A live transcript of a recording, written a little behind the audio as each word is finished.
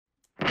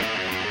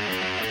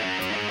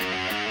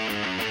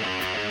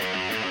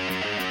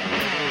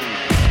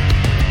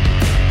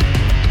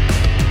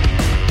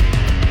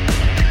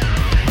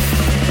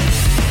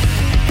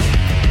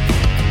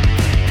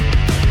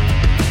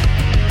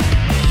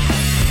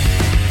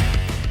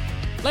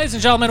Ladies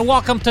and gentlemen,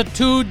 welcome to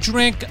Two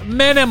Drink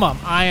Minimum.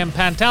 I am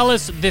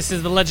Pantelis. This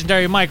is the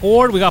legendary Mike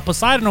Ward. We got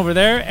Poseidon over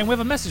there, and we have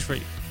a message for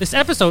you. This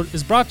episode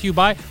is brought to you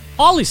by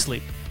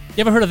Polysleep.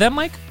 You ever heard of them,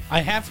 Mike? I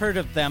have heard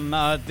of them.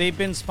 They've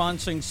been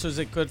sponsoring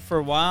Suzukut for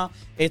a while.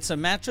 It's a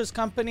mattress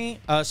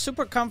company,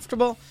 super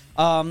comfortable.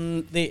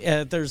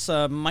 There's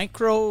a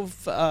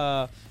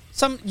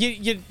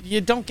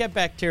you don't get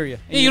bacteria.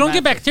 Yeah, you don't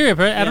get bacteria,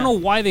 but I don't know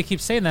why they keep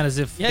saying that as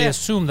if they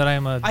assume that I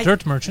am a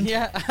dirt merchant.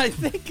 Yeah, I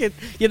think it.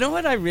 You know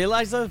what I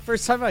realized the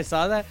first time I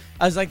saw that?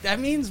 I was like, that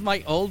means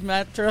my old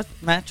mattress.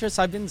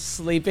 I've been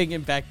sleeping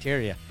in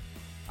bacteria.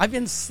 I've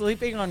been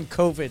sleeping on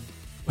COVID.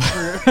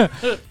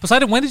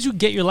 Poseidon, when did you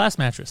get your last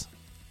mattress?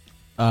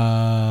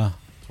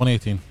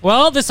 2018.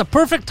 Well, this is a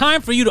perfect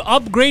time for you to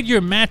upgrade your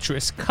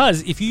mattress,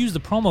 because if you use the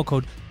promo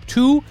code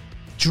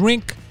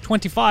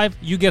 2DRINK25,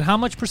 you get how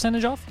much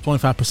percentage off?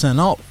 25%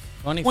 off.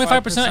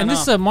 25%. And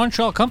this is a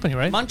Montreal company,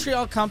 right?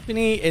 Montreal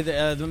company.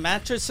 The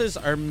mattresses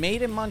are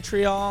made in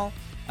Montreal,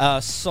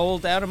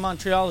 sold out of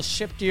Montreal,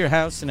 shipped to your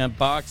house in a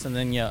box, and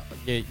then you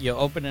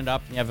open it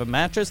up and you have a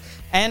mattress.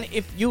 And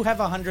if you have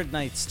 100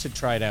 nights to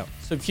try it out.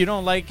 So if you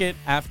don't like it,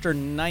 after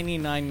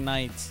 99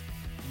 nights,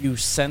 you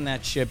send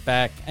that shit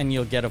back and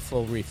you'll get a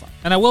full refund.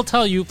 And I will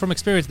tell you from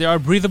experience, they are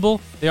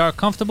breathable, they are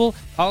comfortable.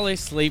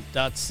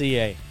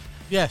 Polysleep.ca.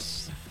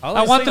 Yes.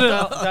 I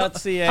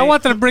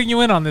wanted to bring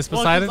you in on this,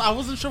 Poseidon. Well, I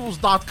wasn't sure if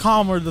it was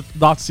 .com or the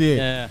 .ca.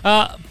 Yeah.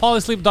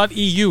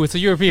 Polysleep.eu. It's a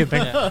European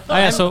thing.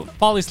 So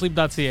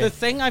polysleep.ca. The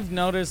thing I've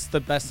noticed, the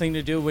best thing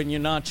to do when you're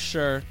not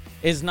sure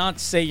is not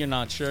say you're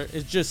not sure,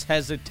 is just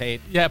hesitate.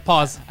 Yeah,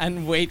 pause.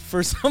 And wait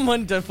for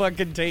someone to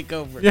fucking take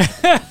over.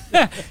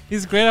 Yeah.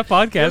 He's great at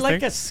podcasting. You're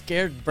like a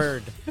scared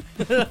bird.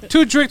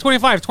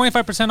 2Drink25,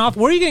 25% off.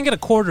 Where are you going to get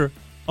a quarter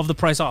of the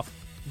price off?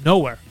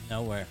 Nowhere.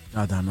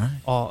 Goddamn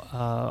right.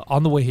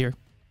 On the way here,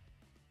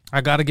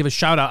 I got to give a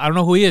shout out. I don't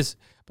know who he is,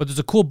 but there's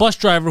a cool bus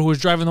driver who was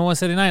driving the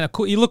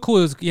 179. He looked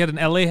cool. He had an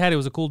LA hat. He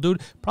was a cool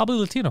dude. Probably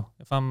Latino,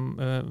 if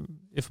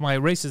my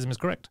racism is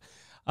correct.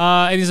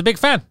 And he's a big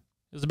fan.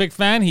 He was a big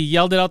fan. He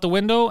yelled it out the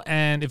window.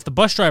 And if the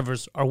bus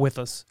drivers are with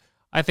us,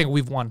 I think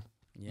we've won.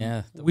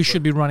 Yeah. We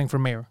should be running for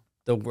mayor.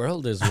 The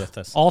world is with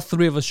us. All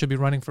three of us should be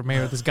running for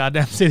mayor of this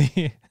goddamn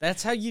city.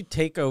 That's how you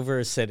take over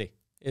a city,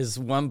 is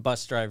one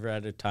bus driver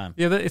at a time.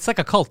 Yeah, it's like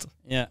a cult.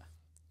 Yeah.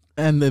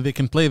 And they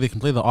can play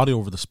the audio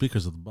over the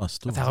speakers of the bus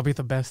too. That would be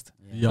the best.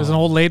 Yeah. There's an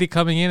old lady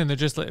coming in and they're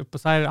just like,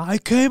 Poseidon, I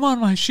came on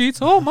my sheets.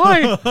 Oh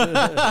my.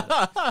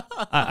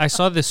 I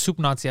saw this Soup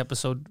Nazi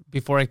episode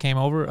before I came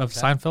over of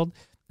Seinfeld.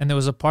 And there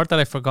was a part that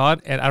I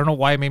forgot, and I don't know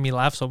why it made me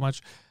laugh so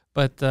much.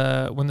 But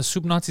when the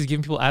Soup Nazi is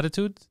giving people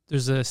attitude,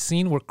 there's a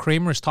scene where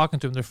Kramer is talking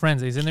to him. They're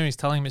friends. He's in there. He's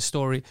telling him his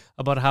story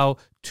about how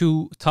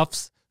two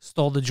toughs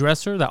stole the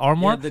dresser, the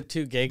armoire. Yeah, the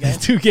two gay guys.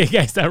 The two gay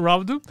guys that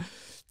robbed him.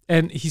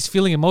 And he's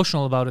feeling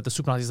emotional about it. The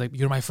Soup Nazi's like,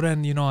 you're my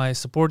friend. You know, I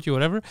support you,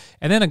 whatever.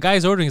 And then a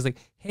guy's ordering. He's like,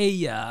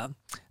 hey,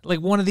 like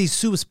one of these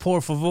soups,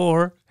 por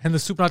favor. And the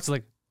Soup Nazi's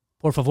like,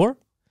 por favor? And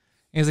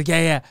he's like,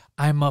 yeah,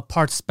 I'm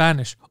part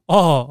Spanish.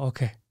 Oh,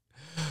 okay.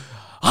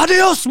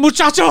 Adios,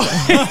 muchacho.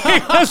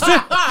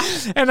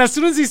 And as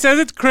soon as he says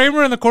it,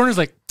 Kramer in the corner is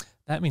like,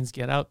 that means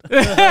get out.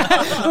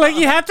 Like,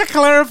 you had to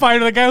clarify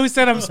to the guy who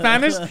said I'm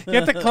Spanish. You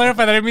had to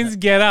clarify that it means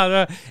get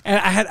out.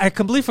 And I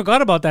completely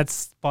forgot about that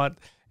spot.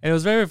 And it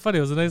was very funny.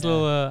 It was a nice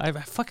little.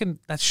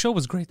 That show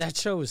was great. That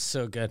show was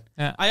so good.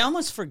 Yeah. I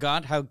almost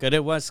forgot how good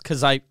it was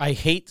because I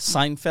hate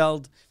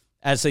Seinfeld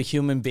as a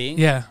human being.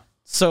 Yeah.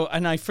 So,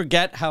 and I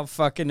forget how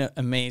fucking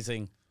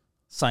amazing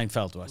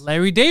Seinfeld was.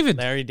 Larry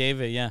David.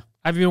 Yeah.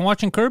 Have you been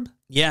watching Curb?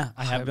 Yeah,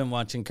 I have been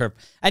watching Curb.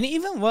 And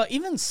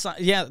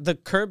the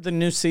Curb, the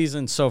new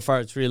season so far,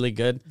 it's really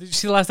good. Did you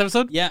see the last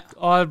episode? Yeah.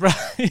 Oh, bro.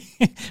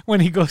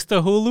 When he goes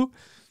to Hulu.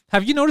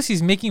 Have you noticed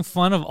he's making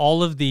fun of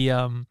all of the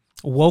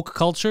woke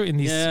culture in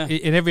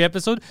in every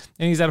episode?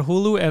 And he's at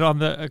Hulu, and on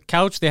the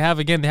couch they have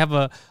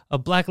a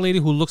black lady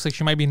who looks like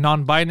she might be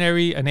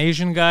non-binary, an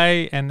Asian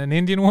guy, and an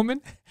Indian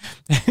woman.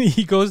 And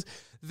he goes,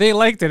 they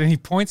liked it, and he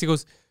points, he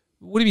goes,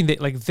 what do you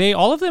mean, they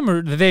all of them,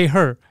 or they,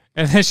 her?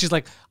 And then she's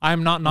like,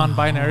 I'm not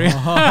non-binary.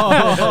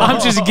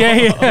 I'm just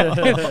gay.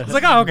 It's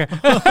like, oh, okay.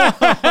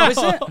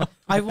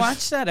 I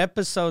watched that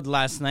episode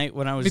last night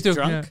when I was too,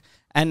 drunk. Yeah.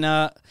 And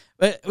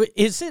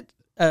is it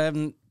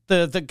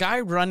the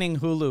guy running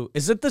Hulu?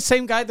 Is it the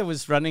same guy that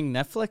was running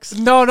Netflix?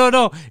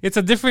 No. It's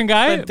a different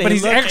guy, but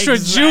he's extra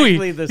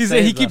exactly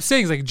Jewy. He keeps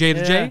saying, he's like, J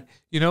to J.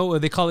 You know,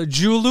 they call it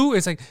Julu.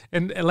 It's like,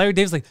 and Larry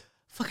David's like,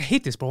 fuck, I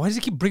hate this, bro. Why does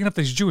he keep bringing up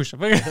this Jewish?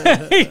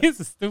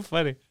 It's too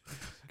funny.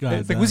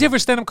 It's like, was he ever a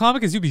stand-up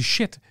comic? Because you'd be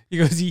shit. He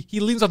goes,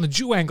 he leans on the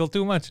Jew angle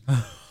too much.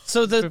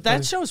 So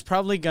that show's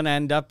probably going to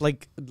end up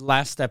like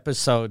last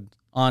episode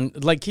on,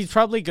 like, he's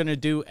probably going to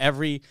do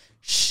every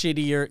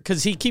shittier,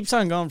 because he keeps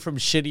on going from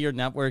shittier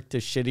network to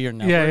shittier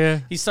network. Yeah.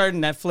 He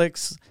started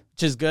Netflix,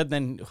 which is good.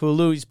 Then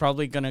Hulu, he's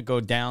probably going to go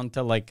down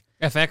to like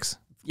FX.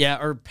 Yeah,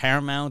 or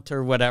Paramount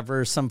or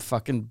whatever, some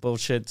fucking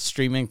bullshit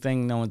streaming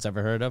thing no one's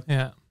ever heard of.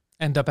 Yeah.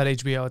 End up at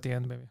HBO at the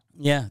end, maybe.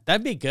 Yeah,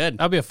 that'd be good.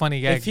 That'd be a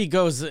funny gag. If he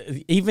goes,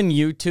 even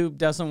YouTube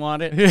doesn't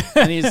want it,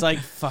 and he's like,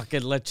 "Fuck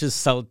it, let's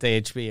just sell it to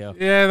HBO."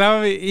 Yeah, that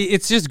would be.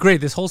 It's just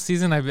great. This whole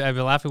season, I've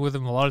been laughing with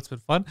him a lot. It's been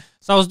fun.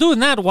 So I was doing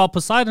that while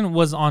Poseidon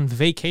was on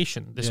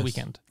vacation this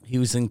weekend. He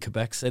was in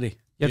Quebec City.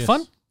 You had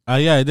fun?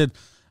 Yeah, I did.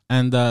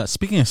 And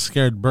speaking of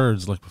scared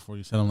birds, like before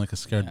you said, I'm like a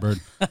scared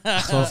bird.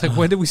 So it's like,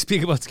 when did we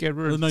speak about scared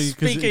birds? No,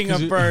 Speaking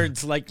of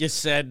birds, like you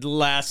said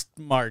last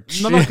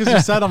March. No, because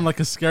you said I'm like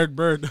a scared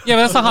bird. Yeah,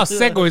 but that's not how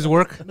segues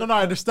work. No,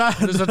 I understand.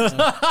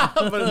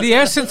 The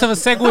essence of a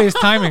segue is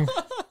timing.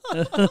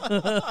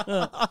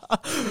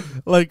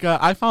 Like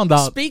I found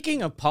out.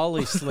 Speaking of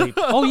Polysleep,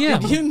 Oh yeah,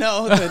 did you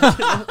know that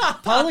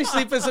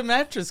Polysleep is a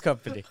mattress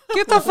company?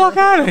 get the fuck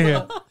out of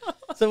here.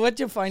 So what'd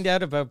you find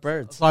out about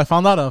birds? So I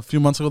found out a few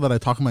months ago that I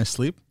talk in my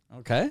sleep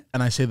Okay.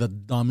 and I say the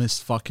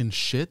dumbest fucking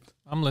shit.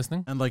 I'm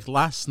listening. And like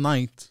last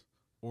night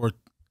or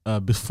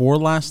before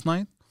last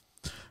night,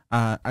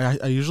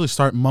 I usually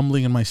start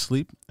mumbling in my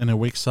sleep, and it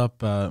wakes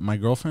up my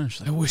girlfriend. And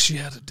she's like, I wish you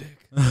had a dick.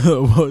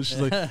 well, she's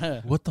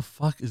like, what the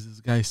fuck is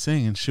this guy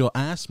saying? And she'll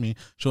ask me,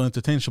 she'll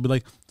entertain, she'll be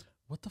like,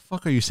 what the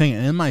fuck are you saying?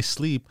 And in my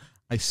sleep,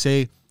 I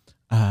say,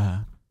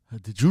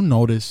 did you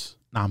notice?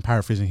 Now I'm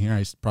paraphrasing here.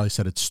 I probably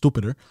said it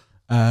stupider.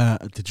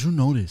 Did you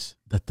notice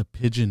that the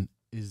pigeon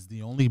is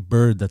the only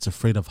bird that's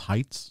afraid of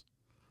heights?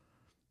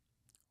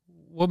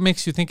 What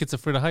makes you think it's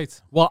afraid of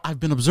heights? Well,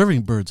 I've been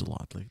observing birds a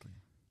lot lately.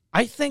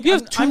 I think You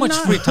have too much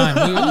free time.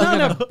 I'm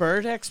not a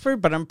bird expert,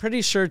 but I'm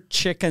pretty sure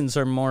chickens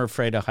are more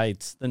afraid of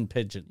heights than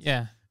pigeons.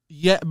 Yeah.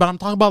 Yeah, but I'm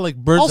talking about like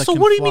birds. Also, that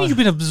can what do you fly. mean you've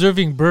been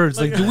observing birds?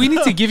 Like, do we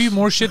need to give you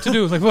more shit to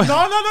do? Like, what?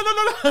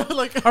 No.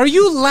 Like, Are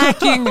you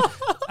lacking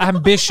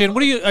ambition?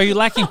 What are you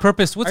lacking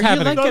purpose? What's Are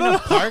happening? you like in a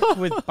park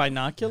with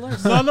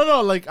binoculars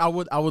no. Like I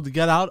would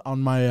get out on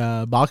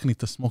my balcony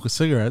to smoke a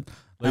cigarette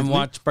and lately.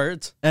 watch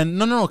birds? And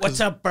no. What's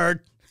up,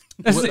 bird?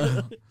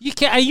 You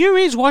can't. At your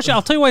age, watch it.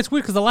 I'll tell you why it's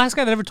weird. Because the last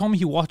guy that ever told me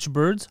he watched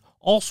birds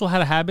also had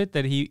a habit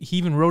that he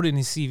even wrote in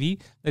his CV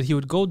that he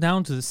would go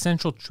down to the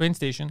central train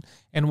station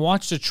and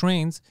watch the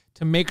trains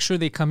to make sure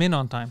they come in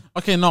on time.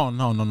 Okay, no.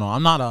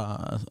 I'm not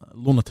a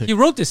lunatic. He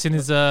wrote this in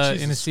his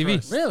CV.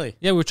 Christ. Really?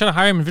 Yeah, we were trying to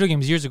hire him in video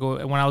games years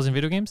ago when I was in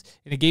video games,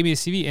 and he gave me a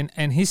CV,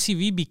 and his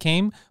CV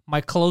became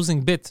my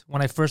closing bit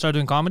when I first started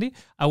doing comedy.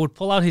 I would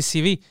pull out his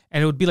CV,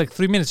 and it would be like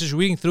 3 minutes just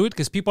reading through it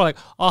because people are like,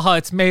 "Oh,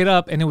 it's made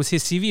up," and it was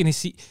his CV, and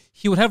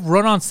he would have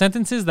run-on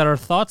sentences that are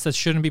thoughts that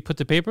shouldn't be put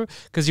to paper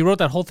because he wrote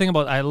that whole thing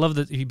about I love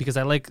that because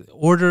I like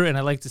order and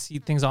I like to see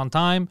things on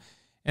time.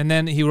 And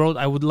then he wrote,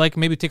 I would like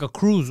maybe take a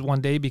cruise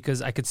one day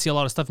because I could see a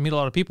lot of stuff, meet a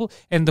lot of people.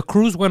 And the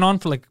cruise went on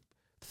for like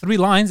 3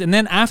 lines. And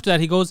then after that,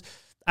 he goes,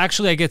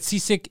 actually, I get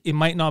seasick. It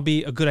might not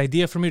be a good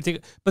idea for me to take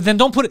it. But then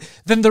don't put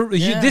it. Then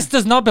this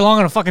does not belong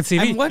on a fucking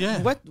CV.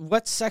 And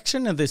what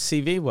section of the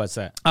CV was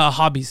that?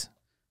 Hobbies.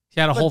 He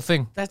had a whole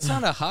thing. That's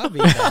not a hobby.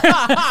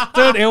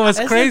 Dude, it was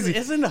crazy.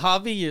 Isn't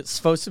hobby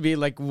supposed to be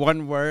like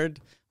one word?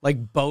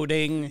 Like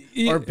boating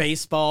or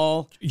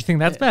baseball. You think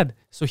that's bad?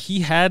 So he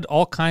had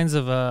all kinds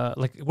of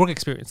like work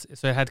experience.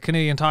 So he had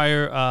Canadian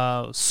Tire,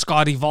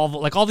 Scotty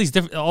Volvo, like all this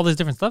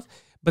different stuff.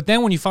 But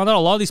then when you found out a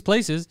lot of these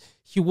places,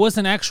 he was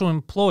an actual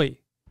employee.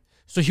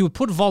 So he would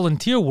put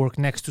volunteer work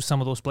next to some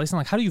of those places. I'm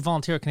like, how do you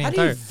volunteer at Canadian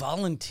Tire? How do you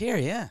volunteer?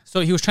 Yeah. So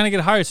he was trying to get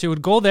hired. So he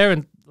would go there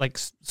and like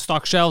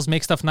stock shelves,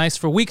 make stuff nice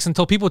for weeks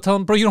until people would tell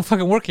him, bro, you don't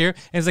fucking work here. And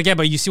he's like, yeah,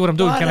 but you see what I'm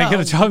doing. Can I get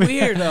a job?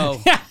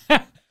 Weirdo. Yeah.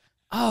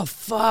 Oh,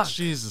 fuck.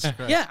 Jesus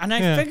Christ. Yeah, and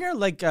I figure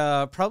like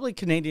probably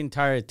Canadian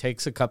Tire, it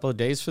takes a couple of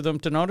days for them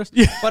to notice.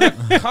 Yeah. But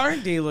a car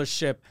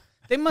dealership,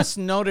 they must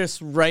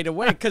notice right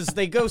away because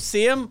they go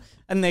see him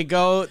and they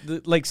go,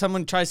 like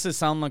someone tries to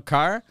sell him a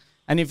car.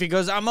 And if he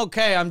goes, I'm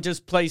okay, I'm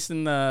just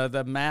placing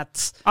the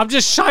mats. I'm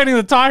just shining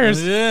the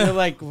tires. Yeah. They're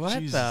like, what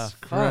Jesus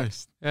the fuck?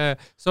 Christ.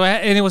 So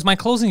and it was my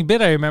closing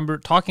bit. I remember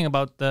talking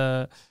about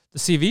the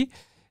CV.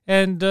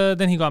 And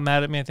then he got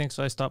mad at me, I think,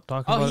 so I stopped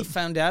talking about Oh, he it.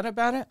 found out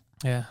about it?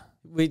 Yeah.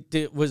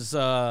 Was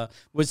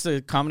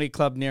the comedy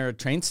club near a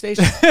train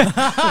station?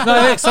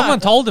 No, someone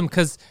told him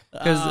because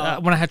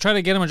when I had tried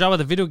to get him a job at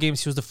the video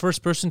games, he was the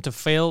first person to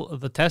fail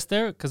the test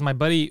there. Because my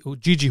buddy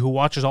Gigi, who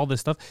watches all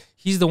this stuff,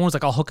 he's the one who's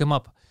like, I'll hook him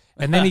up.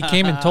 And then he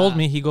came and told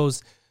me, he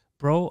goes,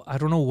 bro, I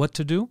don't know what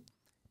to do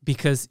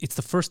because it's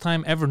the first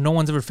time ever no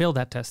one's ever failed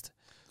that test.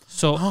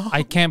 So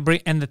I can't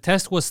bring. And the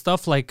test was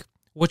stuff like,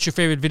 what's your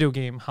favorite video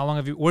game? How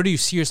long where do you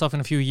see yourself in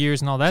a few years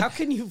and all that? How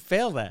can you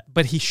fail that?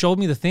 But he showed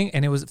me the thing,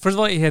 and it was, first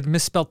of all, he had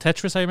misspelled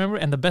Tetris, I remember.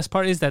 And the best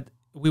part is that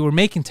we were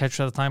making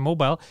Tetris at the time,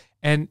 mobile.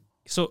 And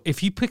so if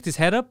he picked his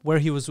head up where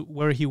he was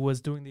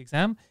doing the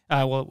exam,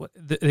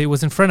 it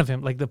was in front of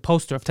him, like the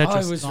poster of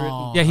Tetris. Oh, it was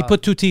written. Yeah, he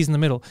put 2 T's in the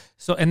middle.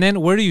 So, and then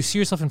where do you see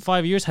yourself in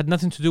 5 years had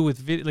nothing to do with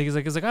video. Like,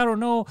 he's like, I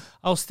don't know.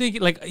 I was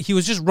thinking, like, he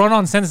was just run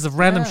on sentences of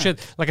random shit,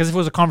 like as if it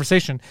was a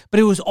conversation. But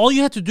it was all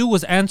you had to do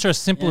was answer as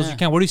simple as you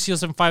can. Where do you see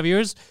yourself in 5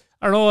 years?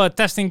 I don't know,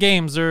 testing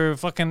games or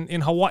fucking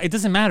in Hawaii. It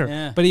doesn't matter.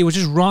 Yeah. But it was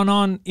just run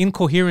on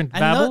incoherent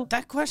babble.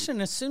 That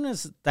question, as soon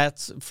as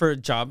that's for a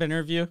job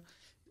interview,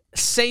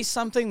 say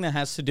something that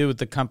has to do with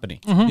the company.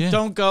 Yeah.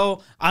 Don't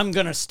go, I'm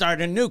going to start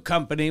a new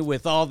company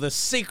with all the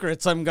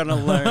secrets I'm going to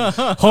learn.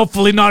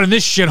 Hopefully not in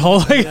this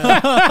shithole.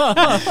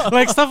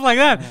 Like stuff like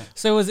that.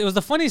 So it was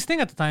the funniest thing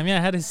at the time. Yeah,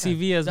 I had his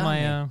CV as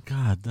my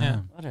God damn. Yeah.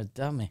 What a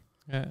dummy.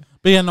 yeah.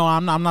 But yeah, no,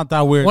 I'm not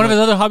that weird. One of his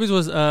other hobbies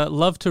was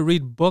love to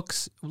read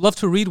books. Love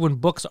to read when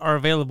books are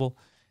available.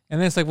 And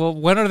then it's like, well,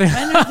 when are they?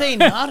 When are they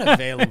not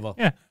available?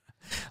 Yeah.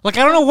 Like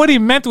I don't know what he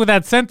meant with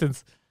that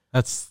sentence.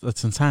 That's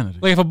insanity.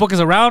 Like if a book is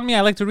around me,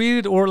 I like to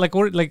read it, or like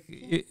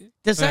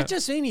Does that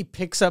just mean he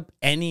picks up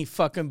any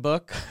fucking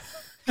book?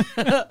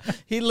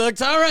 He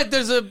looks, all right,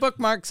 there's a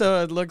bookmark,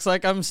 so it looks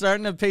like I'm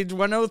starting at page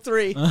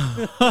 103.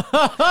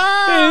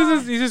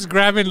 yeah, he's just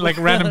grabbing like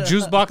random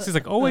juice boxes,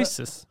 like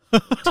Oasis.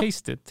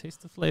 Taste it,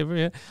 taste the flavor.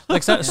 Yeah,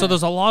 like so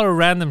there's a lot of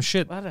random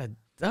shit. What a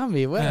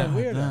dummy. What a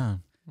weirdo.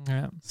 Damn.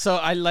 Yeah, So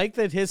I like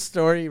that his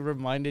story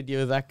reminded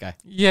you of that guy.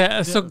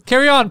 yeah. So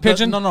carry on,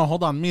 pigeon. No,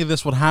 hold on. Me,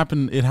 this would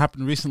happen. It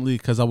happened recently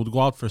because I would go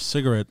out for a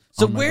cigarette.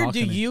 So on my where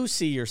balcony. do you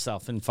see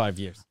yourself in 5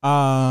 years?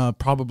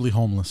 Probably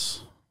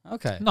homeless.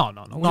 Okay. No.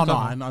 No,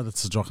 I know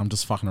that's a joke. I'm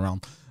just fucking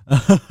around.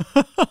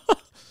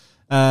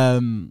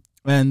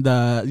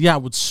 Yeah, I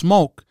would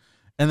smoke,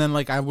 and then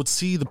like I would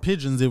see the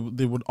pigeons. They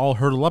would all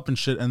hurdle up and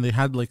shit, and they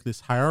had like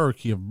this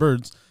hierarchy of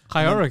birds.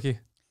 Hierarchy.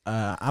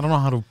 I don't know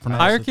how to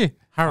pronounce Hierarchy. it.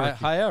 Hierarchy.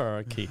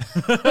 Hierarchy.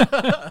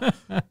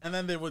 And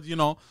then they would,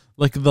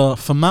 like the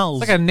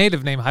females. It's like a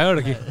native name.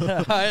 Hierarchy.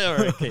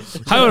 Hierarchy.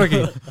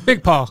 Hierarchy.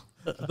 Big paw.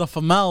 The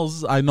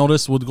females I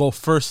noticed would go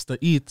first to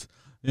eat,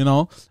 and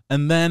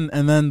then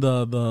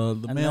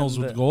the males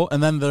then would go,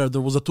 and then there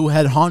was the two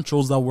head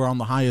honchos that were on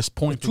the highest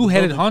point. of the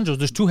Two-headed building. honchos.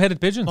 There's two-headed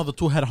pigeons. No, the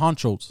two head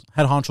honchos.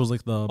 Head honchos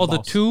like the. Oh, the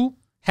boss. two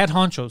head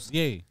honchos.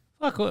 Yay.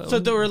 Fuck. So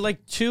there were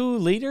like 2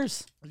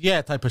 leaders?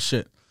 Yeah, type of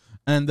shit.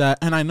 And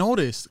I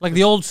noticed, like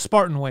the old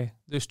Spartan way.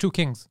 There's two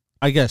kings.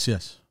 I guess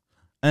yes,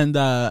 and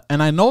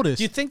I noticed.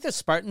 Do you think the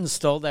Spartans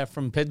stole that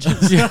from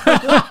pigeons? When they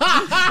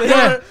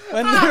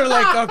were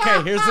like,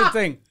 okay, here's the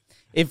thing.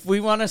 If we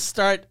want to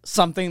start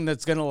something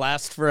that's going to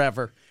last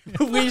forever,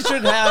 we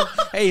should have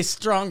a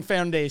strong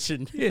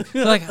foundation. They're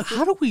like,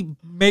 how do we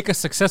make a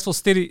successful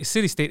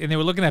city-state? And they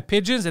were looking at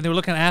pigeons and they were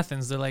looking at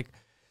Athens. They're like,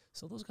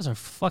 so those guys are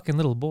fucking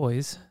little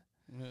boys.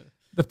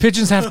 The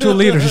pigeons have 2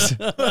 leaders.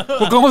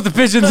 We're going with the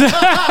pigeons.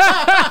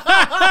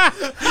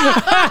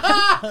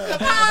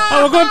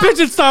 We're going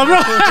pigeon style, bro.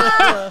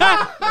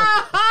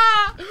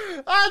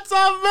 That's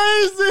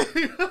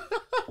amazing.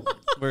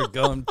 We're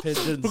going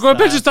pigeons. We're going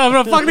pigeon style,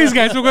 bro. Fuck these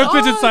guys. We're going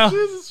pigeon style.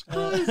 Jesus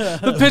Christ.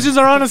 The pigeons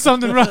are onto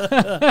something, bro.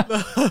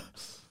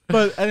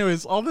 But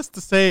anyways, all this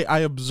to say, I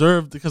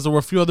observed, because there were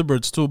a few other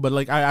birds too, but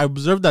like I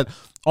observed that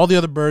all the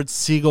other birds,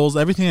 seagulls,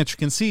 everything that you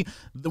can see,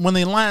 when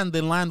they land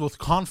with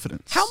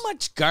confidence. How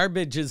much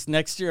garbage is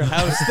next to your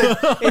house?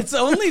 It's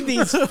only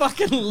these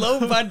fucking low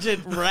budget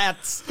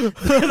rats.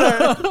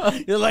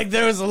 You're like,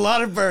 there was a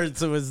lot of birds.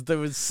 There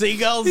was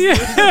seagulls.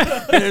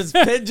 Yeah. There's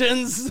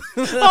pigeons.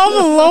 All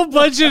the low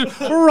budget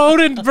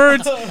rodent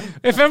birds.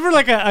 If ever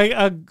like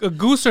a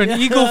goose or an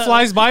eagle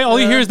flies by, all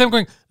you hear is them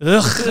going,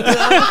 ugh.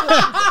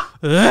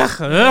 Ugh,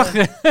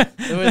 ugh.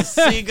 There was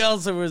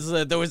seagulls. There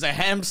was a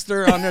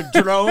hamster on a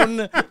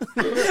drone.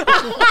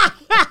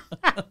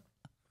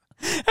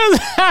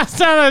 That's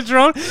not a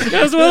drone. It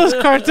was one of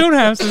those cartoon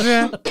hamsters,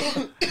 yeah.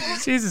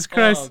 Jesus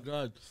Christ. Oh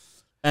god!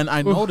 And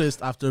I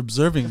noticed after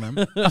observing them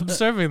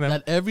Observing them.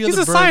 that every He's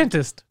other a bird,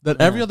 scientist.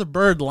 every other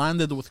bird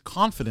landed with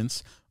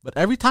confidence, but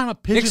every time a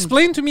pigeon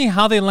Explain to me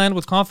how they land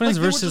with confidence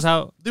like, they would versus just-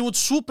 how. they would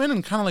swoop in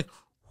and kind of like,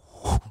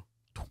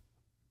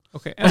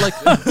 Okay, and like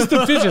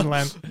the pigeon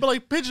land. but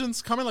like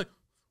pigeons come in like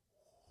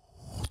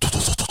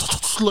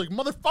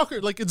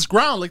motherfucker, like it's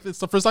ground, like it's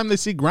the first time they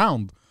see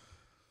ground.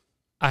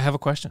 I have a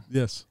question.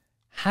 Yes.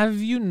 Have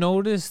you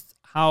noticed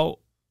how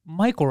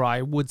Mike or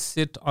I would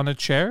sit on a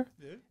chair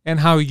and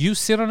how you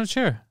sit on a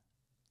chair?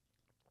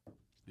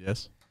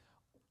 Yes.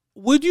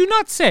 Would you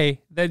not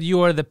say that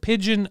you are the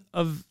pigeon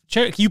of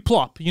chair? You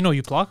plop. You know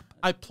you plop.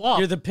 I plop.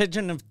 You're the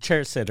pigeon of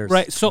chair sitters.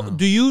 Right. So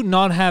do you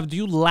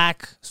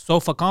lack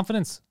sofa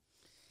confidence?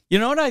 You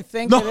know what I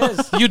think it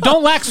is? You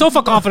don't lack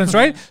sofa confidence,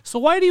 right? So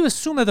why do you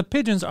assume that the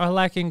pigeons are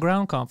lacking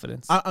ground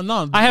confidence?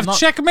 No, I have not-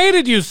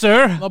 checkmated you,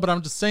 sir. No, but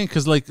I'm just saying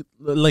because like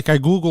I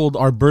googled,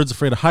 are birds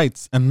afraid of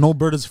heights, and no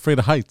bird is afraid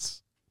of heights.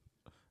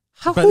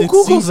 How But who it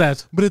Googles seems-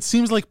 that? But it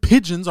seems like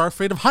pigeons are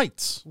afraid of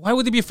heights. Why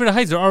would they be afraid of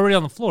heights? They're already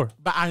on the floor.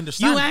 But I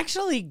understand. You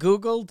actually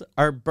Googled,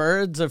 are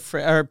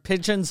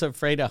pigeons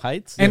afraid of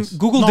heights? And Yes.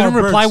 Google No, didn't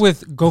our reply birds.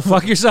 with "Go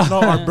fuck yourself."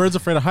 No, are birds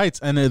afraid of heights?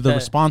 And the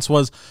response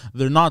was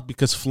they're not,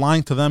 because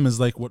flying to them is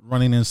like what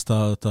running is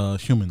to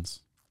humans.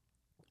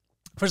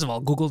 First of all,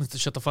 Google needs to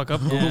shut the fuck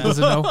up. Google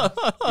doesn't know.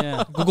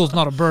 Yeah. Google's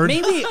not a bird.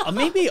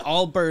 Maybe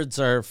all birds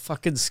are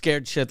fucking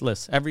scared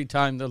shitless every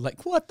time. They're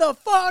like, what the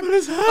fuck? I'm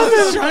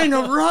just trying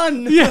to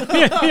run. yeah.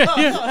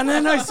 And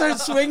then I start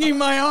swinging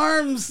my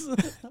arms.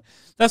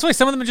 That's why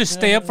some of them just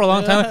stay up for a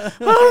long time. I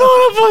don't know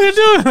what I'm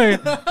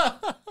fucking doing.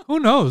 Like, who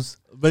knows?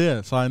 But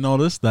yeah, so I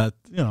noticed that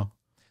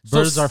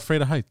Birds are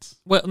afraid of heights.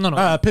 Well,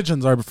 no.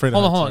 Pigeons are afraid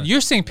of Hold heights. on.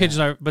 You're saying pigeons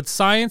are, but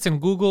science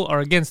and Google are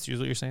against you. Is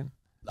what you're saying?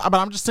 But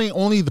I'm just saying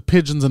only the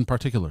pigeons in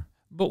particular.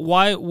 But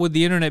why would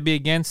the internet be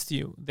against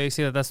you? They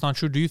say that that's not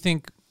true. Do you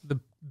think the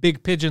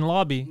big pigeon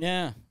lobby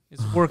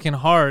is working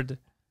hard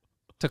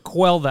to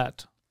quell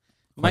that?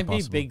 Might be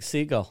possible. Big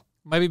Seagull.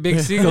 Might be Big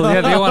Seagull.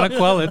 Yeah, they want to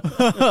quell it.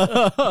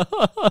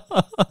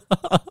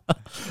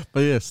 But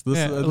yes,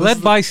 this,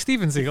 Led by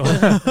Steven Seagal.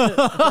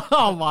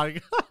 oh my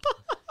god.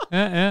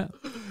 Yeah.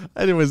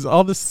 Anyways,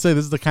 all this to say,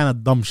 this is the kind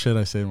of dumb shit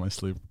I say in my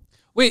sleep.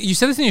 Wait, you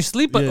said this in your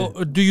sleep, but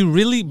Yeah. do you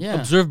really Yeah.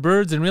 observe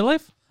birds in real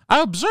life?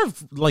 I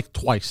observed like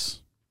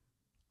twice.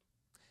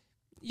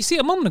 You see,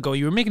 a moment ago,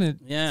 you were making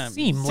it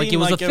seem like it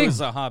was a thing. It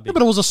was a hobby. Yeah,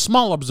 but it was a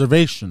small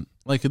observation.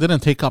 Like, it didn't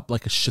take up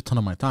like a shit ton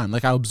of my time.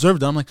 Like, I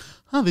observed them. I'm like,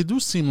 they do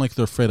seem like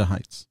they're afraid of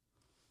heights.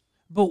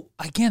 But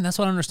again, that's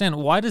what I don't understand.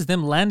 Why does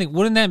them landing,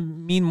 wouldn't that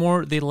mean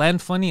more they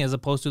land funny as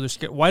opposed to they're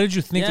scared? Why did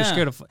you think they're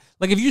scared of,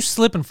 like if you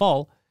slip and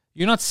fall,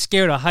 you're not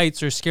scared of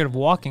heights or scared of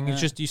walking.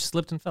 It's just you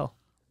slipped and fell.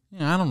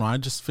 Yeah, I don't know. I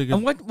just figured.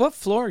 And what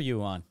floor are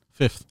you on?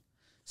 5th.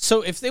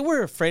 So if they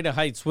were afraid of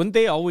heights, wouldn't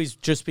they always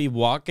just be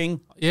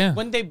walking? Yeah.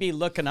 Wouldn't they be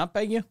looking up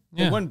at you?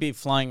 They Yeah. wouldn't be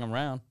flying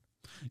around.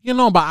 You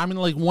know, but I mean,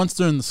 like, once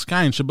they're in the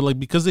sky and shit, but like,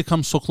 because they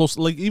come so close,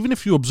 like, even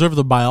if you observe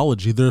the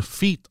biology, their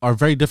feet are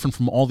very different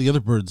from all the other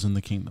birds in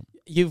the kingdom.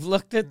 You've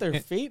looked at their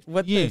feet?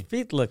 What Yeah. their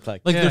feet look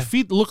like? Like, Yeah. their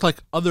feet look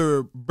like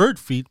other bird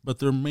feet, but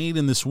they're made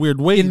in this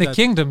weird way. In the that-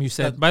 kingdom, you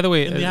said. By the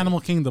way. In the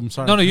animal kingdom,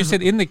 sorry. No, you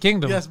said in the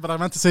kingdom. Yes, but I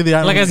meant to say the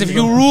animal Like as if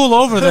you kingdom. rule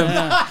over them.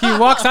 He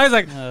walks out, he's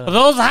like,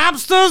 those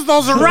hamsters,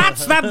 those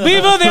rats, that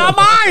beaver, they are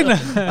mine.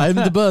 I'm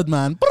the bird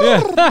man.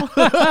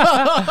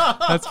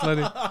 That's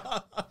funny.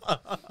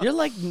 You're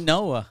like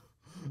Noah.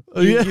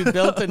 Yeah. You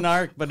built an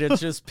ark, but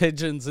it's just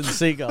pigeons and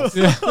seagulls.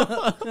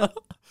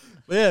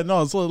 Yeah,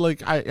 no, it's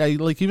like I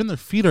like even their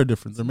feet are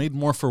different. They're made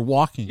more for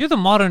walking. You're the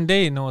modern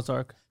day Noah's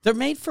Ark. They're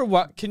made for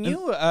what? Can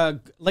you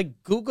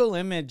like Google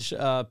image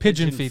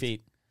pigeon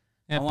feet?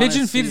 Yeah, I wanna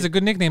Pigeon Feet is see- a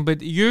good nickname,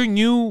 but your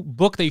new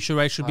book that you should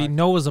write should be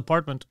Noah's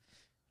Apartment.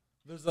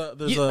 There's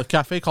a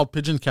cafe called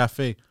Pigeon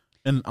Cafe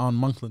on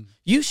Monkland.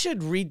 You should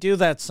redo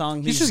that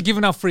song. He's just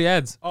giving out free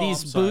ads.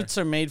 These I'm sorry. boots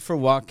are made for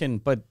walking,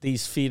 but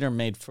these feet are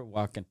made for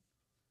walking.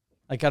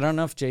 Like I don't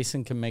know if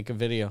Jason can make a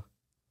video.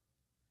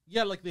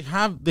 Yeah, like they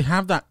have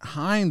that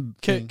hind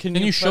thing. Can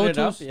you you show put it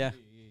to up? us? Yeah.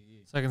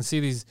 So I can see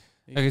these.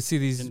 I can see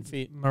these Pigeon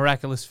feet.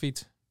 miraculous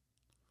feet.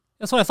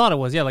 That's what I thought it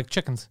was. Yeah, like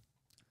chickens.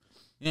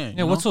 Yeah,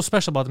 Yeah, what's so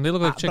special about them? They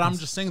look like But chickens. I'm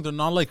just saying they're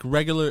not like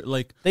regular.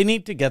 Like, They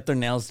need to get their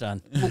nails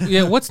done.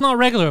 Yeah, what's not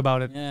regular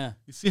about it? Yeah.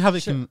 you see how they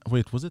can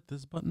wait? Was it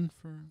this button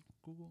for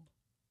Google?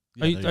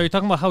 Are you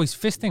talking about how he's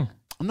fisting?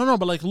 No,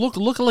 but like look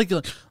like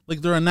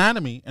their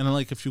anatomy, and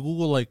like if you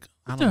Google like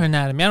I don't Their know.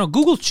 anatomy. I don't know.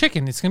 Google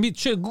chicken. It's gonna be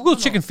Google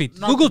chicken feet.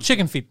 Google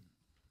chicken feet.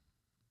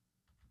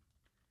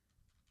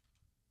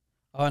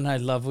 Oh, and I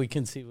love we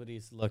can see what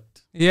he's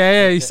looked.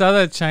 Yeah. You saw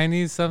that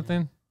Chinese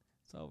something.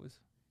 It's always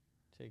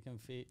Chicken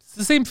feet. it's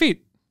the same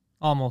feet,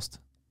 almost.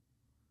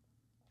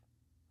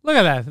 Look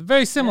at that.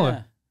 Very similar.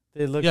 Yeah.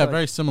 They look Yeah, like,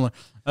 very similar.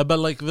 But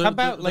like the, How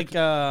about like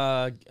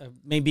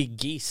maybe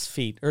geese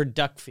feet or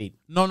duck feet?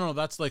 no,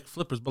 that's like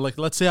flippers. But like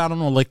let's say I don't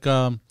know, like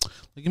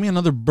give me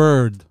another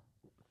bird.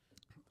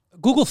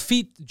 Google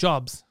feet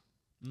jobs.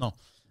 No,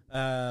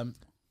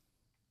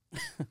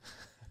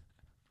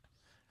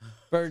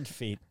 Bird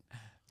feet.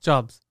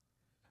 Jobs.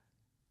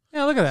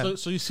 Yeah, look at that.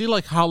 so you see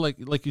like how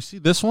like you see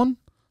this one,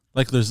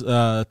 like there's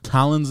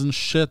talons and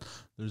shit.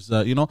 There's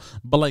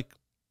but like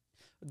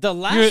The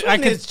last I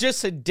one can- is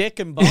just a dick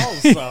and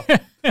balls, though.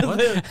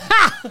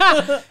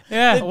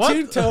 Yeah. The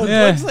two-toed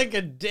Yeah. looks like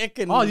a dick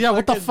and oh yeah,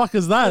 what the fucking- fuck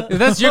is that?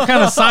 That's your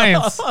kind of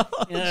science.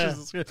 Yeah.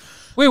 Jesus Christ.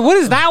 Wait, what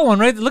is that one?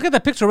 Right? Look at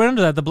that picture right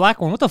under that. The black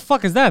one. What the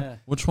fuck is that?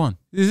 Which one?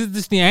 Is it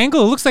just the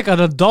angle? It looks like an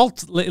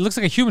adult. It looks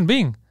like a human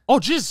being. Oh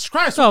Jesus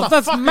Christ! Oh, What the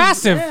that's fuck is-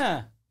 massive.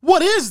 Yeah.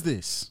 what is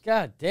this?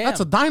 God damn. That's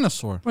a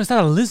dinosaur. Bro, is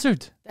that a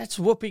lizard? That's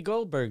Whoopi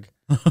Goldberg.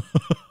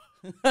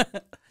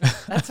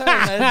 That's how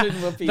I imagine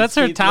Whoopi. That's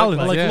her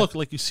talent. Like Yeah. look,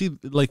 like you see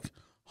like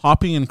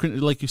hopping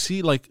and like you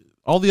see like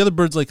all the other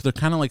birds like they're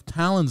kind of like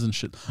talons and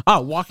shit.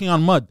 Walking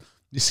on mud.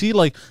 You see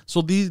like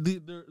so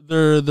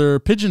their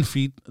pigeon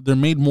feet, they're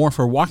made more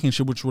for walking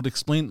shit, which would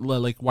explain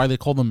like why they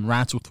call them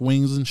rats with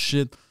wings and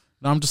shit.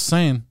 No, I'm just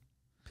saying.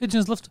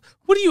 Pigeons lift.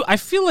 What do you? I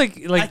feel like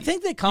I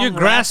think they call you're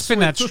them rats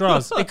grasping at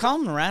straws. They call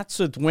them rats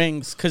with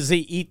wings because they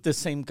eat the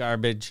same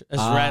garbage as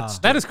rats.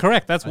 That is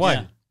correct. That's why.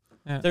 Yeah.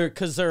 Yeah. They're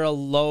because they're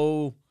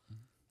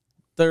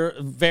they're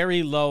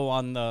very low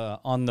on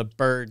the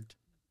bird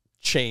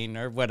chain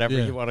or whatever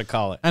Yeah. you want to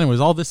call it. Anyways,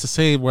 all this to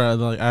say where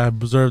like, I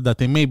observed that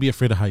they may be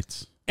afraid of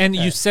heights. And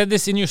you said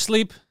this in your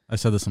sleep, I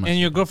said this in my and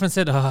your girlfriend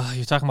said, "Oh,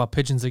 you're talking about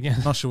pigeons again."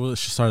 No,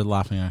 she started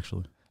laughing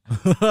actually.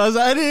 As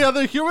any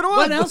other human would.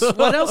 What else?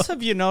 What else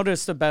have you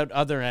noticed about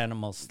other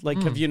animals?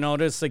 Like, have you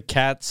noticed that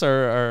cats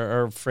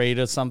are afraid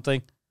of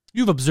something?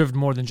 You've observed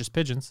more than just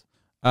pigeons.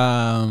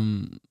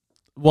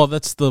 Well,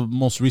 that's the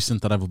most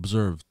recent that I've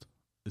observed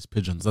is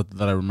pigeons that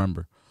I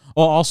remember.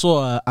 Oh,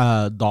 also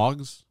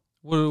dogs.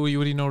 What do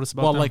you notice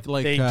about Well, them?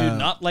 like They do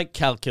not like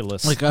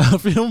calculus. Like a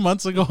few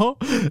months ago,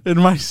 in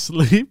my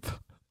sleep,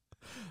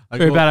 I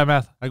very go, bad at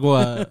math. I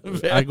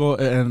go,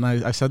 and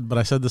I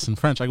said this in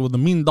French. I go, the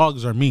mean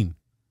dogs are mean.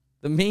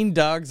 the mean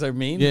dogs are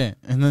mean. Yeah,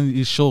 and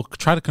then she'll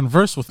try to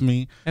converse with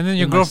me. And then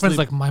your in my girlfriend's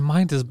sleep. like, my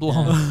mind is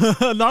blown.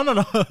 No.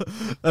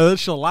 And then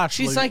she'll laugh.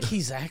 She's like,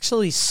 he's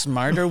actually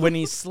smarter when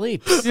he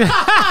sleeps.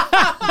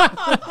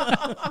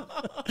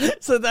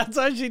 So that's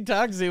how she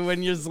talks to you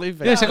when you're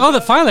sleeping. Yeah, she's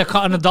like, finally I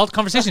caught an adult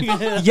conversation.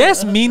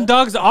 Yes, mean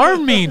dogs are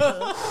mean.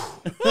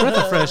 Breath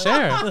of fresh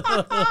air.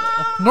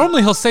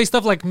 Normally he'll say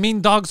stuff like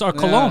mean dogs are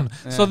cologne.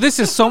 So this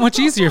is so much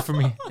easier for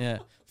me. Yeah.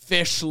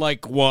 Fish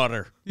like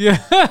water. Yeah.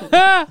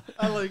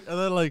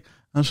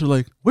 And she's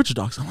like, which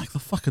dogs? I'm like, the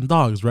fucking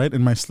dogs, right?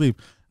 In my sleep.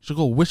 She'll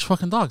go, which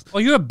fucking dogs? Oh,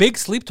 you're a big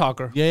sleep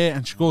talker. Yeah,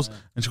 and she goes,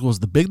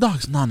 the big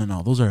dogs? No.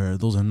 Those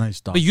are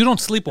nice dogs. But you don't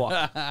sleepwalk.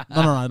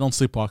 No, I don't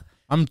sleepwalk.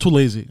 I'm too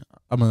lazy.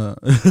 I'm a.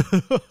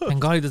 Thank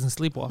God he doesn't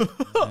sleepwalk.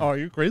 Oh, are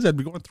you crazy? I'd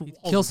be going through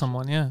walls. Kill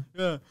someone, yeah.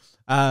 Yeah.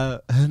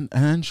 And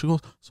then she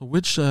goes, so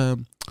which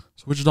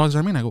dogs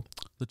are mean? I go,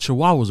 the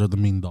Chihuahuas are the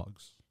mean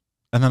dogs.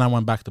 And then I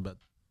went back to bed.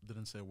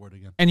 Didn't say a word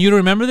again. And you don't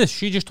remember this?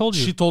 She just told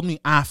you. She told me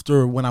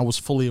after when I was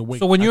fully awake.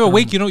 So when you're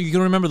awake, you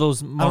can remember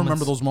those moments. I don't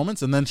remember those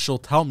moments, and then she'll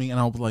tell me, and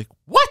I'll be like,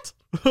 "What?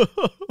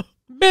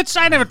 Bitch,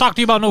 I never talked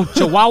to you about no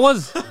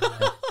chihuahuas."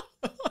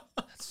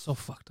 That's so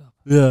fucked up.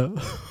 Yeah.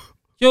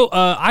 Yo,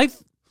 I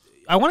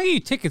want to get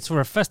you tickets for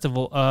a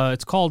festival.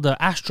 It's called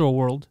Astro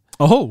World.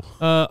 Oh,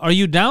 Are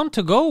you down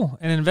to go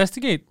and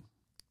investigate?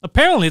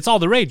 Apparently, it's all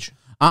the rage.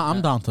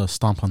 I'm down to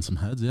stomp on some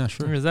heads. Yeah, Or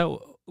sure. is that?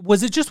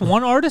 Was it just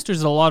one artist, or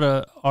is it a lot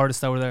of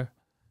artists that were there?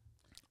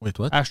 Wait,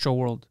 what? Astro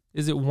World.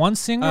 Is it one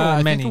singer or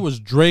I many? think it was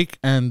Drake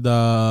and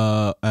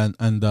well,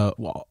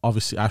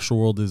 obviously Astro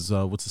World is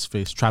what's his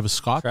face, Travis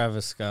Scott.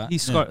 Travis Scott. He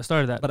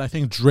started that. But I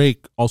think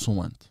Drake also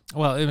went.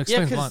 Well, it Yeah,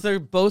 explains a because lot. they're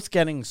both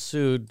getting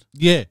sued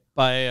Yeah.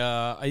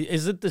 by.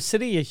 Is it the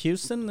city of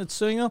Houston that's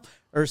suing them,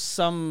 or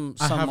some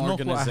I have no clue.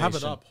 organization? I have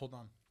it up. Hold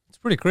on. It's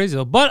pretty crazy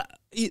though. But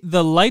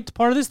the light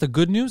part of this, the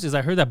good news, is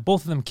I heard that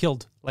both of them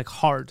killed like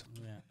hard.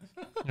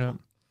 Yeah.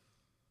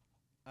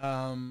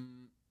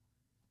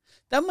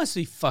 That must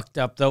be fucked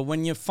up though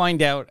when you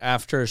find out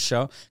after a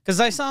show. Because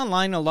I saw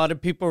online a lot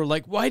of people were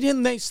like, "Why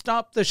didn't they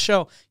stop the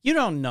show?" You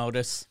don't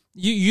notice.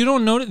 You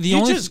don't know the You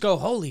only just go,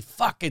 "Holy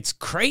fuck, it's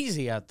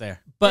crazy out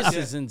there." But This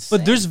is insane.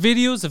 But there's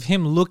videos of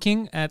him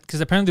looking at,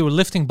 because apparently they were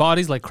lifting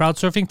bodies like crowd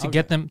surfing to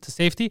get them to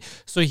safety.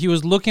 So he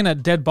was looking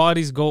at dead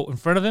bodies go in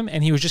front of him,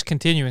 and he was just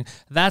continuing.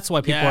 That's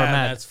why people are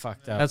mad. That's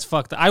fucked up. That's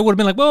fucked. I would have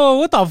been like, "Whoa,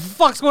 what the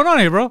fuck's going on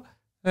here, bro?"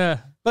 Yeah.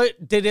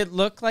 But did it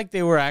look like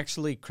they were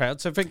actually crowd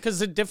surfing? Because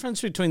the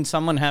difference between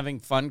someone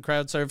having fun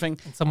crowd surfing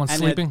and someone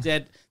sleeping? a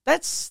dead,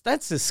 that's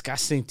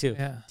disgusting too.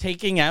 Yeah.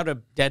 Taking out a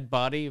dead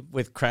body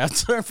with crowd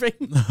surfing.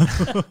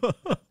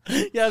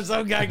 You have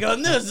some guy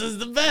going, "This is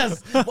the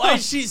best. Why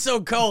is she so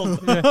cold?"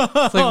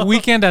 It's like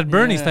Weekend at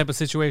Bernie's type of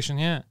situation.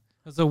 Yeah.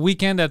 It's a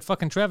Weekend at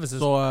fucking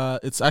Travis's. So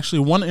it's actually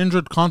one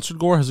injured concert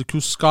goer has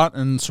accused Scott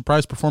and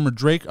surprise performer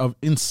Drake of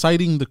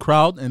inciting the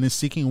crowd and is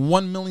seeking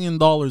 $1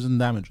 million in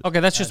damages.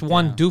 Okay, that's just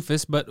one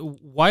doofus, but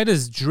why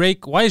is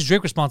Drake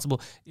responsible?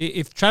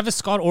 If Travis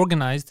Scott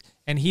organized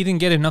and he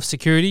didn't get enough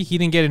security, he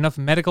didn't get enough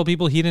medical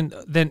people,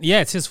 then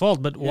it's his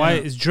fault, but why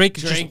is Drake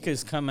Drake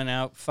is coming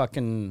out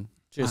fucking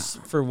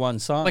just for one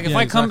song. like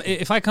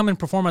if I come and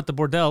perform at the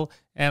bordel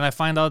and I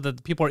find out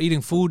that people are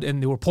eating food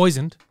and they were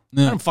poisoned,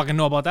 I don't fucking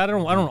know about that. I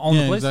don't own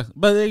the place. Exactly.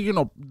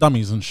 But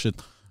dummies and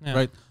shit,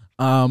 right?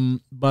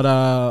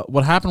 But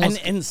what happened was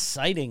and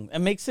inciting. It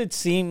makes it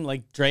seem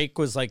like Drake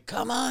was like,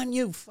 "Come on,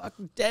 you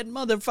fucking dead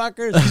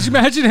motherfuckers. Could you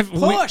imagine if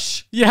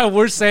Push."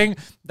 we're saying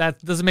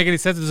that doesn't make any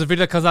sense. There's a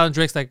video that comes out and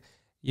Drake's like,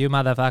 "You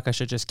motherfuckers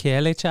should just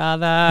kill each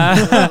other.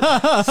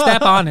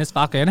 Step on his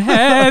fucking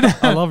head.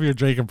 I love your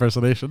Drake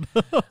impersonation.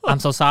 I'm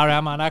so sorry,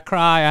 I'm gonna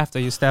cry after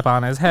you step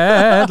on his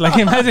head." Like,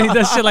 imagine he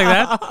does shit like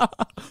that.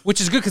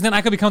 Which is good because then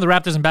I could become the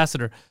Raptors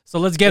ambassador. So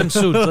let's get him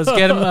sued. Let's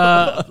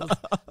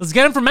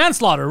get him for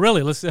manslaughter.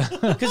 Really, let's.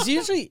 Because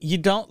usually you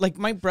don't, like,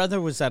 my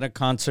brother was at a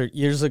concert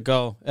years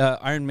ago,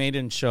 Iron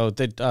Maiden show,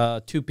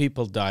 that 2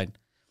 people died.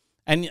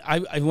 And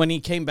I when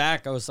he came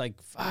back, I was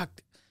like, fuck.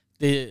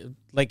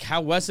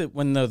 How was it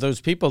when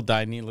those people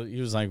died? And he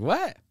was like,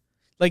 what?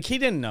 Like, he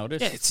didn't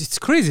notice. Yeah, it's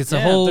crazy. It's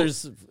a whole.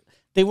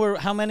 They were,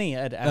 how many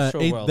at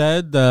Astro 8 World?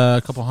 dead,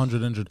 a couple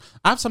hundred injured.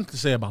 I have something to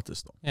say about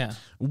this though. Yeah.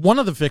 One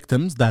of the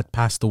victims that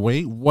passed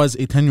away was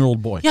a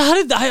 10-year-old boy. Yeah. How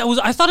did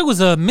I thought it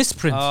was a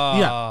misprint.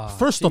 Yeah.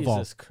 First of all,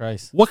 Jesus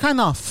Christ. what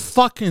kind of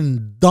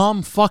fucking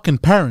dumb fucking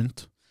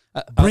parent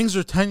brings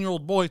their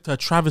 10-year-old boy to a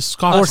Travis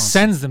Scott or concert?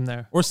 sends them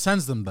there. Or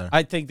sends them there?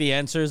 I think the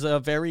answer is a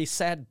very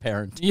sad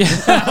parent.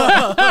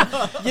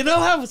 Yeah. You know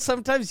how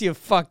sometimes you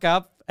fuck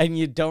up and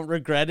you don't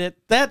regret it?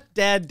 That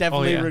dad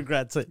definitely yeah.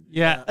 regrets it.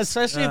 Yeah.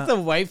 Especially if the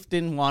wife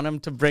didn't want him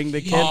to bring the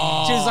kid. She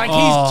was like,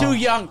 he's too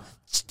young.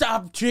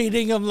 Stop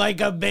treating him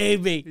like a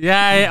baby.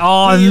 Yeah.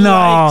 Oh, He no.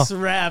 likes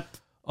rap.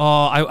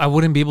 Oh, I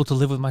wouldn't be able to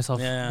live with myself.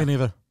 Yeah. Me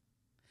neither.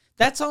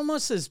 That's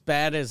almost as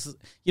bad as,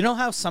 you know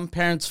how some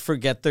parents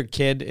forget their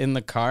kid in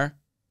the car?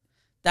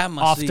 That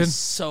must be Often.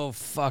 so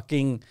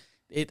fucking.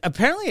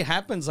 Apparently it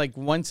happens like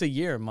once a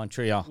year in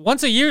Montreal.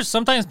 Once a year,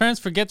 sometimes parents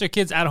forget their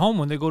kids at home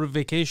when they go to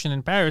vacation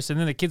in Paris, and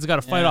then the kids got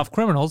to fight off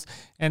criminals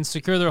and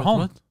secure their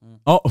home.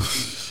 Oh,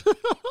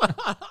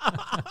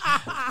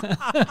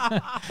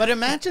 But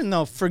imagine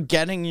though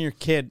forgetting your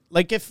kid.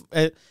 Like if,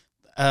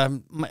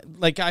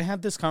 like I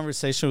had this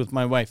conversation with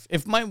my wife.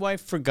 If my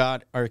wife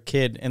forgot our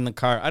kid in the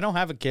car, I don't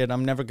have a kid.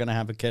 I'm never gonna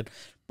have a kid.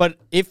 But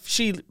if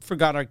she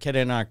forgot our kid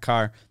in our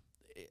car,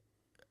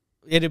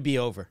 it'd be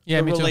over. Yeah,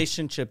 the me too.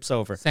 relationship's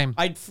over. Same.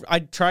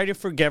 I'd try to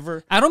forgive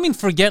her. I don't mean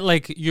forget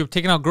like you're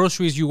taking out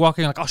groceries, you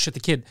walking like, oh shit, the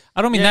kid.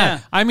 I don't mean Yeah,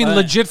 that. I mean but-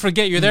 legit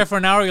forget. You're there for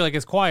an hour, you're like,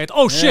 it's quiet.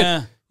 Oh shit.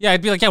 Yeah. Yeah,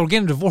 I'd be like, yeah, we're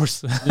getting a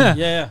divorce.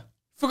 Yeah.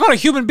 Forgot a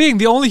human being,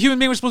 the only human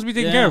being we're supposed to be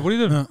taking care of. What are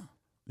you doing?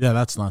 yeah,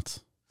 that's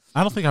nuts.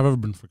 I don't think I've ever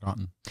been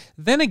forgotten.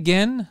 Then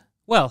again,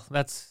 well,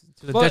 that's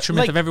to the Well,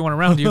 detriment like, of everyone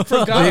around you.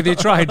 forgot- they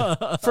tried.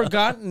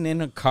 Forgotten in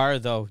a car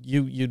though,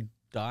 you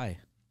die.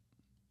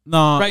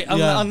 No, Right,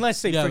 yeah.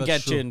 unless they Yeah, that's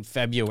forget true. you in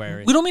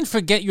February. We don't mean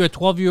forget you're a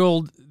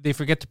 12-year-old, they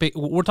forget to pay.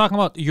 We're talking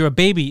about you're a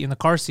baby in the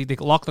car seat, they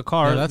lock the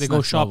car, Yeah, that's they go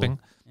next shopping.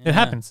 level. It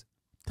happens.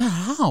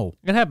 How?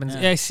 It happens.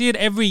 Yeah, I see it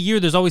every year.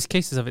 There's always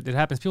cases of it. It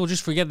happens. People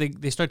just forget.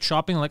 They start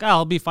shopping like,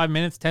 I'll be 5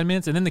 minutes, 10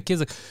 minutes. And then the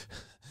kids like,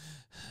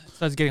 it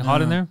starts getting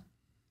hot in there.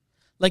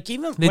 Like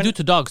even They do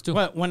to dogs too.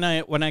 When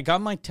I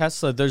got my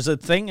Tesla, there's a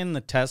thing in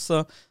the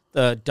Tesla,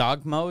 the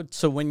dog mode.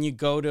 So when you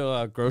go to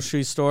a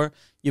grocery store,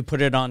 you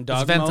put it on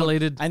dog mode,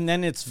 ventilated. and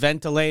then it's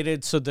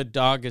ventilated, so the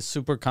dog is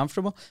super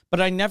comfortable.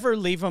 But I never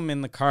leave him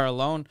in the car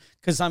alone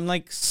because I'm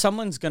like,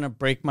 someone's gonna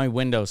break my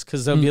windows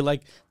because they'll be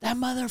like, that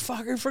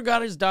motherfucker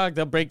forgot his dog.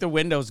 They'll break the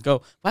windows.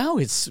 Go, wow,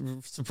 it's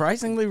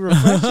surprisingly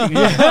refreshing.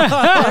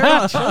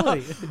 Very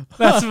chilly.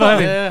 That's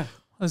funny. Yeah.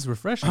 That's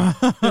refreshing.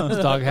 This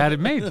dog had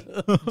it made.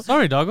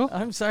 Sorry, doggo.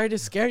 I'm sorry to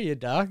scare you,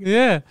 dog.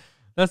 Yeah.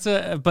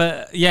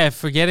 But yeah,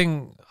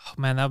 forgetting, oh,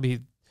 man,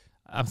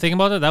 I'm thinking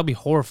about it. That would be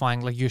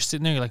horrifying. Like you're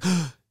sitting there, you're like,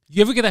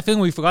 you ever get that feeling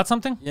where you forgot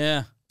something?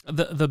 Yeah.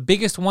 The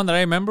biggest one that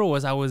I remember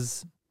was I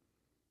was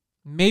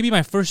maybe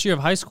my first year of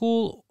high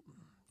school.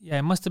 Yeah,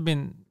 it must have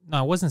been,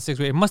 no, it wasn't sixth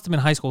grade. It must have been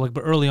high school, like,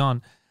 but early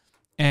on.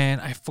 And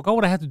I forgot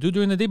what I had to do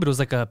during the day, but it was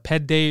like a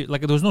pet day.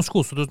 Like there was no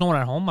school, so there was no one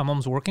at home. My mom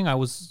was working.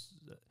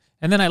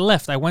 And then I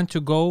left. I went to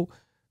go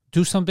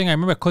do something. I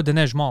remember at Côte de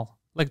Neige Mall,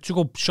 like to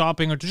go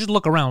shopping or to just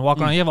look around, walk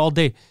around. You have all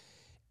day.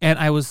 And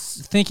I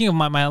was thinking of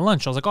my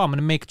lunch. I was like, oh, I'm going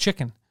to make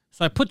chicken.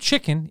 So I put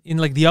chicken in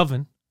like the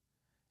oven.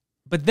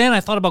 But then I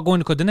thought about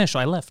going to Côte de Neige, so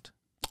I left.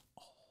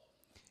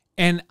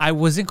 And I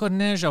was in Côte de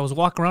Neige. I was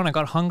walking around. I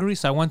got hungry,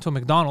 so I went to a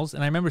McDonald's.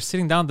 And I remember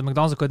sitting down at the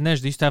McDonald's at Côte de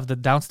Neige. They used to have the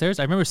downstairs.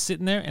 I remember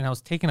sitting there, and I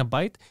was taking a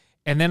bite.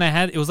 And then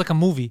it was like a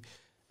movie,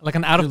 like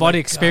an out-of-body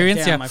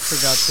experience. Damn, Yeah, I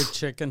forgot the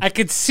chicken. I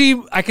could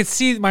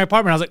see my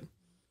apartment. I was like,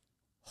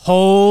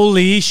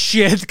 holy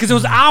shit, because it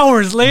was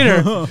hours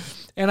later.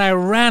 And I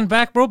ran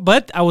back, bro.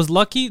 But I was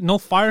lucky. No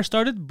fire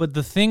started, but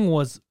the thing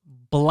was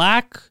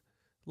black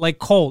like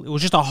coal. It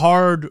was just a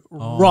hard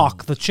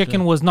rock. The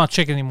chicken was not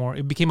chicken anymore.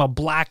 It became a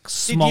black Did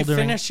smoldering.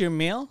 you finish your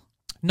meal?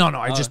 No,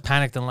 I just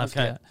panicked and left.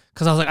 okay. Yeah.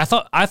 Because I was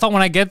like, I thought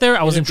when I get there,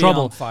 I was in It'd be on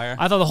trouble. fire.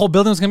 I thought the whole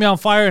building was gonna be on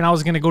fire, and I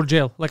was gonna go to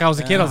jail. Like I was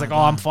a kid, I was like, oh,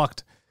 I'm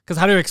fucked. Because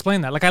how do you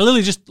explain that? Like I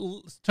literally just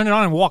turned it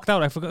on and walked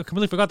out. I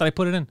completely forgot that I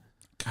put it in.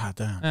 God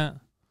damn. Yeah.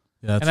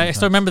 Yeah, And I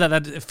still remember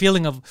that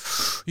feeling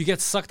of you get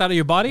sucked out of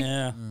your body,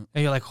 Yeah. and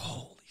you're like,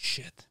 holy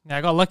shit. Yeah,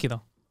 I got lucky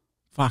though.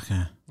 Fuck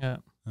yeah. Yeah.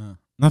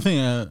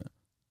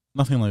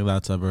 Nothing like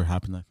that's ever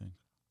happened. I think.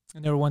 I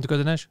never went to go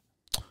to Nesh.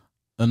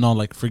 No,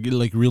 like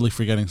really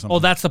forgetting something. Oh,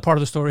 that's the part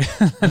of the story.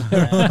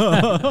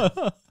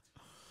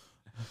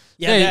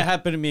 Yeah, Yeah, that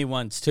happened to me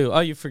once too. Oh,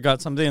 you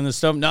forgot something in the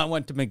stove? No, I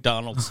went to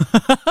McDonald's.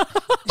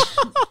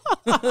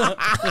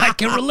 I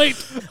can relate.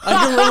 I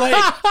can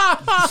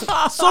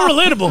relate. So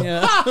relatable.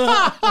 Yeah.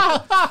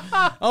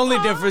 Only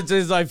difference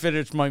is I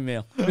finished my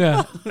meal.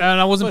 Yeah. And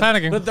I wasn't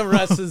panicking. But the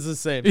rest is the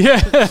same. Yeah.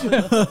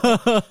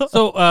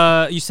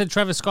 So you said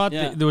Travis Scott.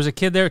 Yeah. There was a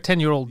kid there,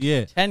 10-year-old.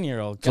 yeah.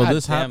 10-year-old. So God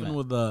this damn happened it.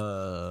 with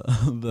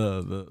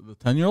the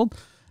 10-year-old,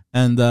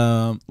 and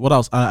what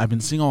else? I've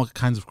been seeing all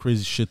kinds of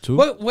crazy shit too.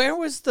 Where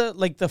was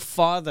the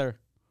father?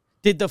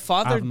 Did the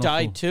father have no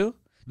die clue. too?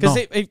 Because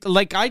No.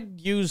 like I'd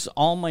use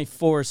all my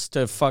force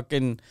to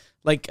fucking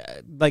like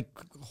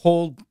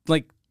hold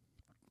like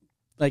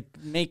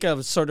make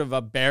a sort of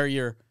a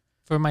barrier.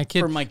 For my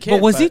kid. For my kid,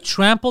 But was he but-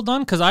 trampled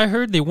on? Because I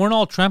heard they weren't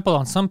all trampled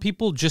on. Some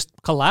people just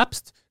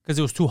collapsed because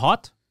it was too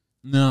hot.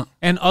 No,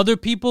 And other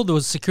people, there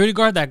was a security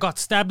guard that got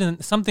stabbed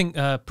in something,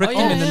 pricked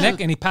him in the yeah. neck,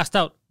 and he passed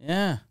out.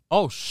 Yeah.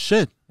 oh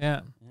shit.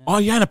 Yeah. Oh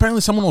yeah, and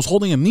apparently someone was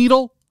holding a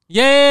needle.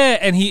 Yeah,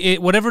 and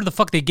whatever the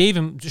fuck they gave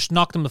him just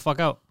knocked him the fuck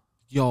out.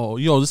 Yo,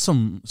 this is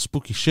some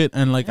spooky shit,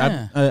 and like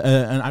Yeah.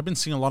 I've been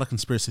seeing a lot of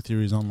conspiracy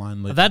theories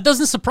online. Like, That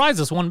doesn't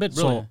surprise us one bit,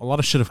 really. so a lot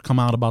of shit have come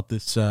out about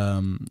this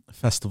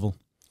festival,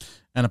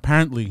 and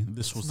apparently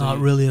this was not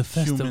really a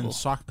human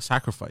festival.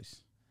 sacrifice.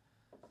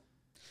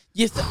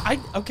 Yes.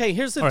 Okay.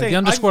 Here's the All right, thing. the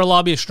underscore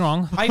lobby is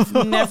strong. I've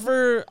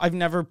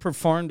never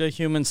performed a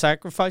human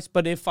sacrifice,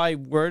 but if I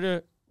were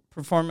to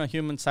perform a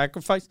human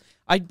sacrifice,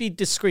 I'd be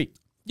discreet.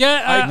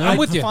 Yeah, I'm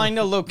with you. Find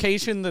a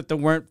location that there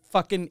weren't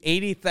fucking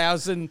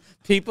 80,000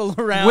 people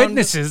around.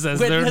 Witnesses, as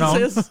they're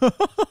known.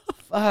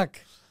 Fuck.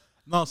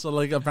 No, so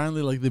like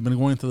apparently like they've been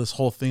going through this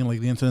whole thing. Like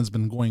the internet's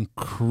been going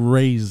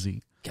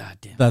crazy. God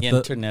damn. That The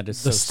internet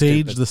is the so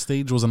stage. stupid. The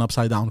stage was an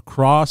upside down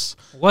cross.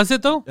 Was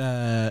it though?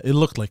 It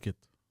looked like it.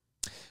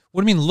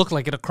 What do you mean look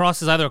like it? A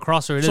cross is either a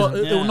cross or it So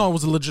isn't. no, it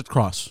was a legit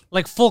cross.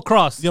 Like full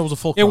cross. Yeah, it was a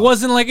full. It cross.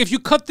 wasn't like if you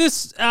cut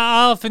this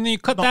off and then you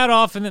cut that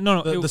off and then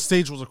no. The It,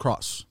 stage was a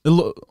cross. It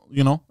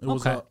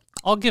was. okay.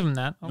 I'll give him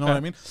that. You know what I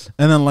mean?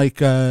 And then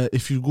like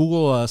if you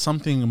Google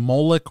something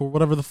Moloch or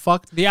whatever the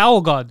fuck, The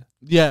owl god.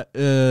 yeah,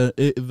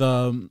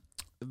 the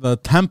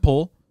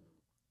temple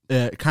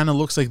kind of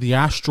looks like the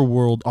Astro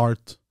World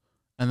art,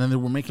 and then they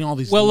were making all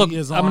these. Well, look, I'm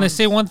liaisons. going to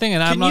say one thing,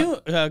 and I'm Can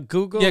not. you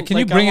Google? Yeah, can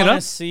you bring it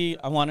up?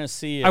 I want to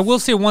see. If, I will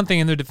say one thing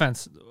in their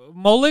defense.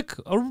 Moloch,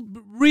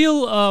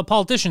 real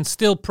politicians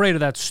still pray to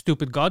that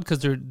stupid god because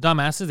they're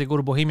dumbasses. They go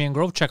to Bohemian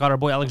Grove. Check out our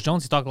boy Alex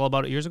Jones. He talked all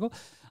about it years ago.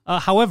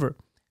 However,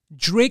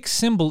 Drake's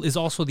symbol is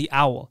also the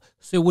owl.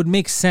 So it would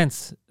make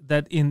sense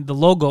that in the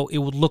logo, it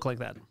would look like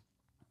that.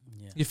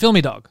 Yeah. You feel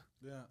me, dog?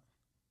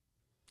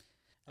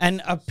 And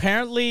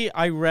apparently,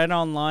 I read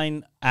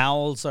online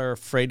owls are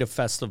afraid of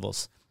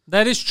festivals.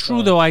 That is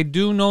true, though. I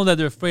do know that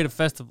they're afraid of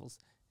festivals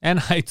and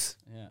heights.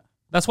 Yeah.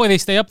 That's why they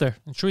stay up there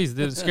in trees.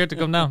 They're scared to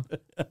come down.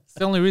 It's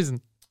the only reason.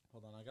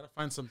 Hold on, I gotta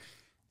find some.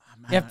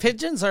 Yeah,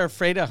 pigeons are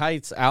afraid of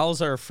heights. Owls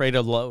are afraid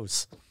of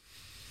lows.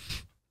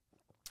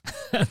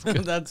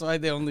 That's why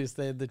they only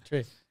stay in the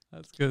tree.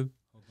 That's good.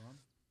 Hold on.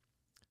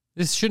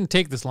 This shouldn't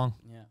take this long.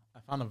 Yeah. I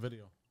found a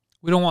video.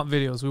 We don't want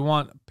videos. We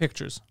want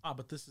pictures.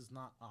 But this is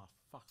not.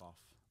 Fuck off.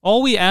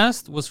 All we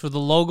asked was for the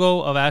logo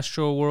of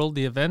Astro World,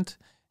 the event,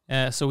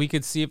 so we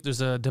could see if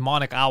there's a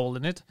demonic owl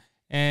in it.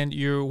 And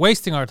you're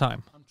wasting our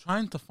time. I'm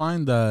trying to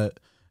find the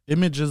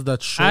images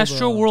that show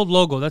Astro World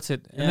logo. That's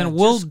it. And then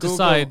we'll just Google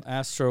decide.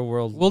 Astro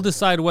World. We'll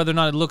decide whether or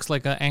not it looks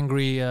like an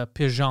angry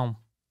pigeon.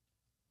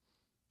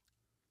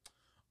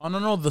 Oh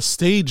no, the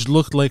stage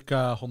looked like.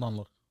 Hold on,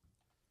 look.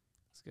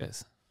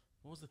 Guys,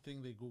 What was the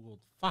thing they googled?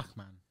 Fuck,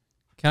 man.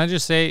 can I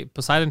just say,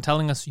 Poseidon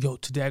telling us, "Yo,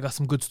 today I got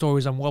some good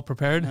stories. I'm well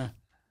prepared." Yeah.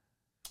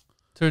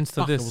 Turns to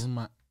Fuck, it this. was on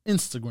my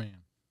Instagram.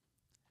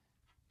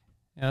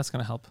 Yeah, that's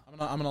gonna help. I'm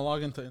gonna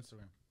log into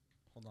Instagram.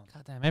 Hold on.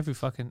 God damn, every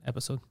fucking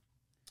episode.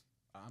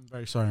 I'm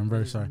very sorry. I'm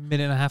very sorry.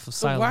 Minute and a half of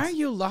So silence. why are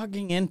you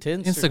logging into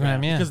Instagram?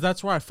 Instagram, yeah. Because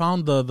that's where I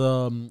found the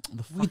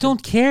We fucking-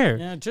 don't care.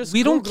 Yeah, just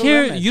we don't Google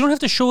care. image. You don't have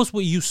to show us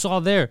what you saw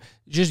there.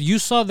 Just you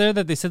saw there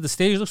that they said the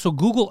stage look. So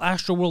Google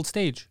Astro World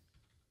stage.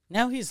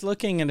 Now he's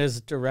looking at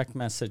his direct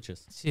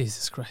messages.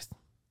 Jesus Christ,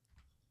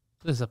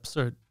 this is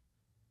absurd.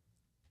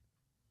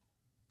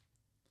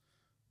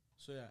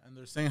 So yeah, and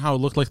they're saying how it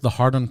looked like the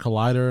Hadron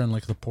Collider and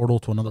like the portal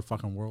to another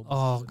fucking world.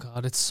 Oh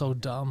God, it's so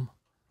dumb.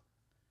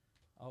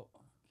 Oh,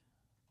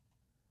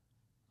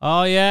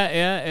 Oh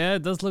yeah.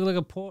 It does look like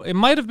a portal. It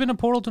might have been a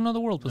portal to another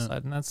world,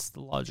 Poseidon. That's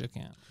the logic.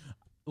 Yeah.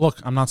 Look,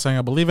 I'm not saying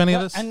I believe any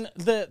of this. and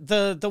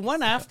the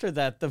one after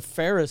that, the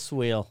Ferris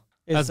wheel.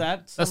 Is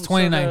That's some sort of-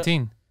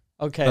 2019.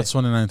 okay. That's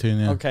 2019.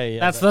 Yeah. Okay. Yeah,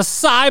 That's the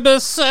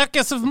cyber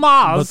circus of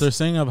Mars. But they're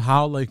saying of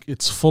how like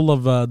it's full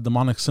of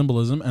demonic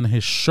symbolism, and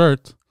his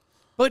shirt.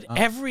 But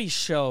every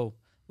show,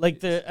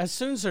 like as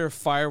soon as there are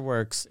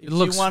fireworks, if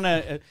looks- you want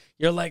to,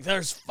 you're like,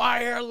 there's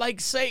fire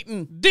like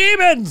Satan.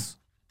 demons.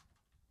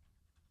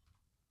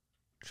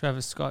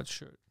 Travis Scott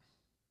shirt.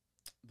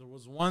 There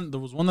was one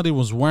that he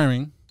was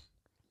wearing.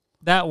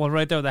 That one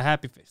right there with the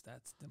happy face.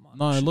 That's demonic.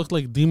 No, it shit. looked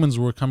like demons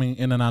were coming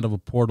in and out of a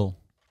portal.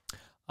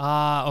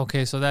 Ah,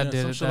 okay, so that Yeah,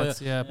 did some it. shit like That's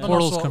that. yeah. No, no,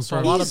 Portal's so a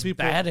confirmed. lot of He's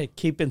people- bad at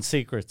keeping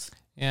secrets.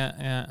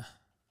 Yeah.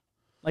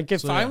 Like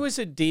if So, I yeah. was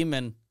a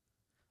demon,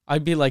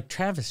 I'd be like,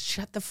 Travis,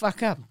 shut the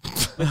fuck up.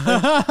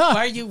 Why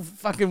are you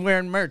fucking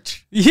wearing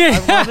merch?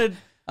 Yeah.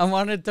 I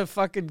wanted to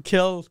fucking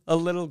kill a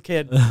little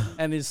kid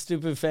and his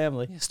stupid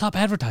family. Stop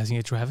advertising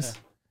it, Travis.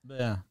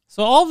 Yeah.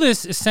 So all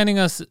this is sending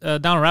us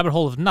down a rabbit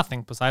hole of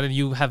nothing, Poseidon.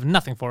 You have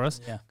nothing for us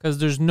Yeah. because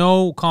there's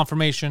no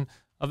confirmation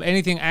of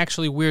anything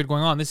actually weird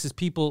going on. This is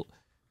people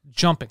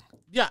jumping.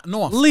 Yeah.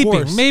 No. Of Leaping,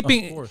 course,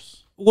 maping- Of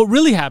course. What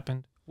really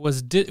happened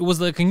was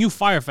like a new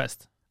Fire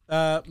Fest.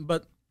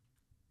 But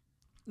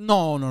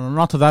no,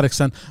 not to that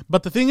extent.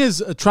 But the thing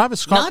is,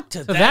 Travis Scott. Not to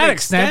To that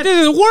extent,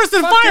 this is worse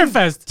than Fucking Fire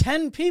Fest.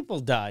 10 people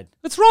died.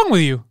 What's wrong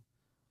with you?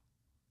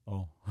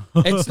 Oh.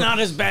 It's not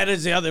as bad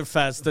as the other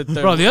fest. That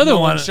Bro, the other no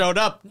one- showed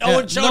up. No Yeah,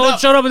 one showed no up. one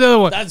showed up with the other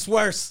one. That's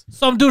worse.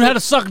 Some dude had to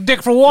suck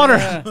dick for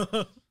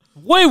water.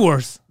 Way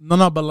worse.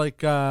 No, but like,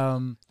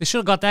 They should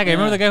have got that guy.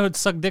 Remember the guy who would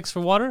suck dicks for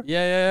water?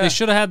 Yeah. They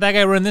should have had that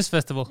guy run this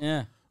festival.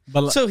 Yeah.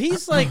 but So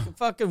he's like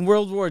fucking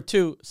World War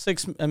II.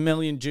 6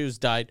 million Jews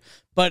died.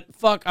 But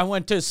fuck, I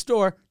went to a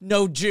store.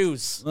 No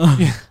Jews.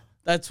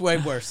 That's way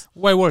worse.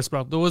 Way worse,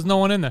 bro. There was no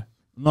one in there.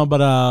 no,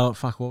 but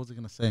fuck, what was I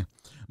gonna say?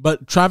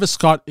 But Travis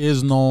Scott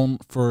is known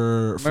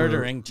for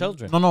Murdering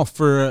children. No,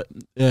 for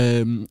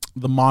the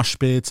mosh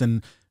pits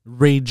and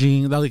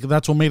raging.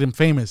 That's what made him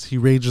famous. He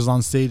rages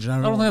on stage. And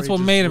I don't think that's what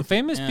made him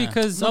famous Yeah.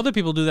 because other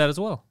people do that as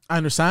well. I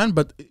understand,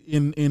 but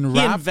in He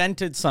rap,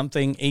 invented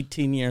something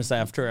 18 years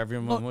after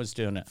everyone was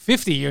doing it.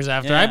 50 years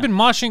after. Yeah. I've been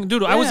moshing.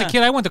 Dude, I was a Yeah.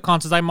 kid. I went to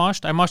concerts. I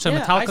moshed. I moshed at a I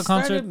Metallica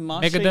concert. started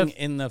moshing Megadeth.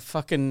 in the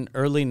fucking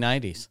early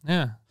 90s.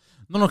 Yeah.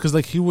 no, because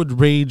like he would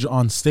rage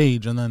on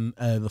stage, and then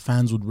the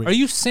fans would rage. Are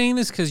you saying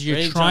this because you're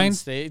Rage on trying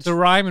stage? to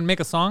rhyme and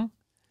make a song?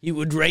 He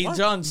would rage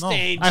on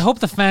stage. I hope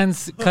the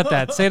fans cut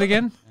that. Say it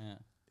again.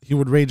 He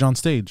would rage on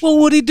stage. What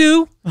would he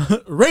do?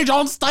 Rage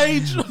on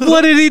stage.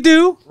 What did he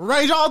do?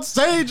 Rage on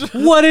stage.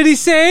 What did he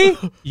say?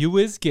 You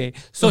is gay.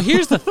 So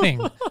here's the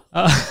thing.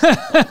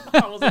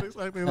 I wasn't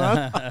expecting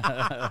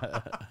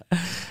that.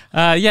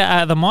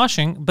 The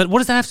moshing. But what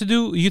does that have to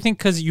do? You think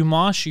because you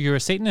mosh, you're a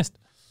Satanist?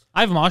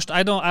 I've moshed.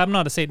 I'm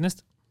not a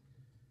Satanist.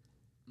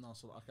 No,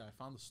 so okay, I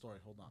found the story.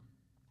 Hold on.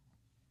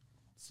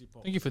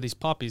 Thank you for these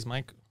poppies,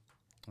 Mike.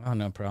 Oh,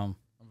 no problem.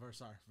 I'm very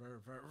sorry.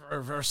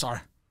 Very sorry.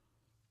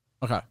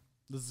 Okay,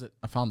 this is it.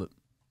 I found it.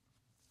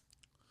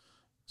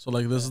 So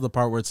like this is the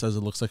part where it says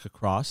it looks like a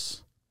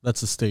cross.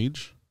 That's the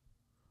stage.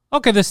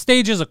 Okay, the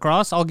stage is a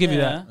cross. I'll give you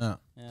that. Yeah.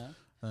 Yeah.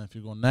 And if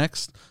you go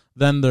next,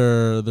 then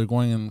they're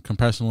going in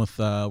comparison with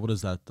what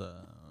is that?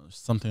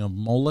 Something of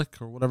Moloch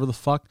or whatever the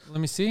fuck. Let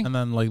me see. And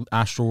then like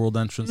Astro World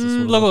entrance. Is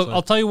what it Look, looks I'll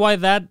like. tell you why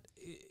that.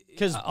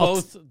 Because I'll-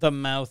 both the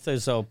mouth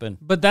is open.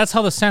 But that's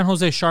how the San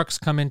Jose Sharks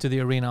come into the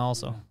arena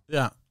also.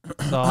 Yeah,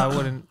 So I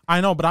wouldn't. I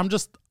know, but I'm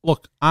just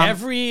look. I'm,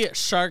 Every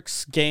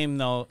Sharks game,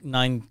 though,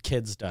 9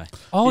 kids die.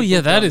 Oh People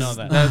yeah, that don't is know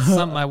that. that's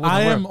something I wouldn't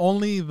I wear. am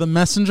only the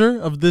messenger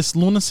of this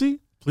lunacy.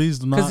 Please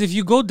do Because not. if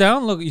you go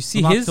down, look, you see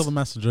do not his kill the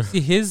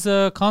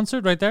messenger.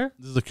 concert right there.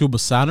 This is the cube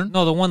of Saturn.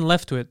 No, the one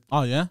left to it.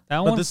 Oh yeah, That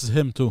but one? this is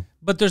him too.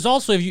 But there's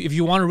also if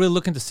you want to really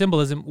look into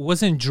symbolism,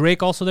 wasn't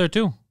Drake also there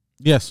too?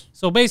 Yes.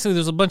 So basically,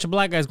 there's a bunch of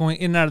black guys going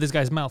in and out of this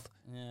guy's mouth.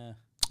 Yeah.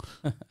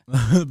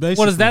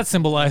 What does that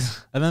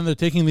symbolize? And then they're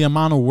taking the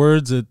amount of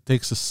words it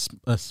takes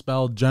to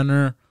spell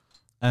Jenner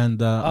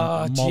and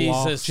Oh,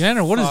 Moloch. Jesus.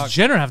 Jenner. What Fuck. does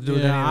Jenner have to do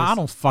with any Yeah, of I this?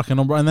 don't fucking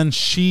know, bro. And then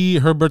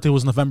her birthday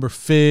was November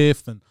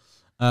 5th,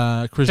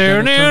 and Chris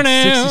Jenner turned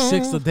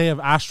 66 the day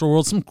of Astro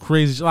World. Some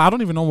crazy shit. I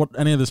don't even know what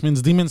any of this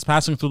means. Demons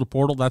passing through the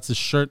portal. That's his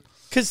shirt.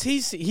 Because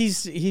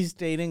he's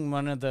dating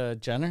one of the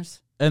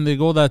Jenners. And they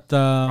go that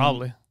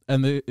Probably.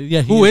 And he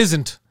Who is.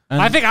 isn't?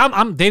 And- I think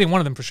I'm dating one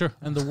of them for sure.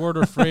 And the word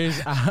or phrase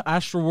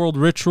Astro World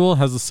ritual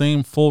has the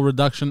same full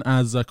reduction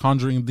as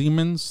conjuring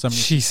demons.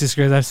 Jesus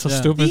Christ, that's so Yeah.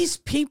 stupid. These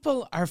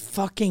people are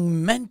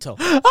fucking mental.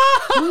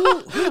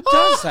 who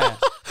does that?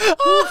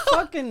 Who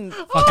fucking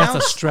Fuck, that's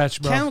a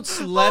stretch, bro.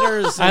 counts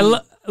letters? And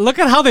Look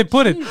at how they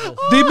put it.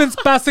 Demons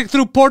passing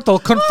through portal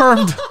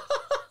confirmed.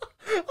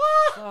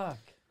 fuck.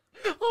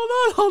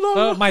 Hold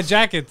on. My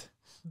jacket.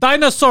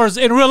 Dinosaurs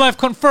in real life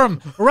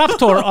confirmed.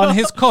 Raptor on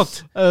his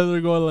coat.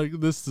 They're going like,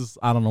 this is,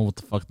 I don't know what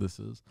the fuck this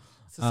is.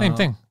 It's the same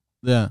thing.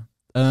 Yeah.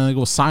 And then they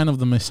go sign of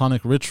the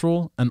Masonic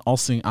ritual and all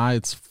seeing eye.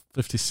 It's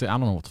 56. I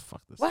don't know what the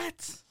fuck this is. What?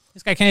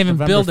 This guy can't even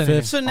November build 5th.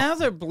 anything. So now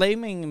they're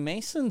blaming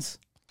Masons.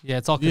 Yeah,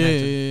 it's all Yeah,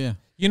 connected. yeah.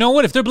 You know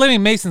what? If they're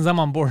blaming Masons, I'm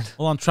on board.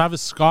 Hold on.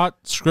 Travis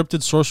Scott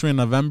scripted sorcery in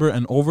November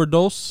and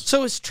overdose.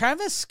 So is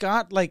Travis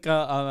Scott like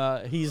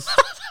he's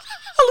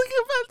Look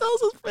at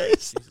Van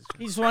face.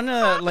 he's one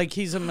of like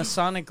he's a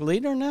Masonic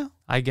leader now?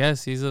 I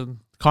guess he's a.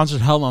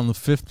 Concert held on the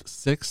 5th,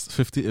 6th,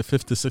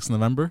 5th to 6th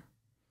November.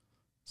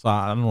 So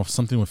I don't know if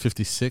something with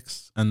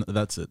 56, and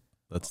that's it.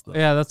 That's the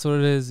Yeah, that's what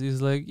it is.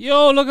 He's like,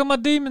 yo, look at my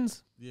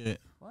demons. yeah.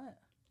 What?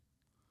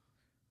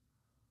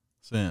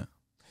 So yeah.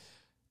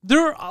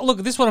 Look,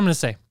 this is what I'm going to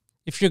say.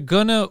 If you're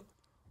going to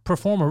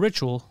perform a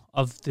ritual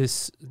of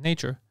this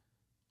nature,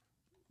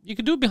 you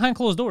could do it behind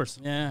closed doors.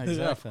 Yeah,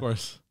 exactly. Yeah, of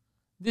course.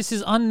 This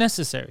is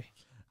unnecessary.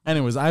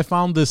 Anyways, I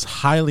found this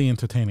highly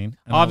entertaining.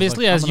 And I was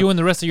Obviously, like, as I'm you gonna- and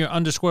the rest of your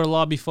underscore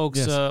lobby folks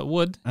Yes.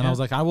 would. and I was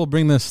like, I will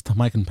bring this to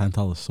Mike and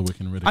Pantelis so we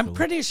can ridicule I'm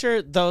pretty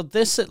sure though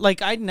this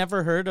like I'd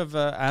never heard of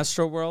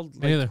Astro World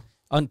Me neither.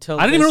 until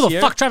I didn't even know this the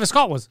year. fuck Travis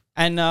Scott was.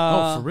 And it.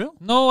 Oh, for real?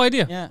 No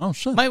idea. Yeah. Oh,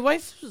 shit. My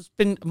wife's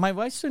been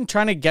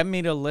trying to get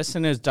me to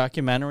listen to his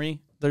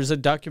documentary. There's a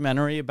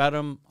documentary about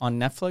him on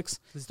Netflix.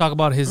 Let's talk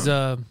about his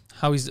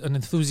how he's an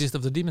enthusiast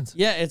of the demons.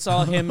 Yeah, it's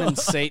all him and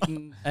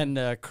Satan and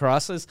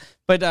crosses.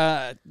 But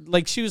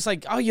like she was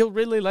like, "Oh, you'll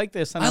really like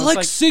this." And I I was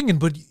like singing,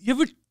 but you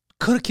ever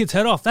cut a kid's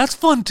head off? That's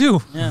fun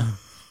too. yeah.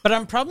 But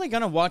I'm probably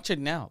gonna watch it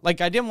now.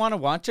 Like I didn't want to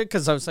watch it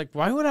because I was like,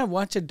 why would I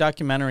watch a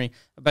documentary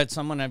about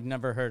someone I've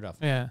never heard of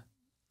Yeah.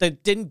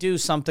 that didn't do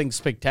something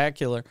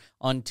spectacular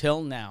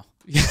until now?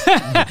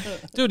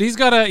 Dude, he's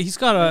got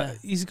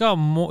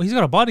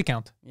a body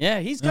count. Yeah,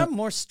 he's got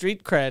more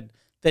street cred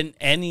than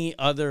any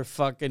other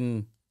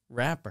fucking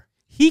rapper.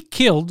 He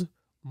killed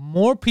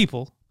more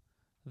people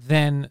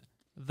than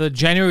the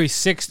January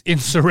 6th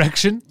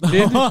insurrection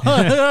did.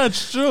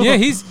 That's true. Yeah,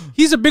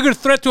 he's a bigger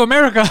threat to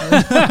America.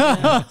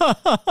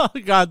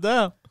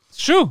 Goddamn.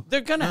 It's true.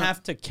 They're gonna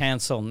have to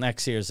cancel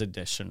next year's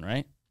edition,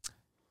 right?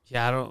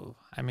 Yeah,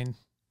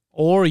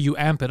 or you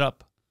amp it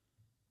up.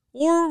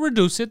 Or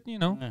reduce it,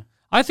 Yeah.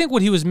 I think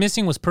what he was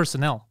missing was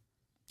personnel.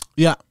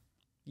 Yeah.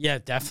 Yeah,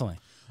 definitely.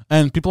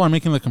 And people are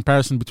making the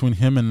comparison between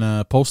him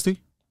and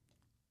Posty.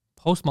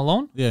 Post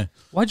Malone? Yeah.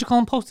 Why'd you call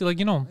him Posty like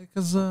you know him?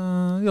 Because,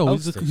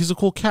 Posty. he's a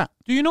cool cat.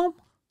 Do you know him?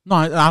 No,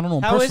 I don't know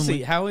him How is personally.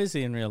 he? How is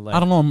he in real life? I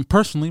don't know him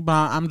personally, but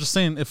I'm just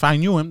saying if I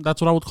knew him,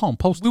 that's what I would call him.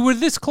 Posty. We were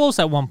this close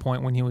at one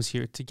point when he was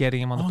here to getting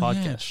him on the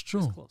podcast. Yeah, it's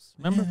true. This close.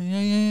 Remember?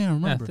 Yeah, I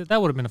remember. Yeah,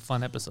 that would have been a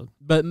fun episode.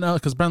 But no,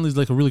 because Brantley's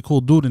like a really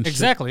cool dude and shit.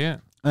 Exactly, yeah.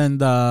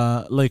 And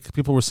like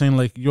people were saying,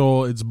 like,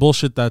 yo, it's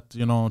bullshit that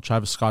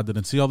Travis Scott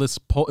didn't see all this.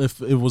 If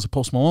it was a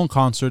Post Malone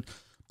concert,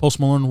 Post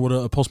Malone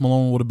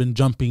would have been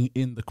jumping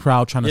in the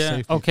crowd trying to save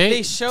people. Okay,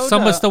 They showed,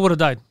 somebody still would have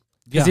died.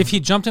 Because Yeah. if he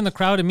jumped in the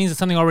crowd, it means that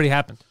something already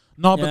happened.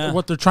 No, but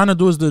what they're trying to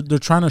do is they're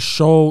trying to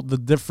show the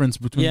difference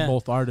between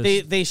both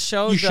artists. They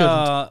showed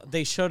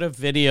they showed a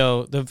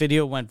video. The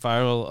video went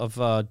viral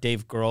of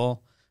Dave Grohl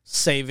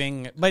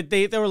saving, but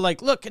they were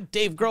like, look at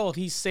Dave Grohl,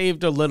 he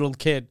saved a little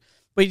kid.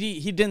 But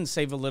he didn't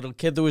save a little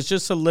kid. There was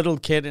just a little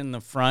kid in the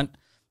front,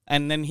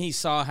 and then he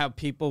saw how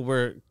people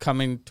were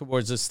coming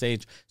towards the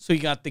stage, so he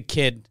got the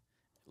kid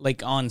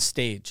like on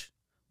stage,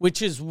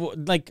 which is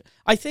like,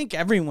 I think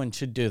everyone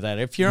should do that.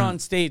 If you're on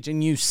stage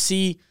and you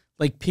see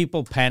like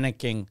people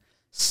panicking,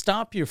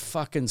 stop your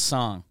fucking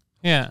song,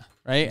 Yeah.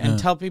 right? And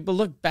tell people,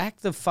 look, back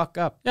the fuck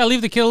up. Yeah,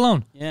 leave the kid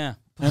alone. Yeah.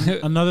 And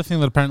another thing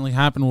that apparently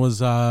happened was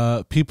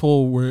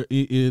people were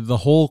the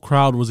whole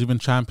crowd was even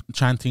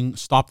chanting,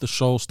 "Stop the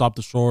show! Stop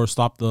the show!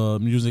 Stop the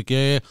music!"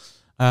 Yeah.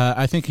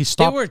 I think he They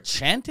stopped. were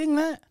chanting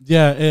that?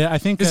 Yeah, I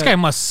think This guy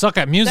must suck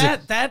at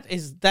music.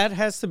 That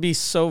has to be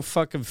so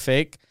fucking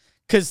fake.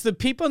 Because the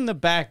people in the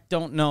back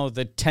don't know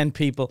that 10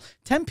 people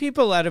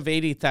out of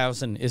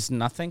 80,000 is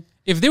nothing.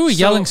 If they were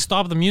yelling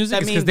 "Stop the music,"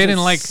 That it's means because they didn't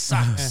it like.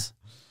 sucks.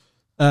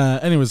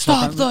 Anyways, so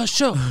Stop the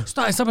show!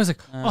 Stop! And somebody's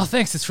like, "Oh,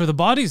 thanks. It's for the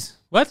bodies."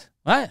 What?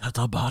 What?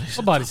 the bodies.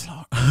 What bodies?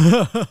 No,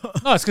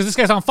 it's because this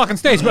guy's on fucking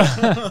stage, bro.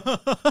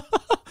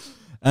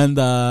 And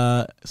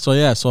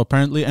so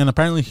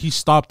apparently he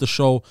stopped the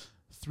show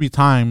 3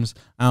 times,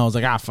 and I was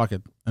like, fuck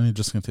it, and he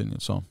just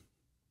continued. So,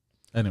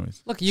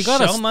 anyways, Look, you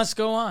gotta. Show must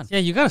go on. Yeah,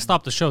 you gotta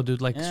stop the show,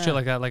 dude. Like shit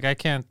like that. Like I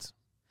can't.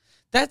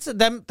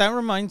 That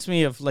reminds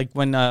me of like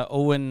when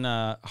Owen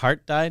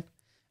Hart died,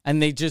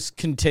 and they just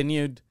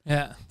continued.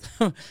 Yeah.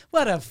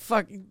 What a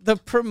fuck! The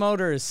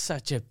promoter is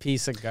such a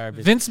piece of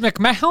garbage. Vince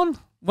McMahon.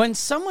 When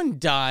someone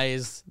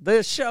dies,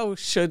 the show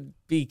should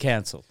be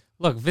canceled.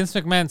 Look, Vince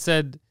McMahon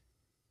said,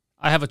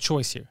 "I have a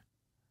choice here."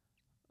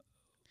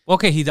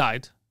 Okay, he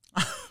died.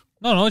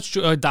 No, it's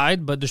true.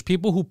 Died, but there's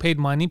people who paid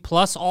money.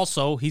 Plus,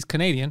 also, he's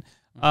Canadian.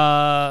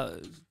 Let's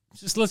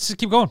just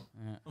keep going,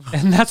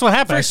 and that's what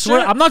happened. I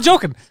swear, sure. I'm not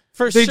joking.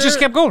 They sure. just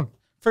kept going.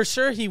 For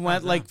sure, he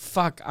went like,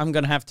 "Fuck, I'm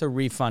gonna have to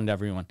refund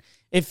everyone."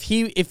 If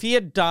he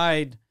had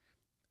died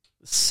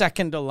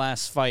second to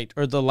last fight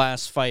or the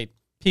last fight,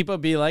 people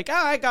would be like,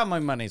 I got my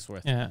money's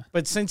worth. Yeah.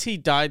 But since he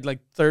died like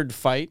third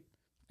fight,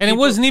 And it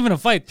wasn't even a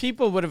fight.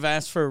 people would have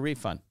asked for a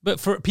refund. But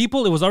for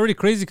people, it was already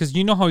crazy because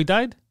you know how he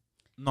died?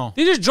 no.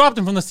 They just dropped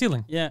him from the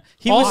ceiling. Yeah,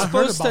 he Oh, was I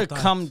heard supposed to about that.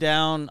 come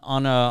down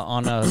on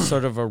a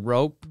sort of a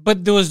rope.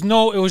 But there was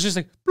no, it was just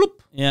like, bloop.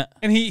 Yeah,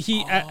 And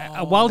he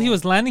while he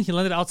was landing, he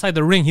landed outside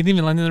the ring. He didn't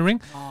even land in the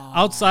ring.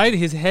 Outside,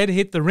 his head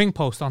hit the ring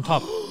post on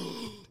top.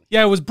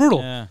 Yeah, it was brutal.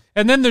 Yeah.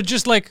 And then they're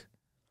just like,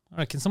 all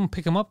right, can someone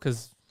pick him up?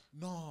 Because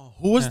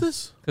Who was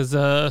this?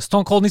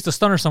 Stone Cold needs to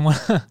stunner someone.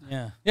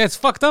 yeah. Yeah, it's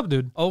fucked up,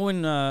 dude.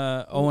 Owen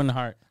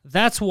Hart.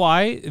 That's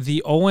why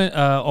the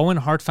Owen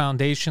Hart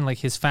Foundation, like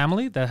his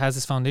family that has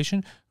this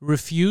foundation,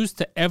 refused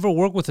to ever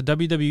work with the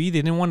WWE.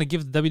 They didn't want to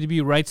give the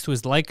WWE rights to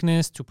his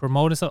likeness, to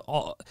promote and stuff.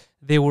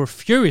 They were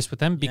furious with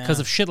them because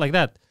of shit like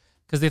that.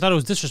 Because they thought it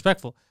was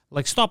disrespectful.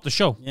 Like, stop the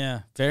show.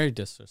 Yeah, very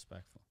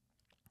disrespectful.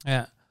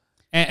 Yeah.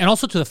 And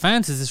also to the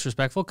fans is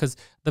disrespectful because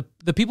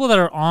the people that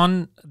are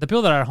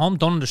at home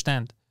don't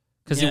understand.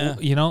 Because,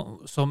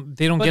 so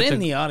they don't But get in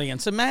the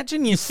audience,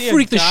 imagine you see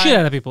freak a the guy shit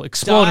out of people,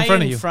 explode die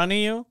in front of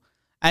you.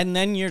 and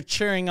then you're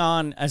cheering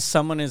on as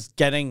someone is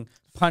getting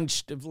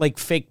punched, like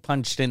fake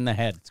punched in the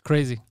head. It's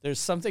crazy. There's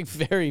something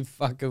very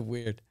fucking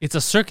weird. It's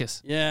a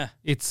circus. Yeah.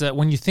 It's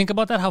when you think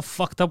about that, how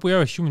fucked up we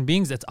are as human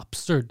beings, that's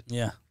absurd.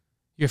 Yeah.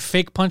 You're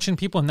fake punching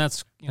people, and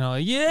that's,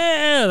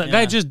 that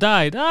guy just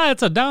died.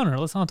 It's a downer.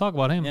 Let's not talk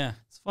about him. Yeah.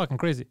 It's fucking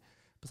crazy.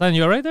 Poseidon,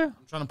 you all right there?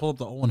 I'm trying to pull up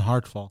the Owen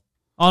Hart fall.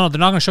 Oh, no, they're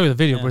not going to show you the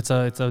video, but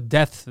it's a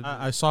death.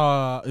 I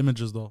saw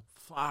images though.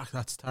 Fuck,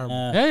 that's terrible.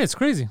 Yeah, it's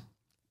crazy.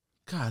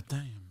 God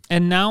damn.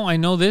 And now I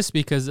know this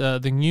because the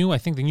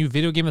new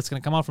video game that's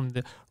going to come out from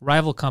the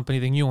rival company,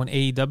 the new one,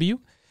 AEW,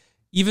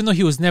 even though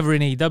he was never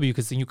in AEW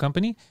because it's a new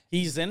company.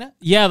 He's in it?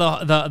 Yeah,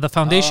 the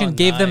foundation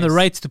gave them the nice.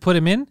 rights to put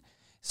him in.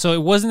 So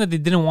it wasn't that they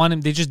didn't want him;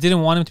 they just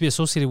didn't want him to be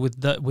associated with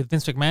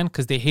Vince McMahon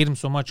because they hate him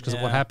so much because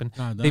of what happened.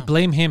 God They damn.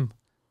 blame him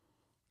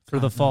for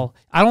the fall.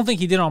 I don't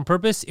think he did it on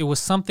purpose. It was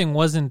something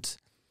wasn't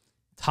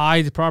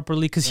tied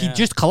properly because he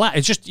just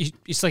collapsed.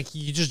 It's like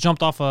he just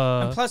jumped off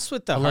a. And plus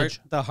with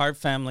the Hart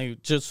family,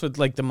 just with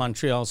like the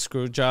Montreal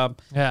screw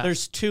job,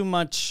 there's too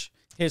much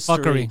history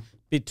Fuckery.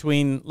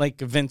 between like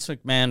Vince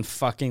McMahon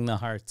fucking the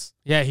Harts.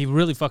 Yeah, he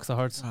really fucks the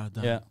Hearts. God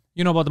damn. Yeah.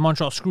 You know about the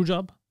Montreal screw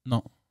job?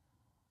 No.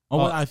 Oh,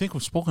 well, I think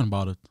we've spoken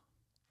about it.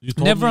 You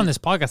told Never me- on this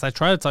podcast. I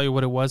try to tell you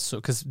what it was, so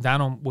because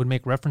Dano would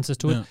make references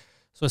to Yeah. it.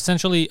 So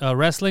essentially,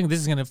 wrestling. This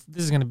is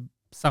gonna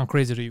sound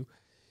crazy to you.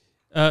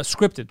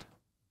 Scripted.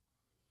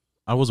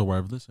 I was aware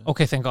of this. Yeah.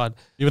 Okay, thank God.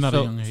 Even at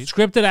So, a young age.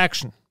 scripted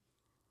action.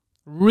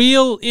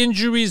 Real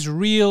injuries,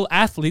 real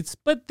athletes,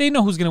 but they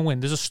know who's gonna win.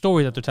 There's a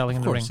story that they're telling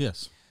in Of the ring. course,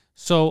 yes.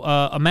 So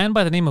a man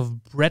by the name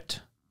of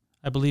Bret,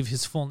 I believe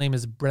his full name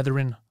is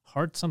Brethren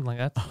Hart, something like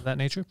that, of that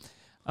nature.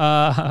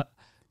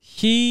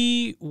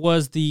 He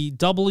was the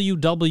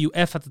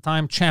WWF at the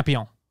time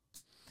champion.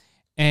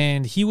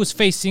 And he was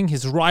facing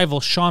his rival,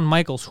 Shawn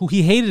Michaels, who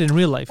he hated in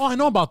real life. Oh, I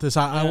know about this.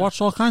 I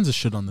watched all kinds of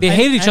shit on this. They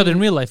hated each other in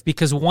real life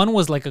because one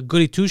was like a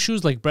goody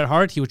two-shoes, like Bret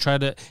Hart. He would try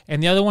to...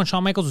 And the other one,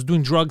 Shawn Michaels, was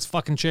doing drugs,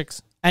 fucking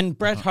chicks. And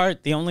Bret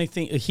Hart, the only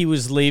thing he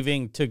was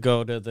leaving to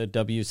go to the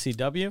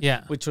WCW,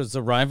 Yeah. which was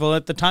the rival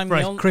at the time.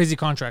 Right, crazy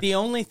contract. The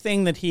only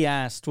thing that he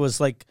asked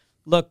was like,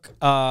 "Look,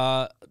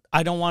 I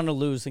don't want to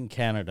lose in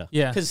Canada."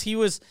 Yeah. because he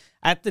was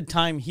at the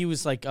time he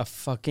was like a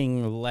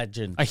fucking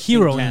legend, A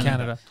hero in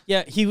Canada.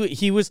 Yeah,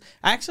 he was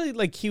actually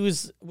like he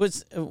was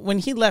when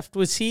he left.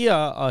 Was he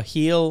a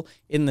heel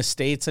in the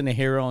States and a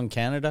hero in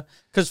Canada?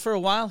 Because for a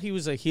while he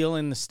was a heel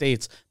in the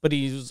States, but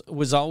he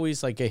was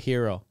always like a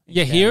hero. in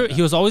Yeah, here Canada.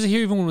 he was always a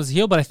hero even when he was a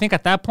heel, but I think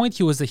at that point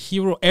he was a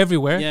hero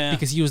everywhere Yeah.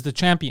 because he was the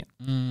champion.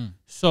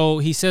 So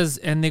he says,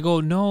 and they go,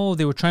 no,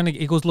 they were trying to.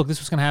 He goes, look, this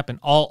was gonna happen.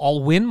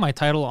 I'll win my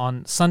title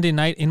on Sunday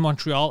night in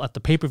Montreal at the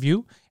pay per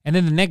view, and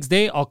then the next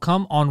day I'll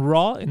come on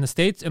Raw in the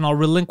States and I'll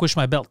relinquish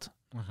my belt.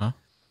 Uh-huh.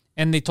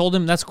 And they told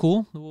him that's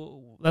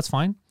cool, that's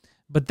fine.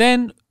 But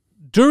then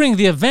during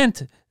the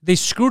event, they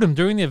screwed him.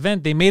 During the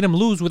event, they made him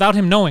lose without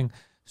him knowing.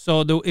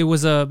 So it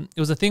was a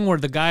thing where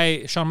the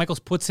guy Shawn Michaels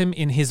puts him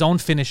in his own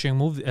finishing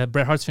move,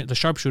 Bret Hart's the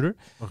sharpshooter,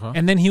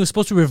 and then he was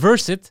supposed to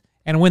reverse it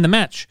and win the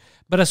match.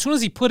 But as soon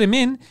as he put him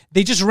in,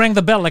 they just rang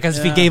the bell like as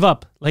if he gave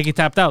up, like he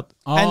tapped out.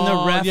 And the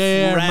Oh, ref I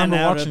ran remember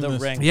out of watching the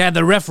this. ring. Yeah,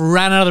 the ref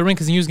ran out of the ring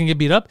because he was gonna get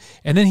beat up,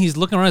 and then he's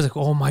looking around. He's like,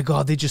 "Oh my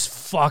god, they just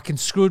fucking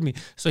screwed me."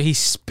 So he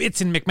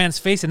spits in McMahon's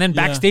face, and then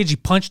backstage he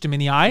punched him in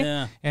the eye,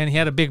 Yeah. and he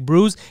had a big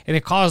bruise, and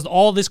it caused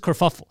all this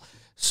kerfuffle.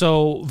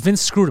 So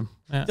Vince screwed him.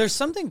 Yeah. There's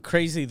something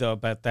crazy though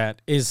about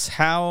that is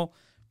how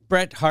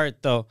Bret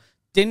Hart though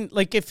didn't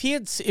like if he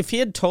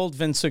had told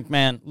Vince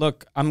McMahon,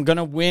 "Look, I'm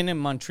gonna win in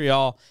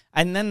Montreal,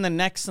 and then the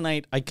next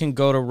night I can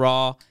go to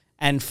Raw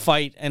and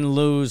fight and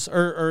lose,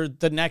 or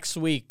the next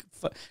week,"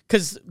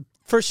 because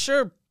for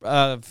sure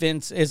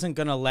Vince isn't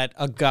gonna let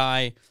a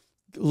guy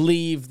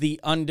leave the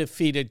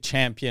undefeated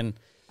champion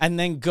and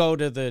then go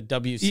to the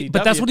WCW.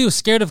 But that's what he was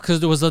scared of because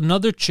there was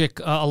another chick,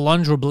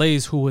 Alundra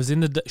Blaze, who was in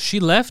the. She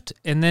left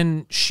and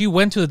then she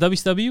went to the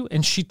WCW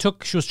and she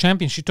was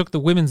champion. She took the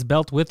women's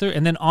belt with her,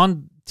 and then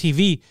on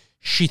TV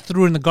she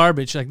threw it in the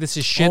garbage like this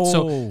is shit.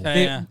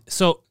 Oh.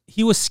 So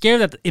he was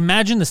scared that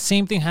imagine the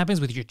same thing happens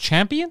with your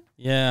champion,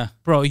 Yeah.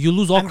 bro. You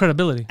lose all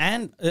credibility.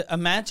 And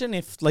imagine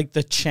if like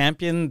the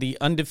champion, the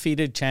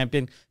undefeated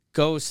champion,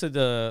 goes to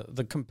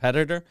the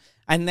competitor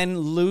and then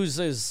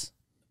loses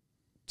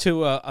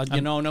to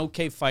an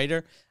okay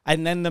fighter,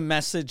 and then the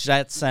message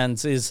that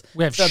sends is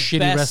We have the shitty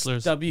best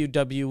wrestlers.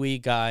 WWE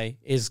guy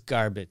is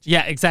garbage.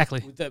 Yeah,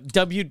 exactly. The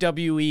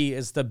WWE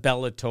is the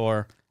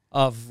Bellator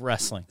of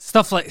wrestling.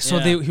 Stuff like so.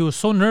 Yeah. He was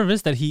so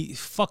nervous that he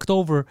fucked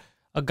over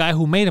a guy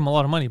who made him a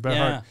lot of money, Bret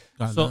Hart.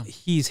 God So damn.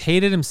 he's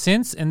hated him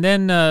since, and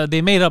then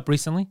they made up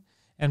recently,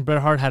 and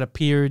Bret Hart had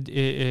appeared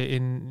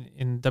in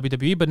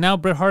WWE. But now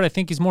Bret Hart, I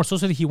think he's more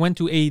associated. He went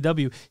to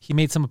AEW. He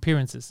made some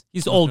appearances.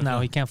 He's old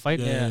now. He can't fight.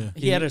 Yeah.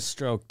 He had a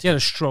stroke. He had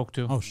a stroke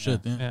too. Oh shit!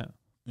 Yeah. Yeah.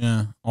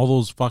 Yeah. All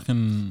those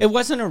fucking. It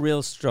wasn't a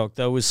real stroke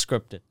though; it was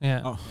scripted.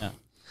 Yeah. Oh.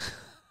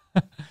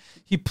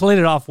 He played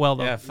it off well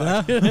though. Yeah,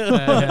 fuck.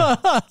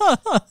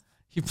 Yeah.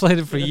 He played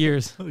it for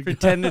years.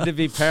 Pretended to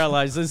be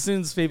paralyzed as soon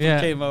as people Yeah.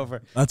 came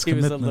over. That's he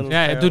was a commitment. little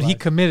Yeah, dude, he paralyzed.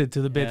 committed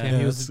to the bit. Yeah. He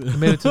Yeah, was it's-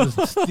 committed to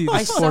the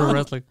I sport of saw-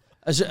 wrestling.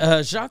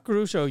 Jacques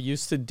Rougeau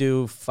used to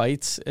do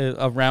fights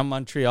around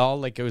Montreal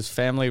like it was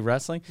family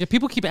wrestling. Yeah,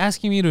 people keep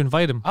asking me to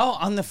invite him. Oh,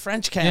 on the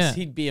French cast, Yeah.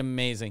 he'd be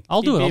amazing.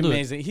 I'll do it, He'd I'll be do it.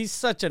 amazing. He's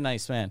such a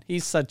nice man.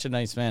 He's such a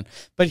nice man.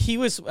 But he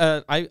was.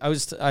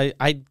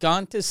 I'd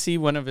gone to see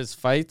one of his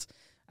fights,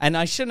 and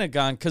I shouldn't have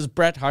gone because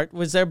Bret Hart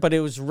was there. But it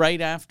was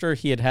right after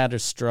he had a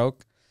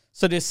stroke.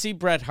 So to see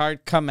Bret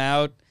Hart come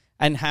out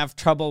and have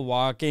trouble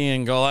walking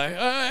and go like,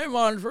 "Hey,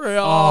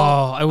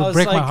 Montreal," Oh, it would was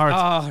break my like, heart.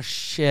 Oh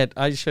shit!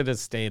 I should have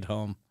stayed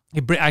home.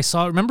 I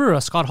saw. Remember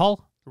Scott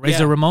Hall,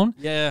 Razor Yeah. Ramon?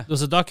 Yeah. There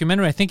was a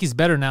documentary. I think he's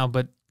better now,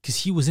 but because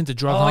he was into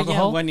drug Oh and yeah,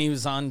 alcohol. when he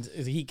was on,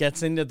 he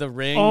gets into the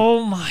ring.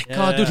 Oh my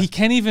god, dude, Yeah. he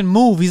can't even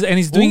move. He's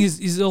doing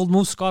his old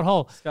move, Scott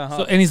Hall. Hall.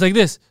 So, and he's like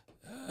this.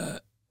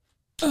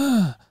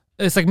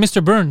 It's like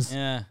Mr. Burns,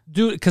 Yeah.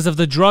 dude, because of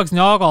the drugs and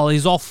the alcohol.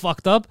 He's all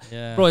fucked up,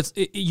 Yeah. bro.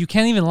 You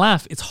can't even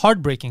laugh. It's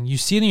heartbreaking. You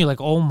see it and you're like,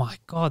 oh my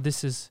god,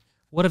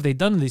 what have they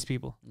done to these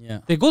people? Yeah.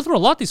 They go through a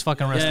lot. These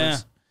fucking wrestlers. Yeah.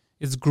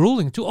 It's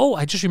grueling too. Oh,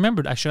 I just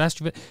remembered. I should ask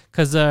you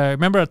because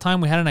remember a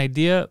time we had an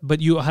idea, but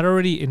you had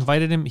already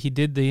invited him. He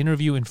did the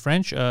interview in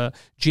French,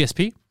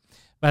 GSP.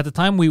 But at the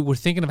time, we were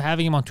thinking of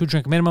having him on 2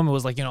 Drink Minimum. It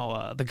was like,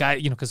 the guy,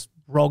 because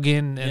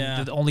Rogan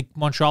and the only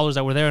Montrealers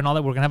that were there and all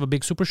that, we're going to have a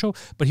big super show.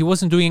 But he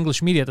wasn't doing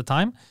English media at the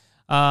time.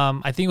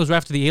 I think it was right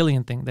after the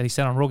Alien thing that he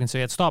said on Rogan, so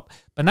he had stopped.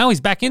 But now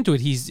he's back into it.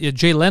 He's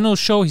Jay Leno's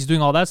show. He's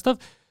doing all that stuff.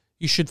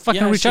 You should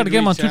fucking reach out to get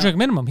him on 2 Drink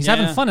Minimum. He's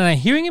having fun. And I'm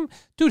hearing him.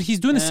 Dude, he's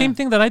doing the same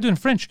thing that I do in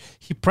French.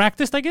 He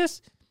practiced, I guess,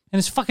 and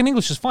his fucking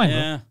English is fine,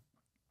 bro.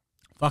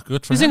 Fuck,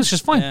 good for His him. English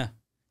is fine. Yeah.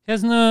 He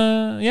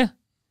hasn't,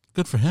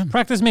 Good for him.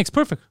 practice makes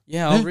perfect.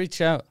 Yeah, I'll reach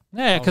out.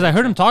 Yeah, because I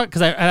heard him talk.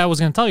 Because I was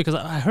gonna tell you because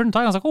I heard him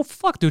talking. I was like, oh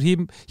fuck, dude,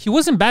 he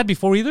wasn't bad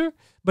before either.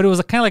 But it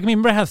was kind of like me.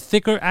 Remember I had a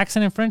thicker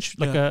accent in French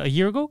like a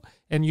year ago,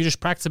 and you just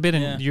practice a bit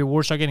and your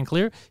words are getting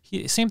clear.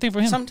 Same thing for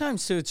him.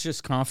 Sometimes too, it's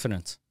just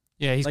confidence.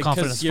 Yeah, he's Like,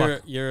 confident 'cause as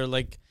fuck. you're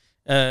like,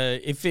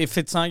 if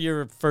it's not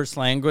your first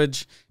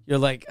language, you're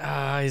like,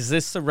 is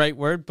this the right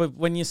word? But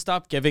when you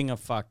stop giving a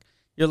fuck,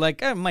 you're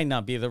like, it might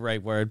not be the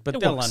right word, but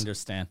they'll works.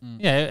 understand.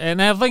 Yeah,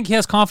 and I think he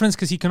has confidence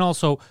because he can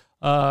also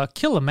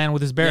kill a man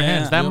with his bare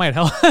hands. That might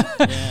help.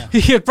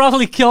 He could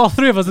probably kill all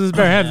 3 of us with his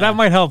bare hands. That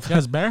might help. He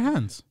has bare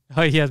hands.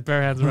 Oh, he has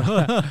bare hands,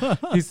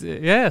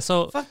 bro.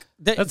 So Fuck.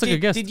 that's a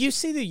good guess. Did you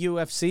see the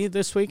UFC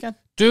this weekend?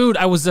 Dude,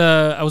 I was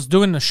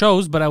doing the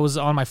shows, but I was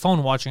on my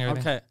phone watching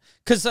everything. Okay.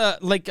 Because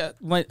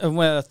when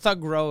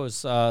Thug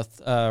Rose,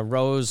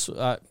 Rose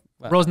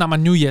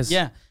Namajunas.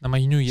 Yeah.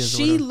 Namajunas.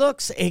 she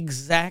looks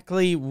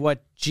exactly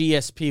what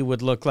GSP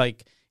would look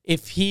like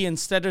if he,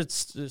 instead of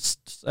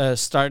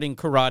starting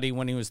karate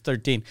when he was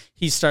 13,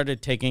 he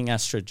started taking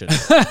estrogen.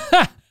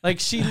 Like,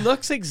 she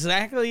looks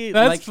exactly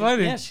That's like...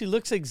 funny. Yeah, she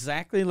looks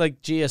exactly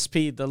like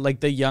GSP,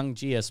 the young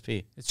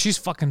GSP. She's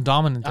fucking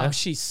dominant. Oh, eh?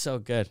 she's so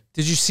good.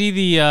 Did you see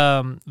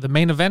the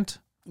main event?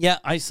 Yeah,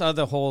 I saw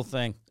the whole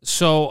thing.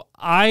 So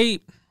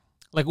like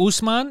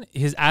Usman,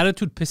 his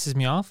attitude pisses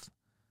me off,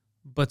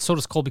 but so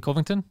does Colby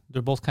Covington.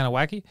 They're both kind of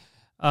wacky.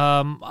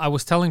 I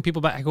was telling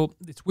people I go,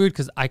 it's weird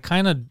because I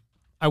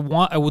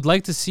would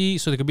like to see,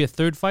 so there could be a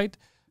third fight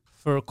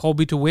for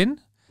Colby to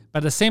win. But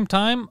at the same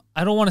time,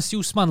 I don't want to see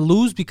Usman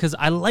lose because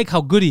I like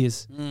how good he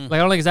is. Like, I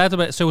don't like his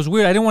attitude, so it was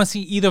weird. I didn't want to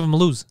see either of them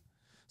lose.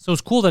 So it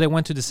was cool that it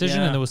went to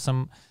decision and there was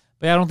some,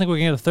 but I don't think we're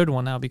going to get a third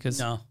one now because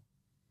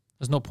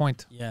there's no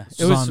point. Yeah,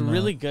 It was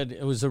really good.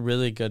 It was a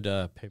really good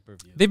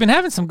pay-per-view. They've been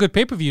having some good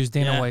pay-per-views,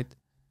 Dana Yeah. White.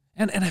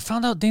 And I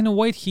found out Dana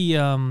White, he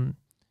had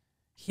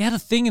a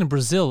thing in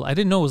Brazil. I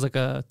didn't know it was like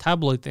a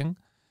tabloid thing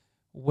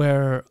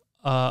where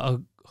a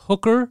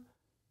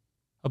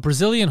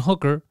Brazilian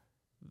hooker,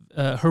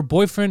 her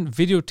boyfriend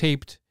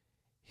videotaped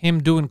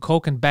him doing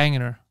coke and banging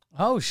her.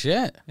 Oh,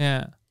 shit.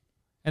 Yeah.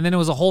 And then it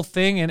was a whole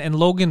thing, and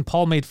Logan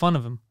Paul made fun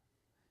of him.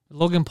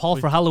 Logan Paul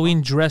for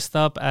Halloween dressed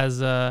up as,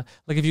 like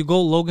if you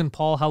go Logan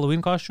Paul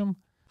Halloween costume,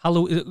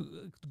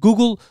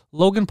 Google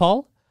Logan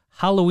Paul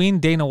Halloween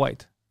Dana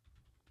White.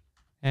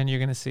 And you're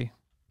going to see.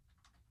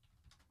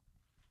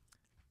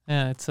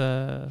 Yeah, it's,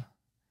 I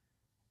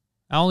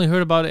only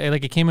heard about it,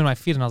 like it came in my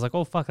feed and I was like,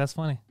 oh fuck, that's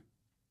funny.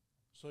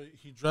 So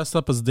he dressed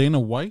up as Dana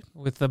White?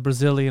 With the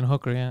Brazilian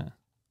hooker, yeah.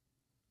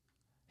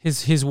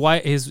 His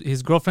wife,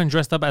 his girlfriend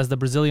dressed up as the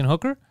Brazilian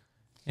hooker,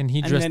 and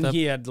he dressed And then up.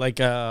 he had like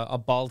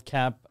a bald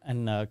cap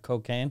and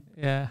cocaine.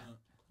 Yeah.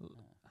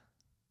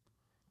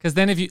 Because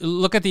then if you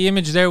look at the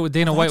image there with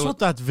Dana White, That's what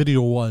that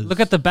video was. look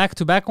at the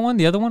back-to-back one,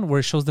 the other one where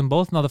it shows them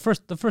both. No, the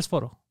first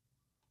photo.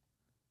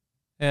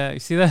 Yeah, you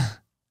see that?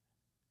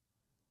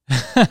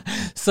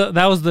 So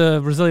that was the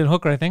Brazilian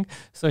hooker, I think.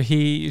 So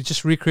he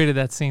just recreated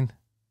that scene.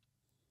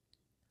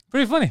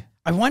 Pretty funny.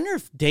 I wonder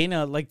if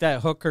Dana, like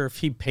that hooker, if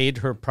he paid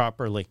her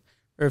properly.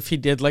 Or if he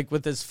did like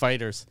with his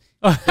fighters.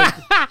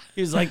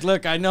 He's like,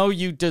 look, I know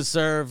you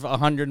deserve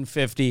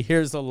 $150.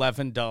 Here's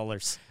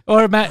 $11.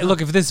 Or Matt,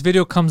 look, if this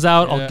video comes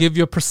out, I'll give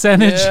you a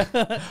percentage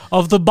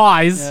of the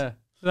buys. Yeah.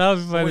 That would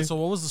be funny. Wait, so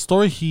what was the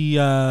story? He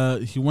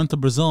went to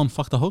Brazil and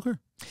fucked a hooker?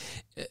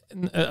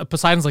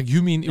 Poseidon's like,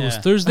 you mean it was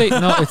Thursday?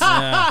 No,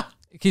 it's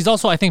he's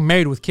also, I think,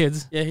 married with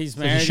kids. Yeah, he's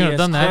So married. he shouldn't have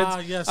done that. Ah,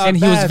 yes. And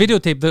he was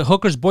videotaped. The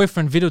hooker's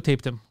boyfriend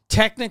videotaped him.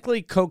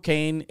 Technically,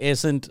 cocaine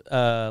isn't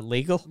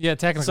legal. Yeah,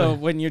 technically. So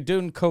when you're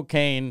doing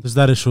cocaine There's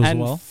that issue as and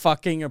well.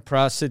 fucking a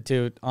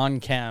prostitute on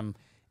cam,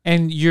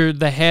 and you're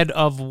the head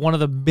of one of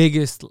the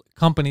biggest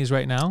companies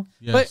right now.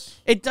 Yes. but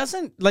it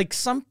doesn't like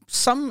some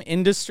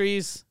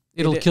industries.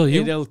 It'll kill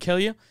you? It'll kill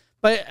you.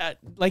 But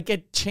like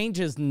it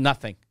changes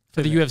nothing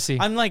For the UFC.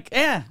 I'm like,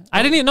 yeah,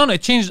 I didn't even know.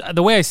 It changed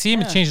the way I see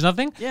him. It Yeah. changed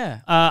nothing. yeah.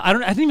 I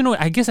didn't even know.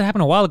 I guess it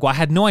happened a while ago. I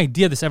had no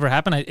idea this ever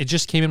happened. It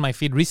just came in my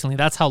feed recently.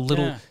 That's how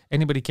little Yeah.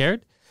 anybody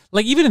cared.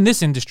 Like even in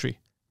this industry,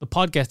 the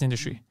podcast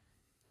industry,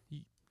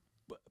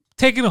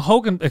 taking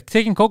coke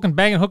and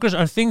banging hookers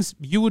are things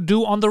you would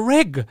do on the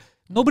reg.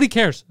 Nobody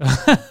cares.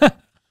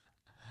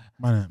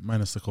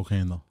 Minus the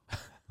cocaine, though.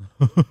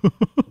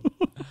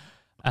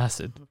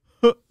 Acid.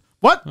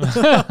 What?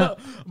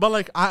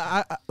 But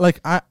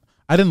I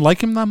didn't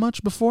like him that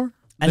much before.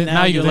 And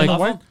now you like love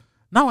what? him?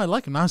 Now I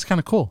like him. Now it's kind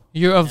of cool.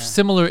 You're of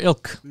similar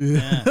ilk.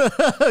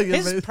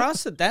 His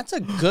prostitute. That's a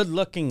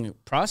good-looking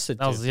prostitute.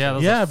 That was Yeah,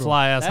 a bro.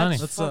 fly ass honey.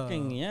 That's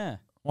fucking yeah.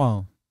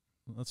 Well,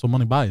 that's what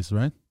money buys,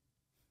 right?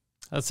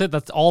 That's it.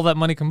 That's all that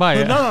money can buy.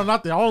 Yeah. No,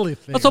 not the only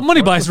thing. That's what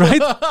money buys, right?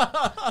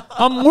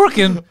 I'm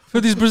working for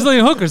these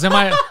Brazilian hookers. Am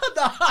I?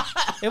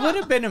 It would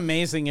have been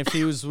amazing if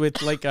he was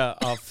with like a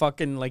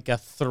fucking like a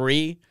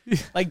 3,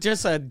 like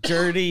just a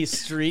dirty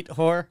street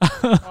whore.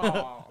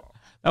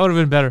 That would have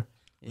been better.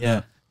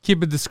 Yeah.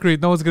 Keep it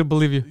discreet. No one's gonna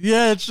believe you.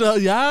 Yeah, it's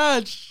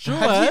true.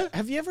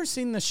 Have you ever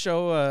seen the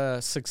show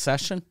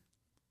Succession?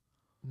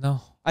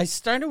 No. I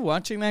started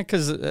watching that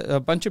because a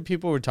bunch of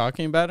people were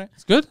talking about it.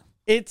 It's good.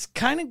 It's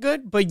kind of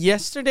good, but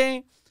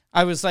yesterday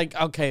I was like,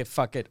 okay,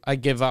 fuck it, I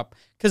give up.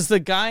 Because the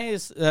guy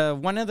is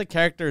one of the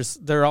characters.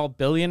 They're all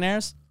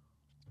billionaires,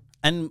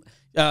 and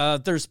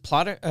there's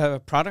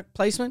product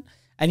placement.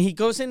 And he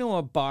goes into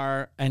a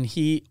bar and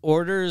he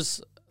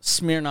orders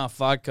Smirnoff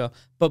vodka,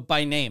 but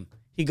by name.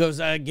 He goes,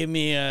 give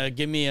me a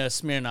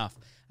Smirnoff,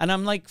 and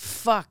I'm like,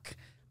 fuck.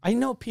 I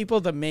know people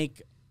that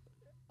make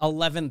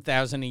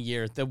 11,000 a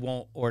year that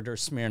won't order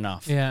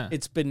Smirnoff. Yeah.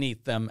 It's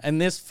beneath them.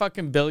 And this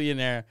fucking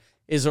billionaire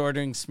is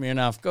ordering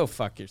Smirnoff. Go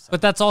fuck yourself.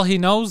 But that's all he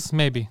knows,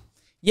 maybe.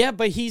 Yeah,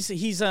 but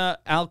he's a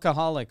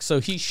alcoholic, so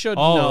he should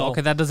know. Oh,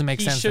 okay, that doesn't make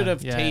sense. He should then.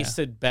 have Yeah,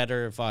 tasted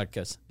better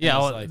vodkas. in Yeah,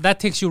 his well, life. that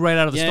takes you right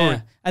out of the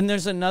story. And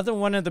there's another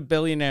one of the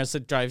billionaires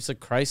that drives a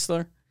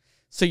Chrysler.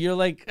 So you're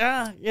like,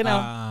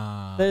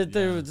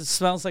 it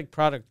smells like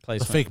product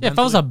placement. the fake. Yeah, if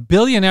I was a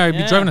billionaire, I'd be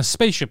Yeah. driving a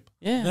spaceship.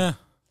 Yeah.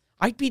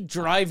 I'd be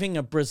driving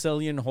a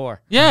Brazilian whore.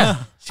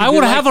 Yeah, She'd I be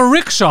would like- have a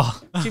rickshaw.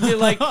 She'd be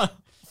like,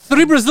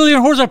 3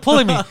 Brazilian whores are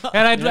pulling me,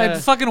 and I'd Yeah.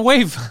 fucking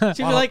wave. she'd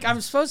be like,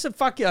 I'm supposed to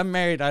fuck you. I'm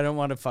married. I don't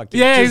want to fuck you.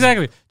 Yeah, Just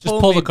exactly. Just pull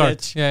pull me, the cart.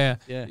 bitch. Yeah.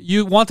 Yeah.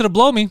 You wanted to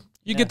blow me,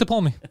 you get to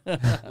pull me.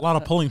 A lot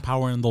of pulling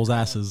power in those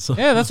asses. So.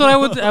 Yeah, that's what I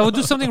would. I would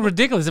do something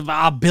ridiculous. If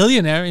a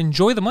billionaire,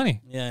 enjoy the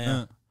money.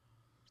 Yeah.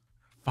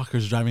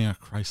 Fuckers driving a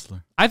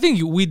Chrysler. I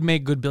think we'd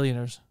make good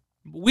billionaires.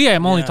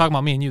 I'm only Yeah. talking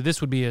about me and you.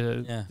 This would be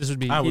Yeah. This would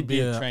be. I You'd would be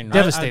be a a train wreck.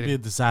 Devastating. I'd be a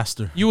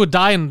disaster. You would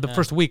die in the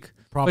first week,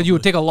 but you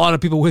would Probably. take a lot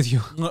of people with you.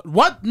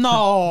 What?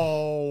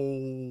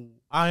 No.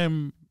 I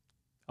am.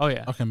 Oh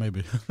yeah. Okay,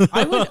 maybe.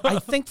 I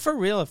think for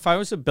real, if I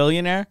was a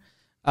billionaire,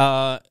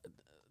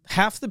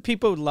 half the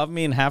people would love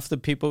me and half the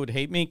people would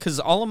hate me because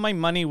all of my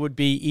money would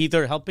be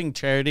either helping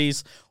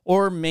charities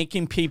or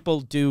making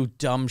people do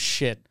dumb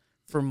shit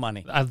for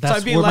money. That's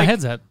I'd be where my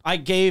head's at. I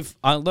gave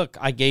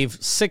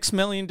 $6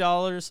 million,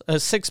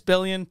 $6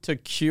 billion to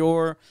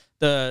cure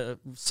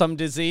some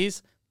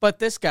disease, but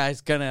this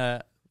guy's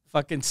gonna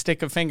fucking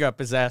stick a finger up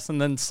his ass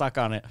and then suck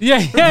on it. Yeah.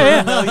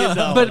 $1 million.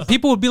 But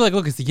people would be like,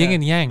 "Look, it's the yin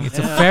and yang. It's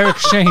a fair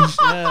exchange.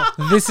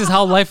 This is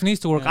how life needs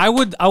to work." I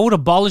would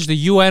abolish the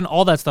UN,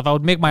 all that stuff. I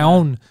would make my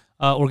own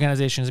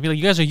organizations. I'd be like,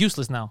 "You guys are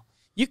useless now."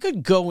 You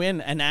could go in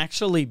and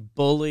actually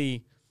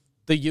bully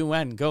the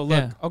UN. Go look.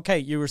 Yeah. Okay,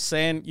 you were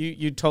saying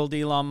you told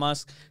Elon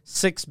Musk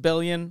 $6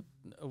 billion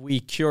we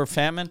cure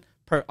famine.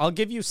 I'll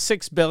give you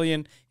 $6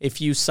 billion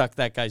if you suck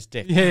that guy's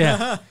dick.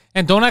 Yeah.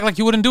 And don't act like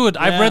you wouldn't do it.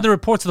 I've Yeah. read the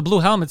reports of the blue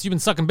helmets. You've been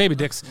sucking baby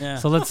dicks. Yeah.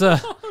 So let's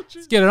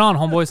let's get it on,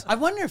 homeboys. I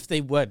wonder if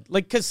they would.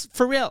 Like, cause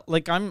for real,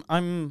 like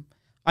I'm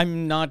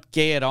not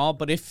gay at all,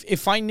 but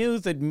if I knew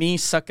that me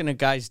sucking a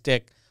guy's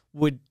dick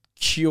would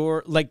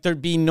cure, like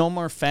there'd be no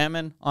more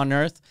famine on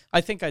Earth,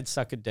 I think I'd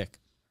suck a dick.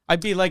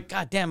 I'd be like,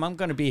 God damn, I'm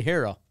gonna be a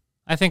hero.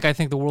 I think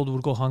the world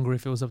would go hungry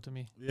if it was up to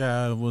me.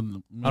 Yeah, it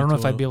wouldn't. I don't know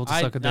if I'd be able to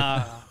suck a dick.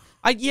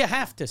 You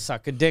have to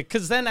suck a dick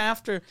because then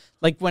after,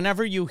 like,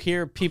 whenever you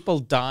hear people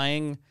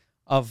dying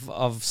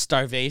of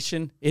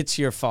starvation, it's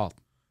your fault.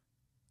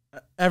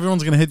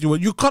 Everyone's gonna hit you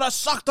with, "You could have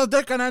sucked a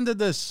dick and ended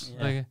this."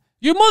 Like,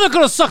 your mother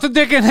could have sucked a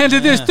dick and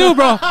ended this too,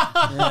 bro.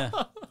 Yeah.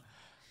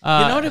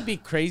 You know what'd be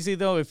crazy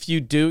though? If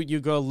you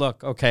go,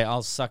 look, okay,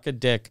 I'll suck a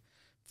dick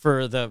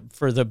for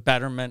the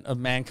betterment of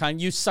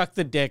mankind. You suck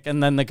the dick,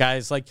 and then the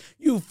guy's like,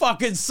 "You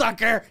fucking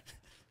sucker!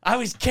 I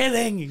was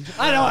kidding.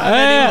 I don't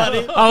have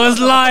anybody." I was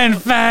lying,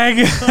 fag.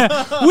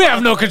 We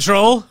have no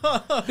control.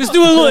 It's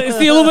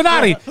the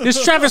Illuminati.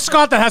 It's Travis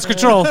Scott that has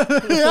control.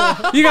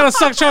 You gotta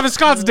suck Travis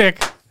Scott's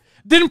dick.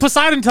 Didn't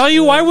Poseidon tell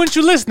you? Why weren't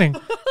you listening?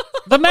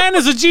 The man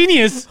is a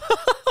genius.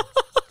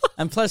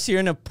 And plus, you're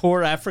in a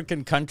poor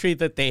African country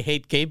that they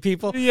hate gay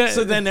people. Yeah.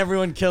 So then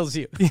everyone kills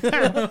you.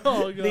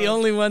 The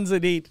only ones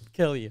that eat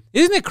kill you.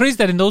 Isn't it crazy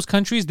that in those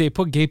countries they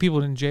put gay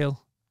people in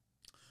jail?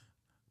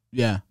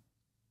 Yeah.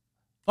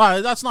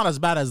 Well, that's not as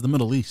bad as the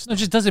Middle East. It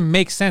just doesn't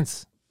make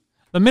sense.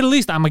 The Middle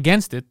East, I'm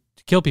against it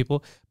to kill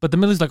people, but the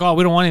Middle East, like, oh,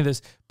 we don't want any of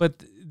this.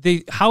 But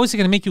how is it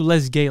going to make you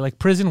less gay? Like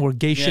prison where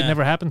gay shit Yeah.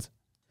 never happens.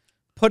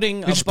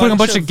 Putting Just putting a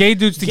bunch of gay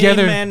dudes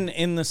together. Gay men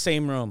in the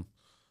same room.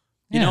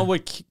 You Yeah. know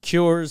what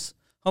cures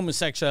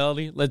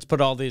homosexuality? Let's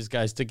put all these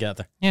guys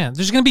together. Yeah,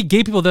 there's going to be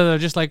gay people that are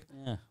just like,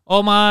 Yeah.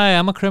 oh my,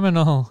 I'm a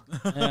criminal.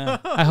 Yeah.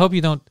 I hope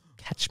you don't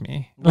catch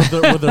me.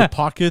 With their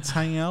pockets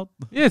hanging out.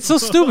 Yeah, it's so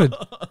stupid.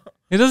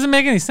 It doesn't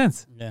make any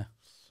sense. Yeah.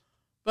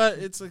 But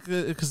it's like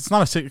because it's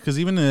not a sick. Because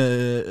even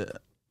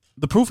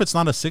The proof it's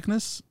not a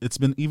sickness, it's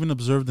been even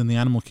observed in the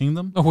animal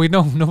kingdom. Oh, wait,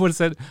 no one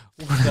said.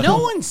 No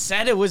one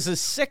said it was a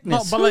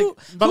sickness. No,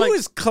 but who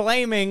is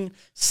claiming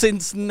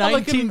since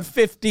like in-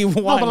 1951?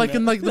 No, but like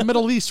in like the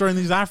Middle East or in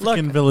these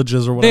African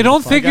villages or whatever. They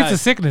don't the think fuck. it's a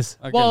sickness.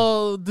 Okay.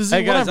 Well, disease,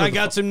 Hey guys, whatever I the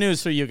got fuck. some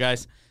news for you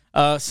guys.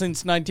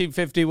 Since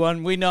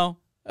 1951, we know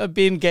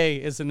being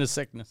gay isn't a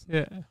sickness.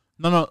 Yeah.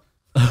 No.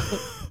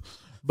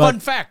 Fun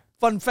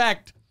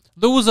fact.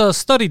 There was a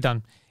study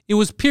done. It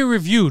was peer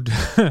reviewed.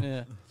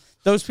 Yeah.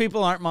 Those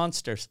people aren't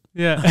monsters.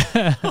 Yeah.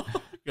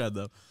 God,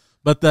 though.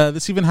 But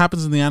this even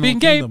happens in the animal Being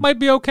gay kingdom. might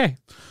be okay.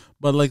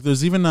 But like,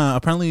 there's even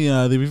apparently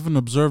they've even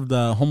observed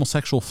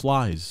homosexual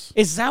flies.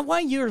 Is that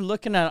why you're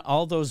looking at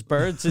all those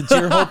birds? It's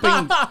you're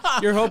hoping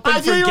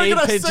for gay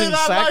pigeon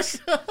sex?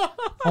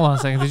 Hold on a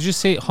second. Did you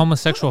say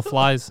homosexual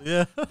flies?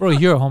 Yeah. Bro,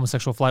 you're a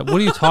homosexual fly. What are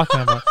you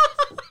talking about?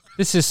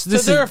 This So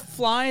is there are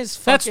flies.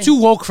 that's fucking-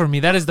 too woke for me.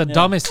 That is the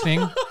dumbest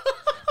thing.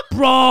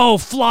 Bro,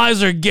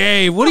 flies are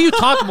gay. What are you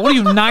talking about? What are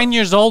you, 9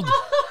 years old?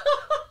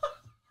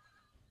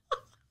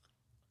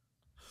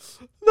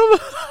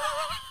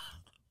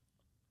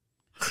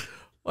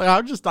 Like,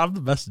 I'm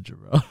the messenger,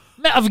 bro.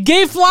 Man, of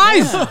gay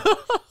flies.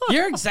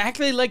 You're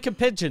exactly like a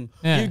pigeon.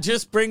 Yeah. You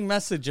just bring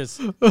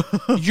messages.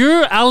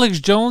 You're Alex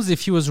Jones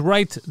if he was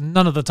right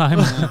none of the time.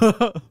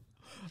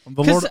 I'm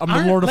the Lord.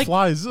 I'm the Lord of like,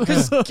 Flies.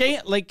 Because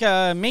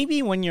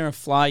maybe when you're a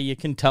fly, you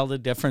can tell the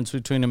difference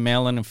between a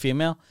male and a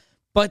female,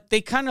 but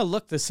they kind of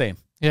look the same.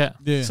 Yeah.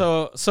 Yeah.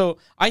 So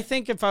I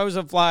think if I was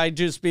a fly, I'd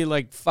just be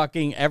like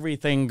fucking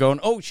everything, going,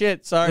 oh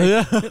shit, sorry.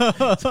 Yeah.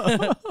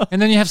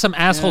 And then you have some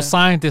asshole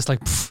scientist like,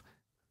 "Pff,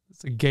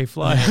 it's a gay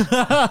fly.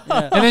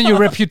 And then your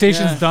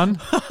reputation's done.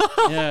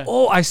 Yeah.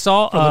 Oh, I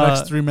saw For the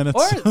next 3 minutes.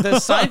 Or the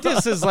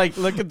scientist is like,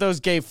 look at those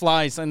gay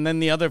flies, and then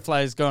the other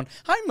fly is going,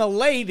 I'm a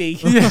lady.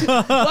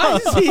 Why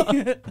is he?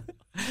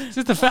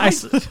 just the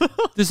fact.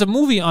 There's a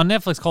movie on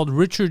Netflix called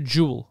Richard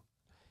Jewell.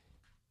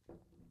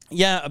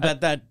 Yeah,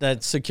 about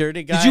that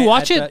security guy. you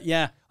watch at it?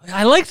 yeah.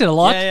 I liked it a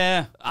lot.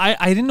 Yeah. I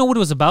didn't know what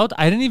it was about.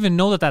 I didn't even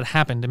know that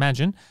happened.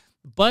 Imagine,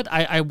 but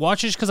I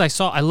watched it because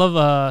I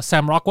love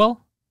Sam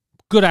Rockwell,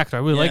 good actor. I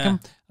really like him.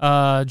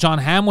 John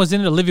Hamm was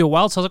in it. Olivia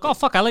Wilde. So I was like, oh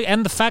fuck, I like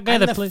and the fat guy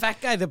And that the plays fat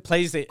guy that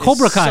plays it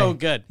Cobra is Kai. so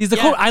good. He's the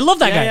I love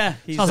that guy. Yeah, So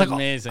he's I was like,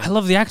 amazing. I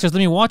love the actors. Let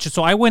me watch it.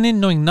 So I went in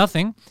knowing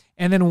nothing.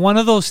 And then one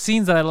of those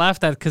scenes that I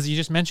laughed at, because you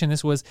just mentioned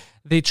this, was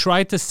they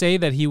tried to say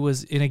that he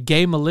was in a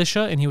gay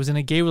militia and he was in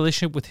a gay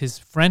relationship with his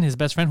friend, his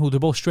best friend, who they're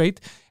both straight,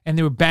 and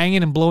they were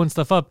banging and blowing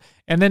stuff up.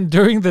 And then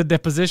during the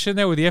deposition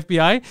there with the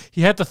FBI,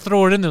 he had to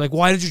throw it in there. Like,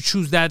 why did you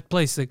choose that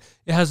place? Like,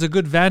 it has a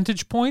good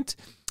vantage point.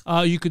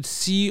 You could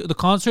see the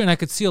concert, and I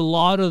could see a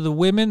lot of the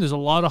women. There's a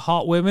lot of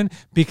hot women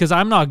because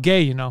I'm not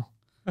gay, you know.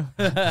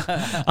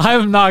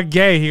 I'm not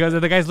gay. He goes,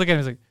 and the guy's looking at me,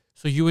 he's like,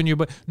 so you and your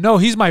no,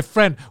 he's my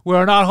friend.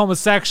 We're not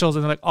homosexuals.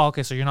 And they're like, oh,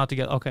 okay, so you're not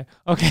together. Okay.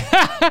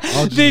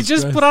 They Jesus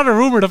just Christ. put out a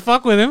rumor to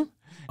fuck with him.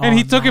 And Oh,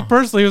 he took no. it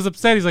personally. He was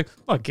upset. He's like,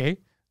 okay.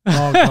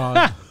 Oh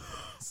God.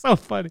 So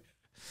funny.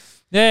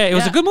 Yeah, it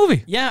was a Yeah. good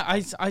movie. Yeah,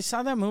 I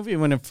saw that movie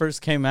when it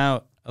first came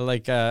out.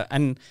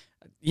 And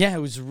yeah, it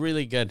was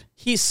really good.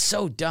 He's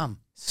so dumb.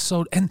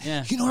 So, and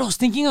Yeah. you know what I was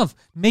thinking of?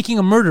 Making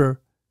a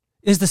Murder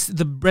is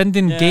the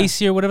Brendan Yeah.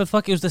 Gacy or whatever the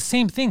fuck. It was the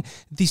same thing.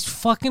 These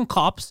fucking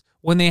cops,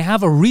 when they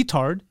have a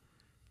retard,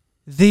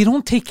 they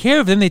don't take care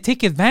of them. They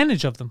take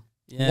advantage of them.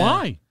 Yeah.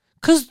 Why?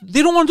 Because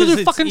they don't want to do 'Cause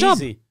their it's fucking job.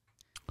 easy.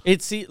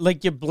 It's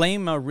like you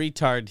blame a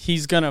retard,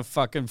 he's gonna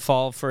fucking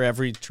fall for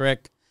every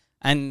trick,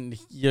 and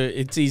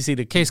it's easy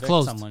to Case convict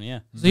closed. someone. Yeah,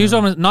 So here's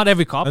what not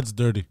every cop. That's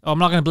dirty. I'm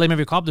not going to blame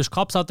every cop. There's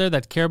cops out there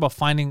that care about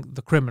finding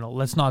the criminal.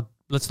 Let's not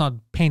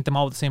paint them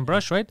all with the same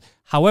brush, right?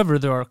 However,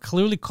 there are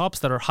clearly cops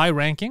that are high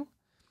ranking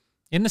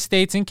in the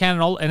States, in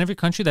Canada, and every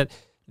country that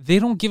they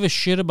don't give a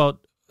shit about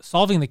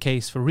solving the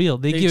case for real.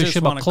 They give a just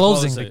shit about wanna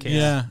closing close the it, case.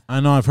 Yeah, I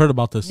know. I've heard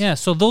about this. Yeah,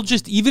 so they'll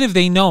just, even if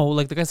they know,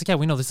 like the guy's like, yeah,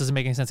 we know this doesn't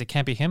make any sense. It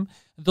can't be him.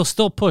 They'll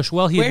still push.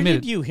 Well, he where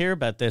admitted. did you hear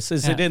about this?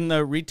 Is Yeah. it in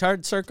the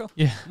retard circle?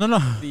 Yeah. No.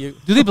 You,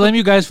 Do they blame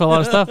you guys for a lot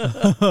of stuff?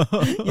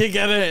 you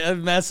get a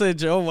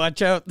message. Oh,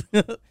 watch out!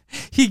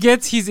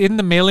 He's in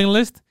the mailing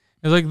list.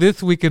 It's like,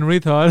 this week in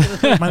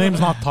retard. My name's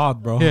not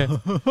Todd, bro. Yeah.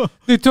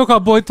 They took our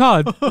boy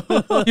Todd.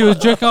 He was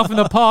jerking off in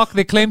the park.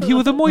 They claimed he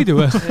was a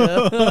moider.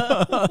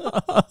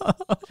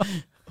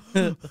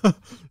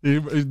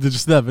 Did you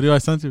see that video I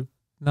sent you?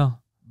 No.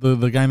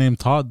 The guy named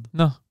Todd.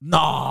 No.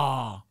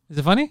 No. Is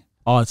it funny?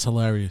 Oh, it's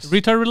hilarious.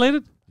 Retard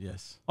related?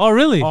 Yes. Oh,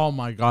 really? Oh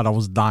my God, I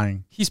was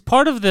dying. He's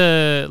part of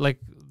the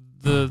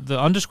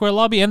undersquare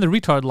lobby and the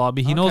retard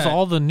lobby. He knows Okay.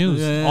 all the news,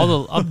 Yeah.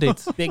 all the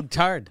updates. Big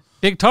tard.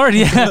 Big Tard,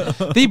 yeah.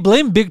 They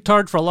blame Big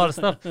Tard for a lot of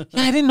stuff.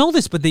 Yeah, I didn't know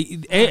this, but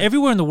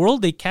everywhere in the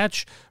world they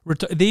catch.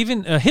 They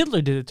even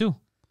Hitler did it too.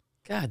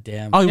 God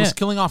damn. Oh, he was Yeah.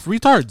 killing off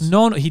retards.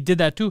 No, he did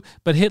that too.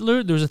 But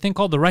Hitler, there was a thing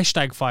called the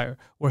Reichstag fire,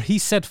 where he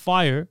set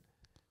fire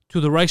to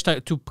the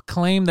Reichstag to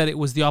claim that it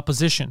was the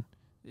opposition.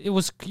 It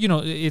was,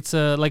 it's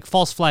like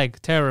false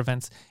flag terror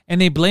events, and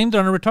they blamed it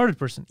on a retarded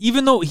person,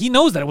 even though he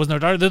knows that it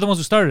wasn't retarded. They're the ones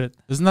who started it.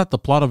 Isn't that the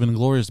plot of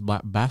Inglourious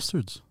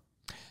Bastards?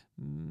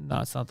 No,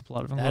 it's not the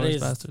plot of That Inglourious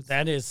is Bastards.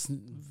 that is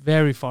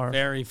Very far.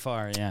 very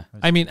far. Yeah.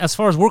 I mean, as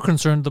far as we're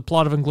concerned, the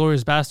plot of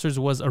Inglourious Bastards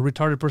was a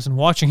retarded person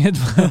watching it.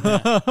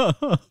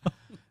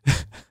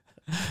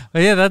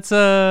 But yeah, that's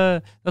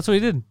what he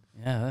did.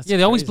 Yeah. That's Yeah,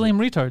 they always crazy. blame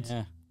retards.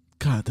 Yeah.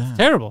 God damn.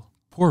 Terrible.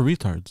 Poor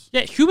retards.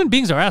 Yeah, human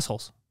beings are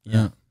assholes.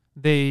 Yeah.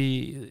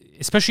 They,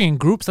 especially in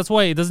groups. That's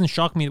why it doesn't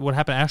shock me what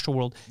happened at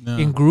Astroworld. Yeah.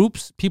 In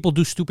groups, people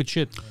do stupid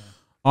shit.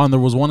 Oh, and there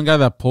was one guy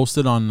that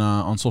posted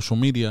on social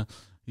media.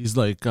 He's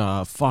like,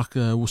 fuck,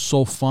 it was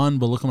so fun,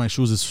 but look at my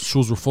shoes. His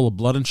shoes were full of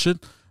blood and shit.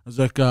 I was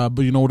like, but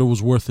you know what? It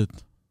was worth it.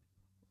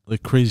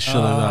 Like crazy shit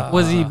like that.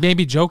 Was he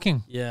maybe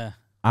joking? Yeah.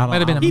 I don't might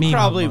have been a He meme.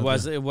 probably about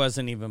was. that. It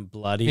wasn't even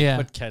blood. He Yeah.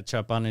 put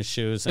ketchup on his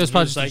shoes. It was and he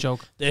probably just like, a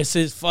joke. This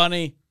is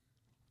funny.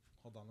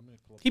 Hold on, let me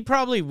pull up. He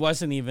probably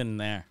wasn't even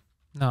there.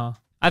 No,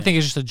 I think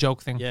it's just a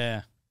joke thing.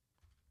 Yeah.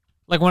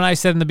 Like when I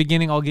said in the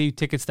beginning, I'll get you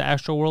tickets to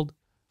Astroworld.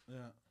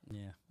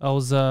 Yeah. I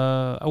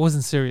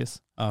wasn't serious.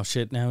 Oh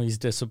shit! Now he's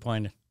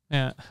disappointed.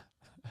 Yeah,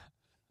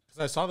 Because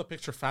I saw the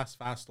picture fast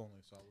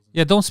only. So I wasn't.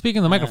 yeah. Don't speak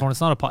in the microphone.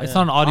 It's not it's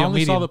not an audio I only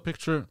medium. saw the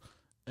picture.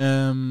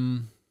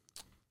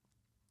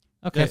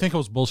 Okay, I think it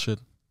was bullshit.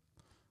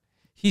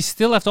 he's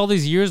still after all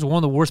these years one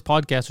of the worst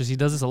podcasters. He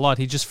does this a lot.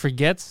 He just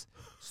forgets,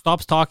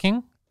 stops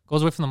talking,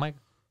 goes away from the mic.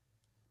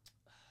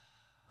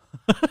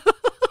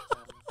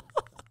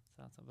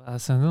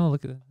 No,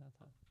 look at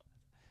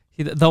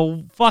that.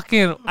 The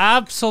fucking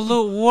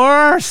absolute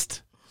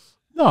worst.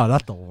 No,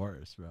 not the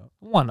worst, bro.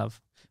 One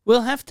of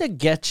We'll have to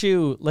get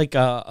you like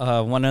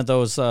one of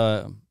those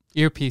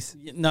earpiece.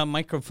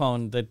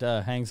 microphone that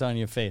hangs on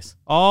your face.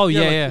 Oh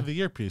yeah, like the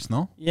earpiece,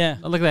 no? Yeah.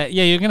 Look at that.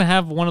 Yeah, you're gonna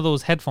have one of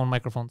those headphone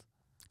microphones.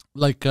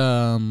 Like You're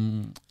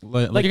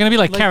gonna be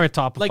like Carrot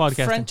Top of Like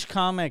podcasting. French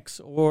comics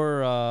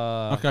or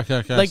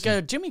okay. I like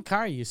see. Jimmy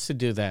Carr used to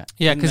do that.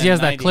 Yeah, in 'cause the he has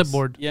that 90s.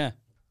 clipboard. Yeah.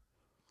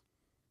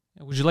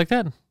 Would you like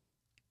that?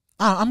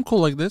 I'm cool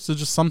like this. It's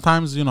just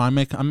sometimes I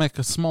make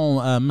a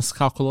small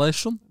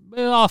miscalculation.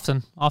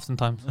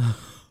 Oftentimes.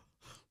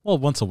 Well,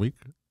 once a week.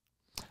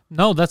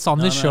 No, that's on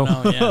this show.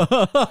 No,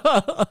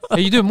 yeah.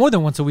 Hey, you do it more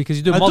than once a week because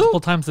you do it I multiple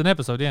times an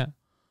episode. Yeah,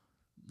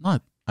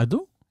 Not. I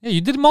do. yeah,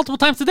 you did it multiple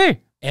times today.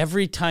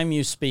 Every time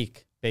you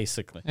speak,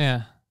 basically.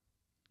 Yeah,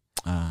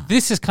 Ah.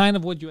 this is kind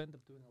of what you end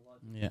up doing a lot.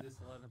 Yeah.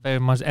 Very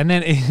much, and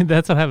then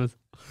that's what happens.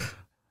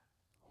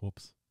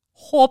 Whoops.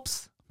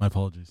 Hops. My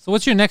apologies. So,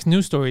 what's your next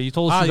news story? You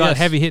told us you got yes.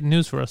 heavy hitting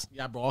news for us.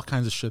 Yeah, bro, all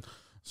kinds of shit.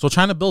 So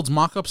China builds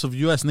mock-ups of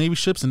U.S. Navy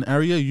ships in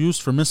area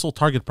used for missile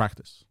target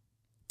practice.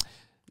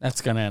 That's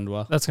gonna end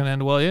well. That's gonna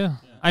end well. Yeah.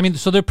 I mean,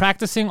 so they're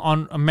practicing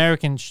on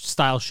American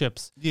style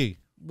ships. Yeah.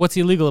 What's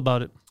illegal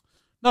about it?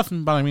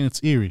 Nothing, but I mean,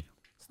 it's eerie.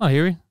 It's not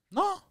eerie.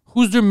 No.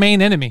 Who's their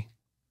main enemy?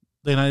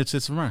 The United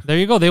States of America. There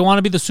you go. They want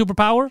to be the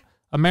superpower.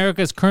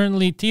 America is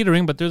currently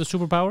teetering, but they're the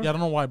superpower. Yeah, I don't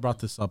know why I brought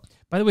this up.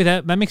 By the way,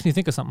 that makes me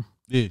think of something.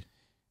 Yeah.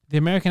 The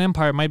American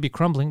empire might be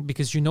crumbling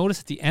because you notice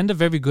at the end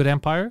of every good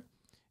empire,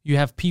 you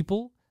have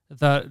people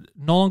that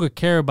no longer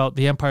care about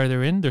the empire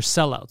they're in. They're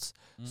sellouts.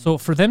 So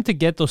for them to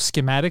get those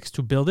schematics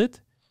to build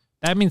it,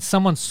 that means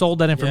someone sold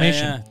that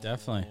information. Yeah,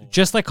 definitely.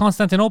 Just like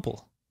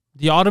Constantinople.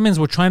 The Ottomans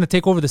were trying to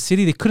take over the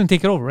city. They couldn't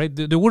take it over, right?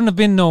 There wouldn't have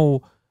been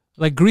no...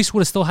 Like, Greece would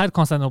have still had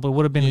Constantinople. It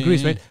would have been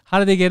Greece, right? How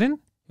did they get in?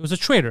 It was a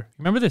traitor.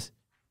 Remember this?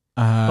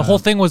 The whole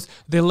thing was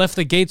they left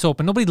the gates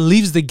open. Nobody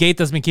leaves the gate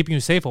that's been keeping you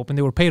safe open.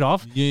 They were paid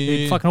off.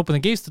 They fucking opened the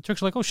gates. The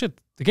Turks were like, oh shit,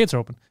 the gates are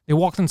open. They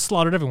walked in and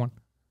slaughtered everyone.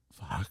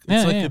 Fuck. It's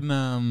Yeah, like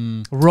yeah.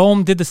 in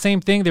Rome did the same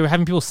thing. They were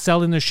having people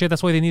sell in their shit.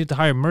 That's why they needed to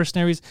hire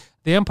mercenaries.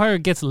 The empire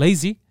gets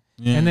lazy,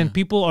 and then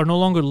people are no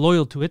longer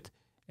loyal to it,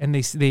 and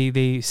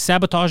they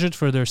sabotage it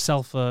for their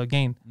self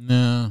gain.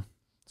 No.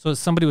 So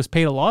somebody was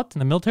paid a lot in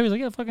the military. Like,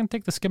 yeah, fucking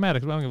take the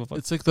schematics. I don't give a fuck.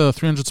 It's like the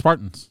 300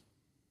 Spartans.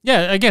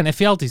 Yeah, again,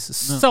 Ephialtes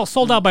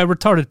sold out by a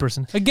retarded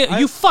person. Again,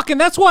 you fucking.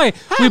 That's why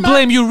we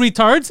blame you,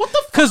 retards.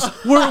 Because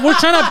we're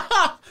trying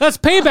to. That's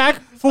payback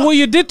for what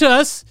you did to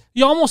us.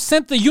 You almost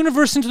sent the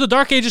universe into the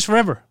Dark Ages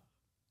forever.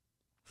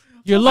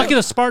 You're lucky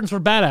the Spartans were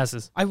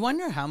badasses. I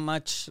wonder how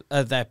much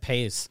that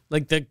pays.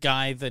 Like the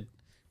guy that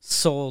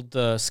sold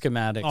the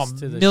schematics Oh,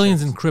 to the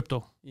millions ships. in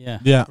crypto Yeah.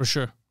 Yeah, for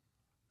sure.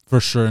 for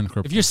sure in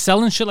crypto. If you're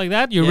selling shit like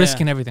that, you're Yeah.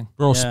 risking everything.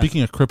 Bro, Yeah.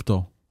 speaking of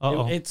crypto,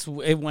 Uh-oh.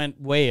 It went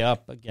way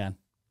up again.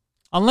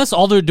 Unless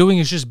all they're doing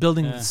is just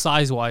building Yeah.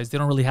 size wise, they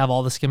don't really have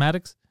all the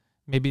schematics.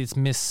 Maybe it's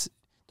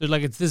They're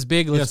like it's this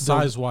big. yeah, Let's build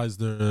it. size-wise,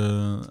 they're...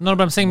 No,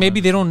 but I'm saying maybe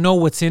they don't know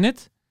what's in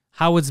it,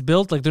 how it's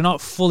built. Like they're not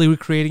fully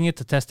recreating it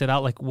to test it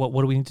out. Like what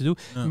do we need to do?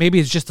 Maybe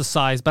it's just the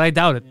size, but I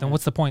doubt it. Then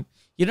what's the point?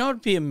 You know,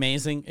 it'd be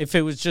amazing if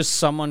it was just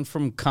someone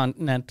from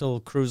Continental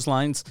Cruise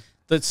Lines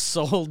that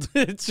sold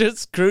it's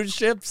just cruise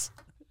ships.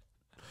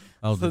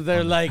 So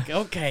they're like,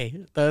 okay,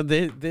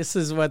 this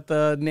is what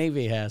the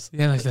Navy has.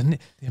 Yeah, like the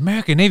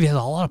American Navy has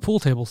a lot of pool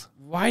tables.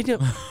 Why do?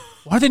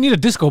 Why do they need a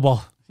disco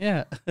ball?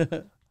 Yeah.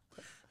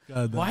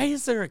 God, Why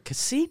is there a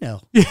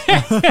casino?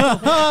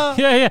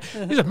 Yeah.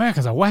 These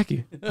Americans are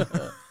wacky.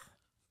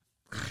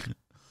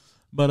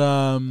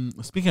 But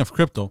speaking of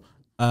crypto,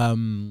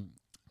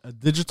 A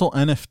digital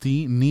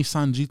NFT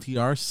Nissan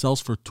GTR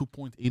sells for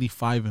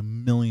 $2.85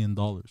 million.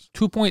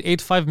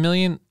 $2.85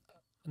 million,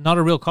 not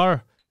a real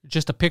car,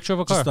 just a picture of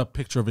a car. Just a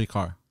picture of a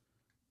car.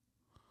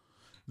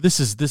 This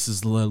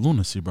is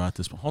lunacy, bro. At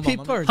this point, hold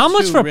People on. are How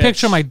much too for a rich.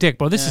 picture of my dick,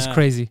 bro? This is Yeah.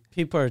 crazy.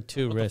 People are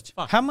too rich.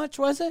 fuck? How much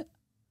was it?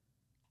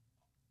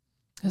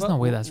 There's no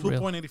way that's real.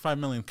 2.85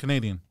 million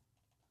Canadian.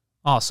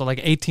 Oh, so like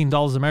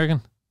 $18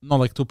 American? No,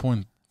 like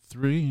 2.3,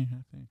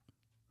 I think.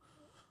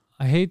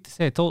 I hate to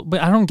say it, but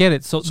I don't get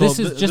it. So this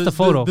is just a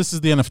photo. This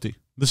is the NFT.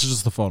 This is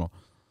just the photo.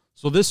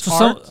 So this So,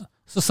 art,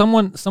 so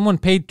someone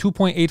paid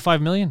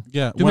 2.85 million.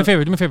 yeah. Do me a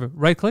favor. Do me a favor.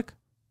 Right click.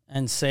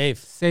 And save.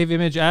 Save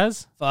image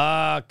as.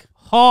 Fuck.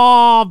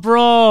 Oh,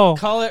 bro.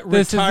 Call it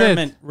This is it.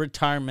 retirement.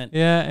 Retirement.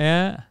 Yeah,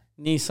 yeah.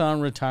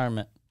 Nissan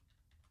retirement.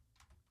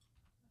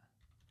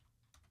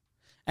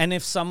 And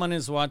if someone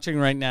is watching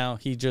right now,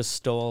 he just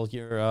stole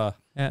your.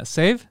 Yeah.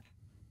 Save.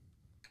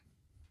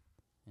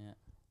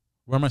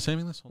 Where am I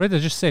saving this? Right there.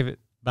 Just save it.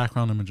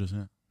 Background images.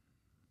 Yeah.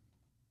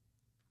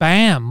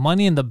 Bam.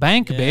 Money in the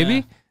bank, Yeah.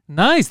 baby.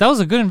 Nice. That was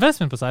a good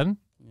investment, Poseidon.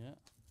 Yeah.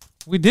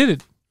 We did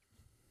it.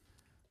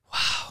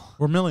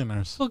 We're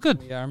millionaires. So good.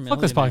 We are Fuck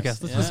this millionaires.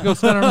 podcast. Let's Yeah. just go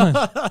spend our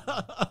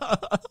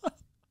money.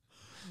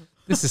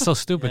 This is so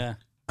stupid.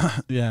 Yeah.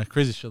 Yeah,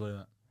 crazy shit like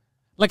that.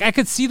 Like I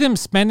could see them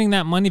spending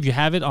that money if you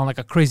have it on like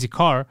a crazy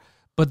car,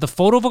 but the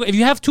photo of if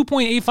you have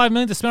 2.85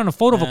 million to spend on a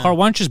photo of a Yeah. car,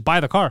 why don't you just buy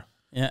the car?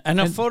 Yeah. And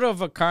a photo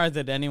of a car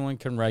that anyone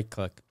can right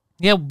click.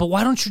 Yeah, but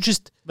why don't you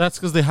just? That's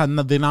because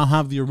they now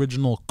have the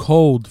original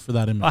code for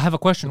that image. I have a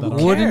question. Who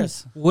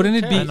Wouldn't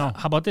it be? cares? I know.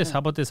 How about this? How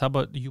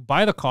about you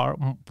buy the car?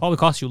 Probably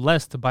cost you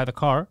less to buy the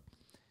car,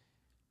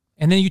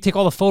 and then you take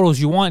all the photos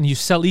you want and you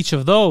sell each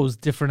of those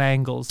different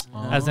angles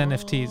as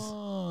NFTs.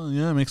 Oh,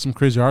 yeah, make some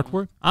crazy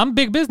artwork. I'm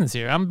big business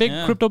here. I'm big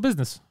Yeah. crypto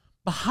business.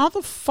 But how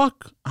the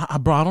fuck,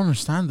 bro? I don't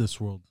understand this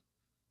world.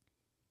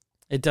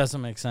 It doesn't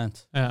make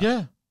sense.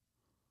 Yeah.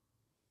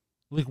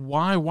 Like,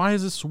 why? Why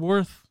is this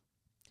worth?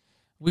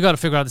 We got to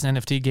figure out this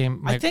NFT game.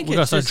 I Mike. think we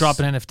got to it's start just-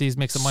 dropping NFTs,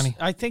 make some money.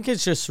 I think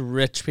it's just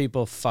rich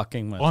people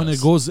fucking with Oh, and us.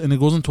 it goes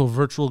into a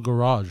virtual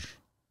garage.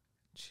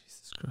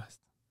 Jesus Christ!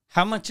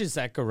 How much is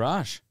that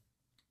garage?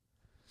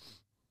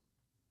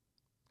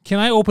 Can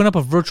I open up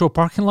a virtual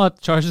parking lot,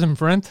 charge them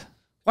for rent?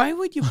 Why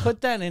would you put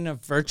that in a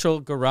virtual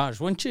garage?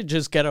 Wouldn't you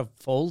just get a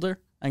folder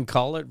and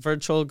call it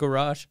virtual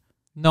garage?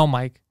 No,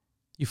 Mike.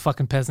 You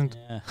fucking peasant.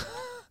 Yeah.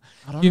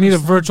 I don't You need a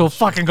understand. virtual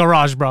fucking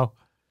garage, bro.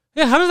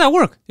 Yeah, how does that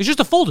work? It's just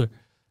a folder.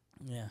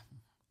 Yeah.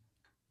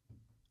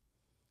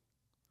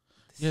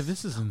 Yeah,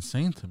 this is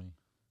insane to me.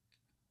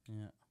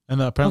 Yeah.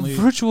 And apparently, A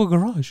virtual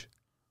garage.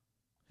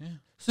 Yeah.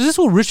 So this is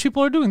what rich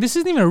people are doing. This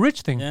isn't even a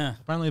rich thing. Yeah.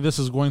 apparently, this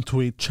is going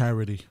to a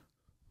charity.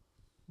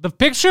 The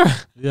picture.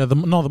 Yeah, the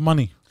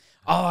money.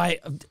 Oh,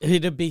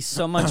 it'd be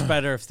so much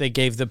better if they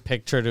gave the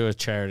picture to a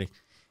charity.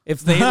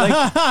 If they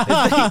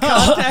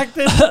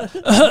contacted,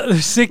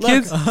 They're sick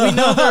kids. we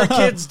know there are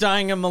kids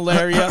dying of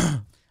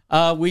malaria.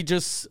 We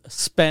just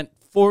spent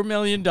 $4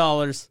 million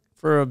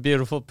for a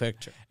beautiful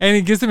picture. And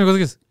he gives them, he goes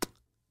like this.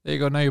 There you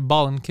go. Now you're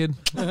balling, kid.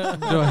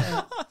 Enjoy.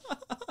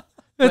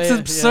 It's Play-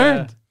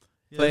 absurd.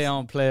 yeah. Play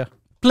on, player.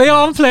 Play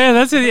on, player.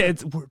 That's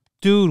it.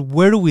 Dude,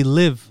 where do we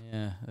live?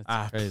 Yeah,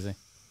 that's crazy.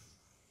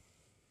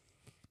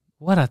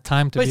 What a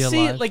time to But be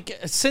see, alive. like,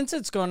 since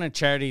it's going to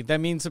charity, that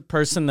means the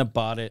person that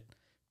bought it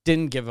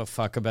didn't give a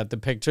fuck about the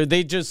picture.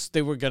 They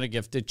were going to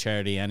gift it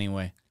charity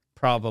anyway,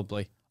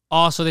 probably.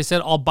 Oh, so they said,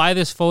 I'll buy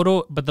this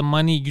photo, but the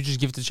money you just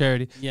give to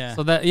charity. Yeah.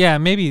 So that, yeah,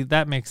 maybe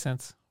that makes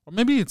sense. Or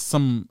maybe it's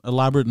some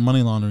elaborate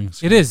money laundering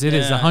scheme. It is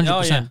Yeah.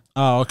 100%.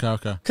 Oh,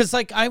 okay. Because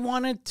like I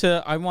wanted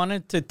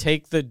to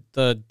take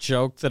the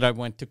joke that I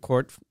went to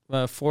court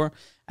for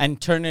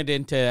and turn it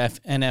into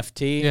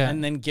NFT Yeah.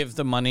 and then give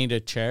the money to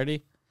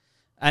charity.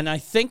 And I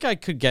think I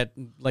could get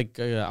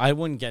I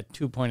wouldn't get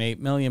 2.8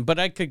 million, but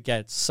I could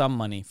get some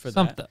money for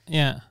Something, that.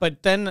 yeah.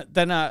 But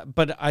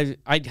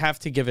I'd have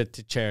to give it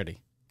to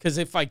charity because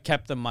if I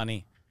kept the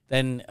money,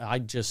 then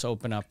I'd just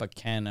open up a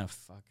can of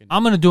fucking.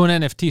 I'm going to do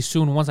an NFT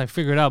soon once I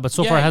figure it out, but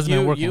so far it hasn't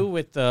been working. You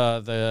with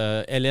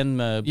the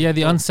Ellen. Yeah,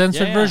 the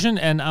uncensored yeah. version,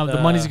 and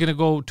the money's going to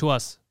go to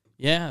us.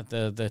 Yeah,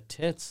 the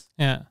tits.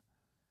 Yeah.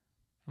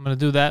 I'm going to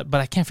do that, but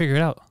I can't figure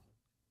it out.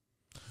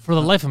 For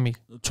the life of me.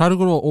 Try to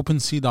go to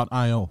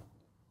OpenSea.io.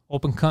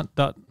 Open cunt.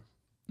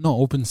 No,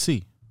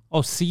 OpenSea.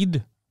 Oh,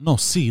 seed. No,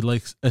 C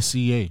like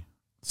SEA.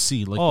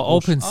 C like. Oh,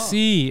 ocean. Open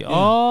Sea. Yeah.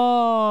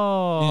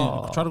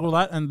 Oh. Yeah, try to go to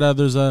that, and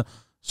there's a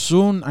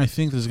soon. I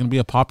think there's gonna be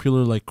a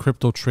popular like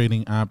crypto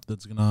trading app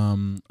that's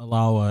gonna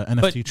allow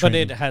NFT But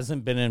trading. it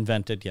hasn't been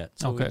invented yet,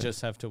 so we Okay.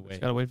 just have to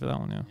wait. Gotta wait for that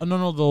one, yeah.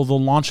 No, they'll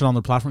launch it on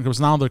their platform because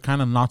now they're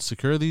kind of not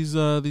secure. These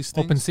things.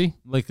 Open Sea.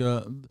 Like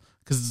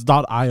because it's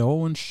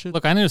 .io and shit.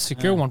 Look, I need a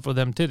secure one for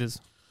them titties.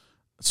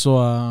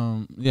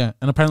 So yeah,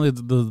 and apparently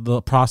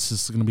the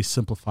process is gonna be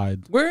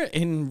simplified. We're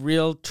in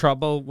real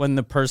trouble when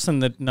the person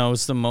that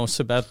knows the most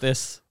about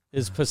this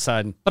is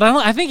Poseidon. But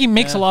I think he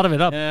makes a lot of it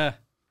up, Yeah.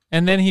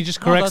 and then he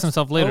just corrects that's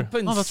himself later.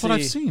 Open No, that's what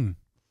I've Sea. seen.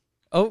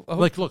 Oh,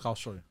 Like, look, I'll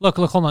show you. Look,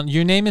 hold on.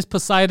 Your name is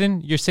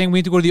Poseidon. You're saying we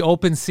need to go to the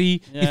open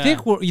sea. Yeah.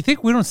 You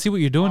think we don't see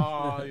what you're doing?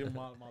 Oh,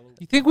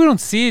 You think we don't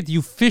see it?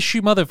 You fishy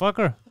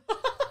motherfucker.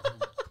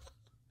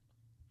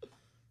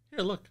 Here,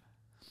 look.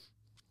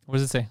 What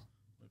does it say?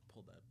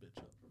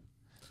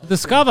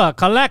 Discover,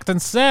 collect,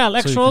 and sell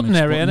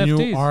extraordinary So you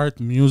can NFTs. new art,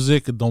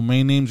 music,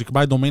 domain names. You can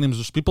buy domain names.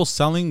 There's people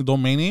selling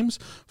domain names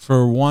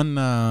for one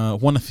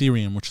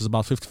Ethereum, which is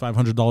about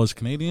 $5,500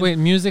 Canadian. Wait,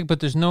 music, but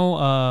there's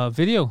no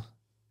video.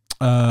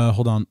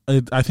 Hold on.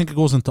 I think it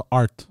goes into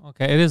art.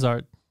 Okay, it is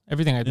art.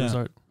 Everything I do is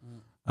Yeah.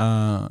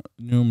 art.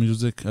 New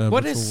music.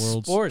 What virtual is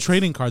worlds. sports?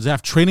 Trading cards. They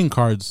have trading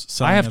cards. I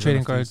selling have as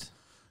trading NFTs. cards.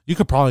 You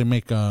could probably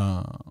make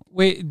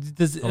Wait,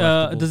 does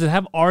Collectibles. it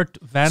have art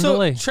So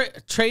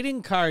Vandalay?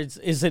 trading cards,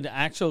 is it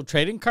actual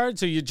trading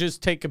cards or you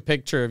just take a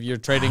picture of your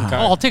trading Oh,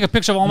 card? I'll take a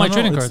picture of all my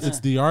trading it's, cards. It's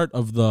the art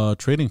of the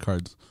trading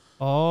cards.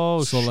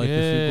 Oh, So shit. like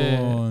if you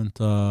go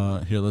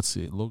into here, let's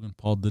see, Logan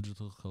Paul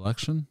digital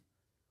collection.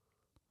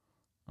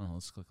 Oh,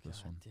 let's click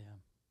this one. Damn.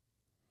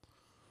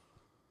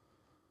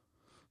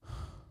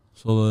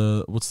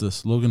 So what's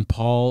this? Logan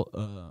Paul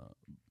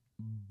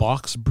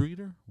box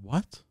breeder?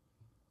 What?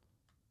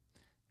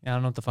 Yeah, I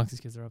don't know what the fuck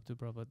these kids are up to,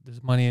 bro, but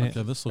there's money in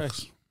Okay, this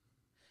looks.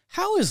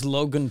 How is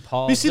Logan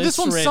Paul? You see, this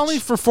one's rich? selling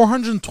for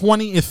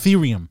 420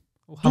 Ethereum.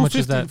 it. How much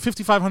is that?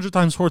 5,500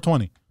 times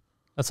 420.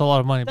 That's a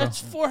lot of money, bro. That's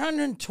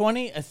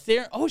 420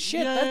 Ethereum. Oh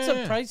shit, Yeah, that's yeah, a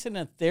yeah. price in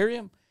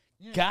Ethereum.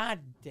 God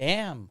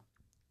damn.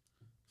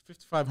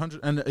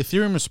 5,500, and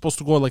Ethereum is supposed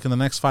to go like in the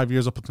next 5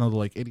 years up to another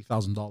like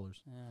 $80,000.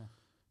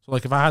 So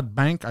like if I had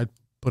bank, I'd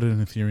put it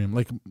in Ethereum,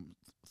 like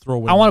throw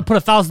away. I want to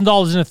put $1,000 in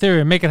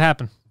Ethereum. Make it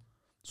happen.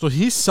 So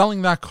he's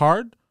selling that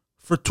card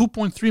for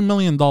 $2.3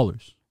 million.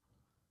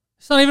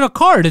 It's not even a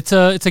card. It's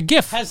a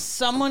gift. Has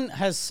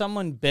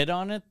someone bid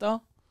on it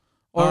though,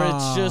 or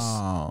it's just?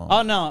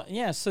 Oh no,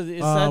 yeah. So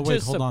is that wait,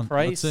 just hold a on.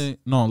 price?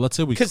 Let's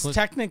say we Because click.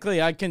 technically,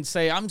 I can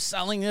say I'm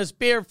selling this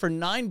beer for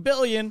 $9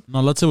 billion.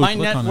 No, let's say we My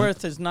click net on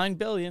worth is $9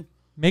 billion.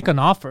 Make an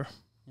offer.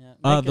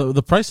 Yeah, it.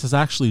 The price has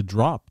actually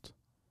dropped.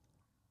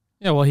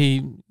 Yeah, well,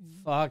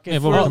 fuck. Yeah,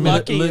 If but we're what-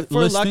 lucky, if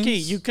we're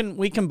listings? lucky,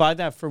 we can buy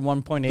that for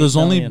 1.8. There's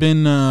only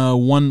million.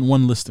 been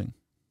one listing.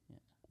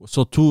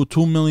 So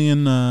 $2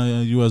 million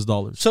US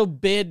dollars. So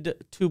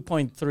bid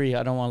 2.3.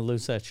 I don't want to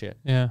lose that shit.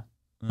 yeah.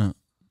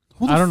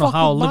 Who I don't know fuck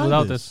how I'll would live buy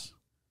without this.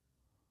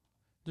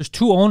 There's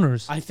two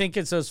owners. I think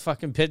it's those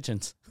fucking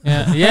pigeons.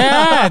 Yeah,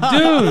 yeah,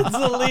 dude. It's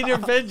the leader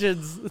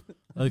pigeons.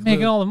 Like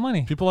Making all the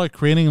money. people are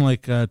creating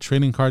like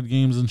trading card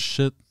games and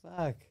shit. Fuck.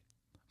 I'm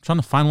trying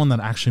to find one that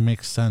actually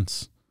makes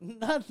sense.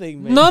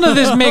 Nothing, man. None of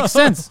this makes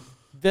sense.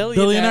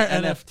 Billionaire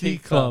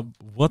NFT Club.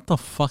 What the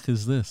fuck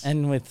is this?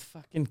 And with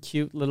fucking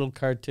cute little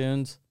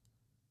cartoons.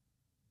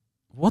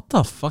 What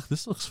the fuck?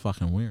 This looks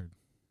fucking weird.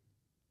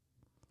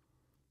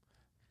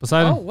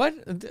 Poseidon.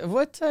 Oh,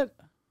 what's that?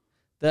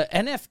 The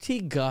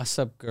NFT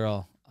gossip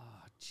girl. Oh,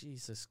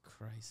 Jesus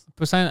Christ.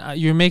 Poseidon,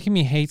 you're making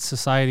me hate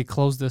society.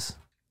 Close this.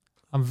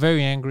 I'm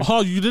very angry.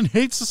 Oh, you didn't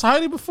hate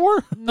society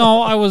before?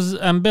 No, I was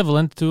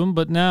ambivalent to him,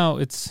 but now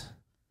it's...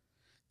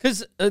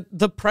 Because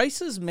the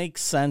prices make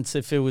sense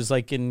if it was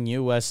like in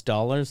US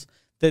dollars,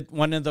 that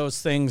one of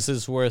those things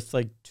is worth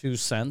like 2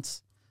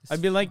 cents.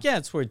 I'd be like, yeah,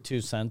 it's worth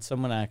 2 cents.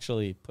 Someone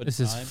actually put This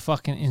time. is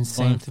fucking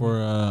insane. Going to me.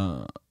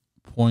 for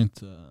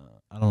point.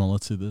 I don't know.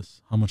 Let's see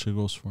this. How much it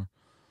goes for?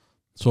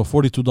 So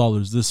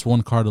 $42. This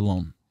one card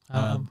alone,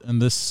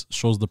 and this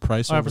shows the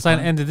price. All right, over Poseidon,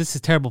 time. ended. This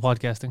is terrible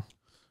podcasting.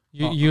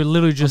 You're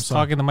literally just sorry.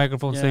 talking to the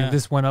microphone, Yeah. saying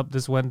this went up,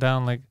 this went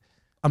down. Like,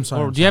 I'm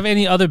sorry. or I'm do you have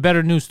any other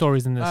better news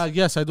stories than this? sorry.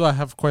 Yes, I do. I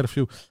have quite a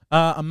few.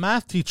 A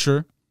math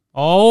teacher.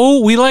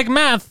 Oh, we like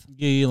math.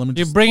 Yeah. Let me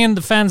You're just bringing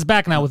the fans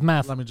back now with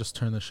math. let me just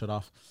turn this shit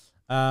off.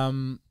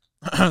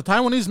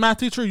 Taiwanese math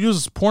teacher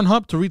uses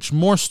Pornhub to reach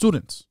more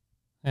students.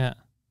 Yeah.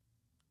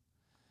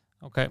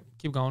 Okay,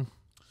 keep going.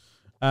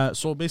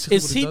 So basically,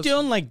 Is what he does-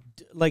 doing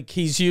like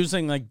he's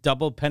using like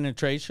double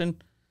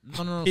penetration?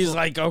 No. He's so-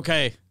 like,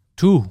 okay,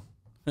 2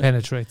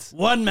 penetrates.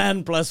 1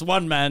 man plus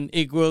 1 man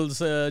equals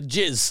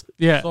jizz.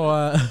 Yeah.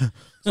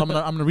 So I'm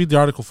gonna read the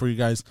article for you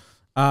guys.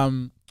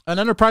 An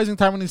enterprising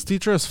Taiwanese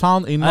teacher has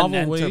found a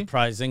novel way.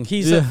 Unenterprising.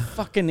 He's a Yeah.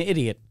 fucking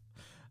idiot.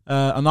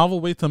 A novel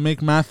way to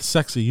make math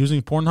sexy,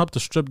 using Pornhub to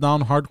strip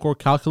down hardcore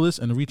calculus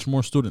and reach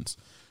more students.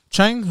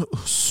 Chang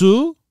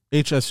Su,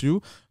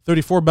 HSU,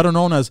 34, better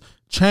known as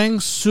Chang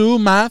Su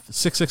Math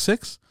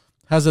 666,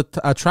 has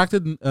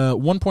attracted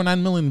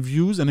 1.9 million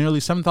views and nearly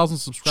 7,000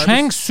 subscribers.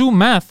 Chang Su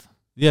Math.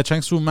 Yeah,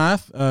 Chang Su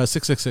Math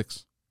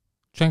 666.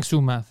 Chang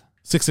Su Math.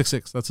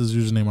 666. That's his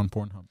username on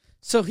Pornhub.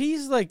 So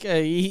he's like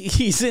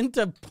he's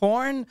into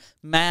porn,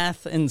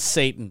 math, and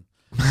Satan.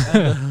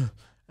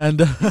 And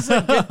He's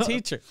a good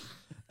teacher.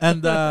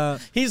 and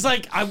He's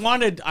like, I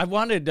wanted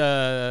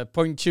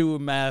 0.2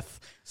 math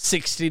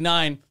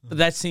 69, but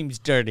that seems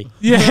dirty.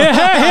 Yeah.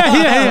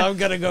 So I'm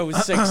gonna go with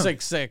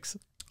 666.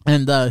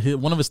 and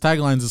one of his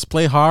taglines is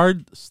 "Play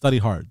hard, study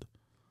hard."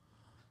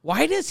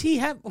 Why does he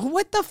have?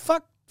 What the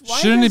fuck? Why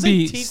Shouldn't does it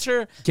be a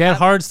teacher Get have-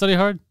 hard, study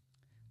hard.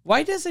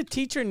 Why does a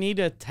teacher need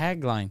a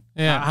tagline?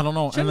 Yeah. I don't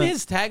know. Shouldn't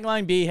his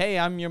tagline be, "Hey,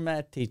 I'm your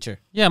math teacher"?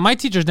 Yeah, my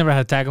teachers never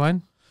had a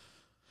tagline.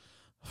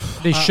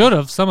 They should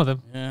have, some of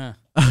them. Yeah.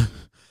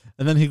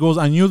 And then he goes,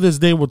 I knew this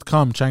day would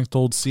come, Chang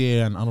told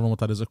CAN. I don't know what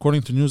that is.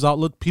 According to news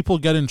outlet, people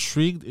get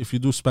intrigued if you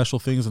do special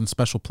things in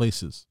special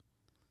places.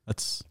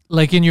 That's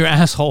Like in your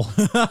asshole.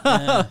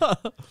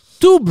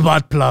 Two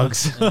butt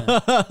plugs.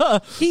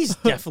 He's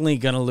definitely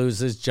going to lose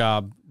his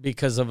job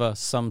because of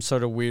some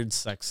sort of weird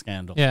sex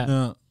scandal.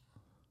 Yeah.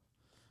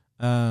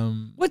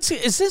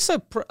 Is this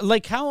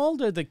how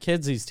old are the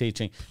kids he's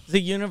teaching? Is it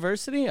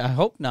university? I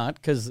hope not,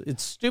 because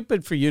it's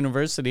stupid for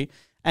university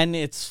and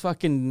it's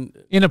fucking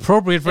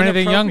Inappropriate for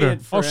anything younger.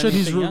 for he's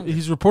anything younger.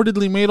 he's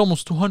reportedly made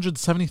almost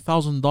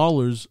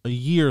 $270,000 a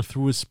year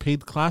through his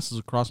paid classes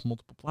across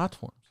multiple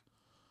platforms.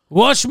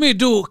 Watch me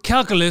do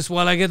calculus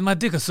while I get my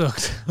dick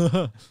sucked.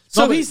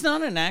 So he's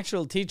not an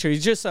actual teacher.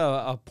 He's just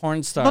a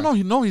porn star.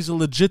 No, he's a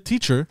legit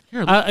teacher.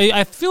 Here,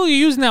 I feel you're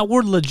using that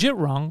word legit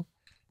wrong.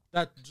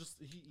 that just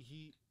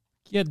he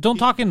Yeah, don't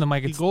talk in the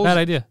mic. It's a goes- bad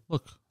idea.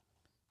 look.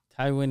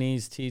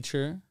 Taiwanese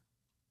teacher.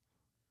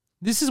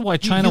 This is why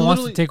China wants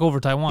to literally- take over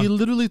Taiwan. He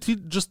literally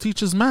just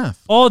teaches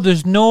math. Oh,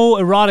 there's no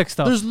erotic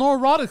stuff. There's no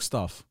erotic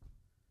stuff.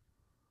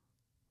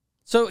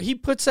 So he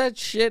puts that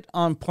shit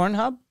on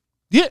Pornhub?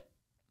 Yeah.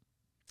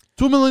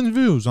 2 million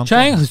views on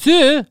Chang Pornhub.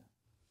 He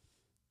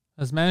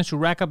has managed to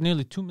rack up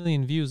nearly 2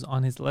 million views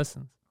on his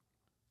lessons.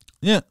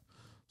 Yeah.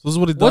 So this is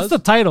what he does. What's the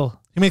title?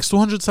 He makes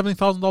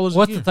 $270,000 a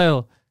What's year. the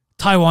title?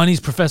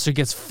 Taiwanese professor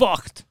gets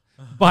fucked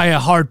by a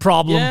hard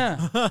problem.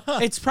 Yeah.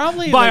 It's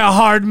probably By like- a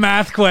hard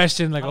math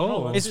question. Like,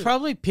 know. oh. It's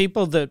probably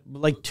people that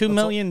like 2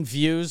 million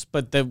views,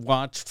 but they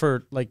watch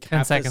for like 10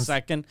 half seconds. a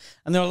second,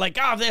 and they're like,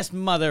 "Oh, this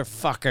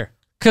motherfucker!"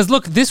 Because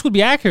look, this would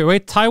be accurate,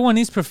 right?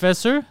 Taiwanese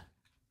professor.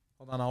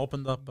 Hold on, I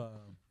opened up.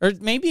 Or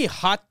maybe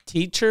hot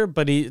teacher,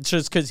 but it's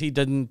just because he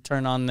didn't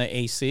turn on the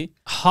AC.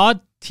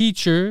 Hot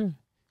teacher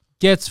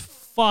gets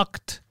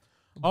fucked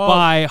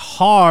by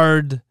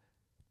hard.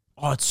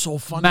 Oh, it's so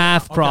funny.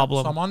 Math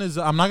problem. So I'm on his.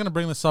 I'm not gonna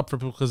bring this up for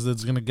people because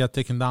it's gonna get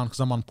taken down because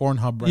I'm on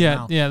Pornhub right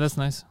now. Yeah, that's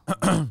nice.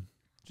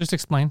 Just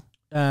explain.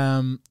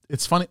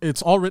 It's funny.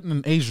 It's all written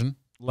in Asian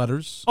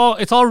letters. Oh,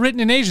 it's all written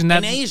in Asian.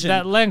 That, Asian.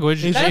 That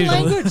language. is That Asian.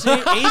 language,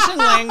 Asian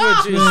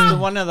language, is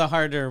one of the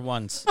harder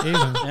ones.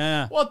 Asian.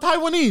 Yeah. Well,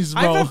 Taiwanese,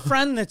 I bro. have a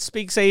friend that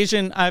speaks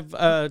Asian.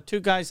 I've 2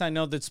 guys I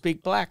know that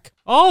speak black.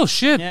 Oh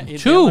shit! Yeah, they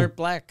Two. learn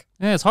black.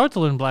 Yeah, it's hard to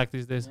learn black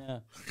these days. Yeah.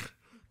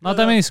 Not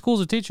that many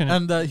schools are teaching it.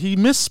 And he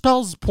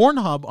misspells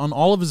Pornhub on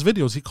all of his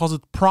videos. He calls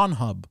it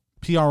Pronhub,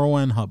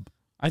 P-R-O-N hub.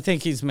 I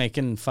think he's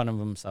making fun of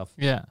himself.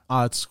 Yeah.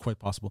 It's quite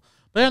possible.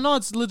 But yeah, no,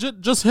 it's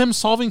legit. Just him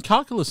solving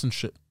calculus and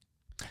shit.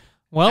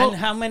 Well, And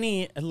how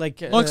many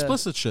like No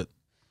explicit shit.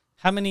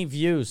 how many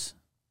views?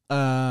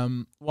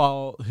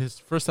 Well, his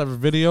first ever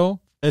video,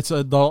 it's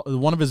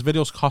one of his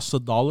videos costs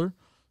 $1. So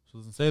it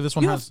doesn't say this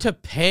one You has. have to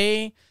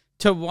pay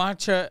to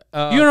watch a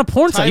you're on a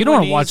porn site. You don't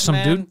want to watch Taiwanese some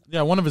man. dude.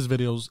 Yeah, one of his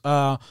videos.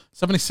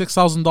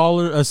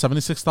 $76,000,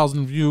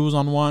 76,000 views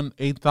on one,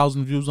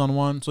 8,000 views on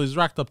one. So he's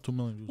racked up 2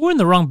 million views. We're in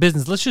the wrong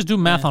business. Let's just do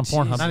math Yeah, on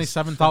Pornhub. Jesus.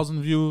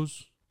 97,000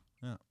 views.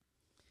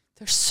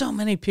 There's so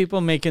many people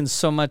making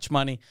so much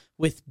money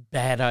with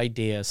bad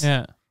ideas.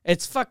 Yeah.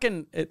 It's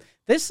fucking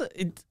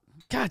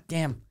God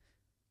damn.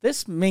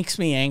 This makes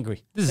me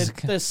angry. This is-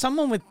 There's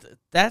someone with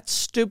that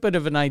stupid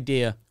of an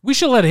idea. We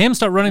should let him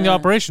start running the Yeah.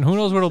 operation. Who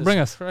knows where it'll bring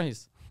us?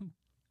 Christ.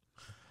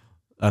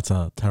 That's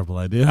a terrible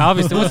idea.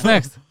 Obviously. What's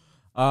next?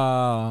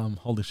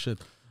 Holy shit.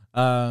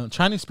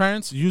 Chinese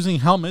parents using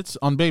helmets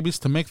on babies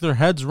to make their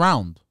heads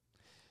round.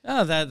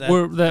 Oh, that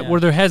Were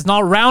their heads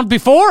not round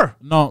before?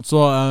 No,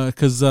 so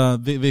because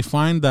they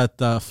find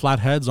that flat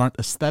heads aren't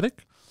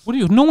aesthetic. What do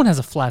you? No one has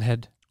a flat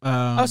head.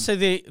 So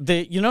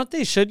they you know what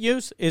they should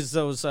use is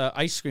those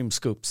ice cream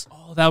scoops.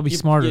 Oh, that would be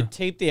smarter. You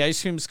tape the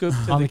ice cream scoop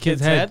to On the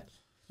kid's head.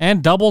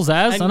 And doubles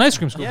as And- an ice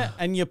cream scoop. Yeah,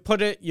 and you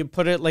put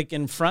it like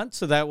in front,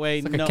 so that way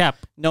like a cap.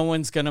 no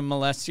one's gonna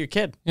molest your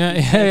kid. Yeah,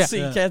 yeah. So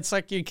you can't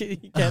suck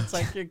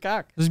your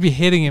cock. Just be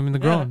hitting him in the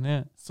groin.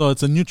 Yeah. So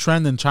it's a new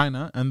trend in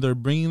China, and they're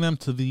bringing them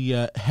to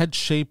the head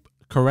shape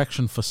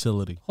correction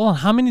facility. Hold on.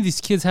 How many of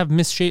these kids have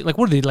misshaped? Like,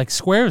 what are they, like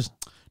squares?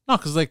 No,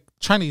 because like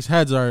Chinese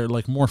heads are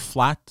like more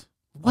flat.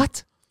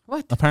 What?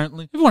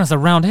 Apparently, Everyone has a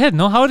round head,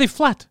 no? How are they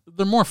flat?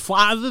 they're more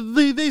flat.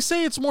 They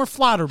say it's more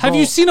flatter. Bro. Have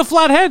you seen a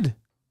flat head?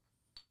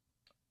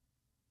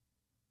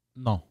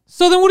 No.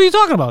 So then what are you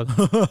talking about?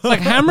 Like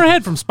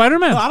Hammerhead from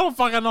Spider-Man. I don't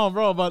fucking know,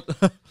 bro. But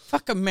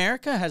Fuck,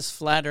 America has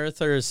flat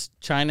earthers.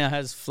 China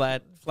has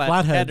flat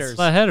Flatheads. headers.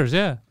 Flat headers,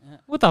 yeah.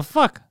 What the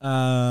fuck?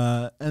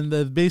 and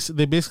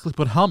they basically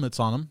put helmets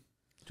on them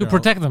To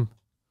protect them.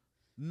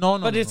 No,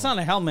 But it's not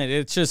a helmet.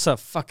 It's just a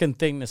fucking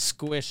thing to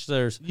squish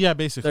Yeah,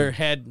 basically, their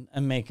head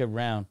and make it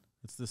round.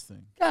 it's this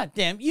thing. God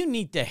damn, you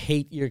need to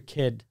hate your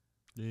kid.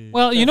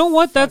 Well, you know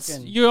what? That's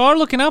fucking- you are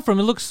looking out for him.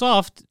 It looks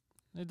soft.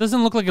 It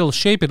doesn't look like it'll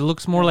shape it. It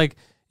looks more like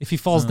if he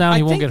falls down, I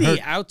he won't think get the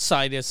hurt.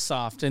 outside is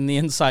soft and the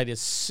inside is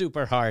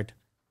super hard.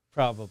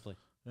 Probably.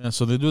 Yeah,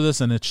 so they do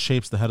this, and it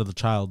shapes the head of the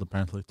child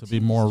apparently to be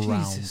more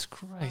round. Jesus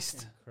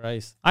Christ.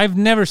 I've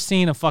never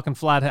seen a fucking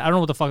flat head. I don't know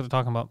what the fuck they're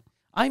talking about.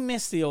 I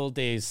miss the old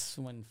days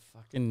when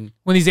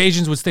these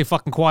Asians would stay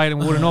fucking quiet and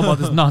wouldn't know about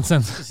this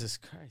nonsense. Jesus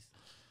Christ.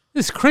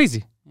 This is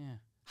crazy. Yeah.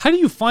 How do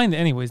you find it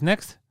anyways?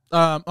 Next.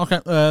 Okay.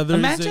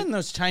 Imagine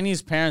those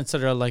Chinese parents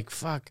that are like,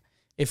 fuck,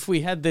 if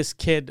we had this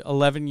kid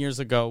 11 years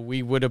ago,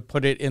 we would have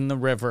put it in the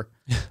river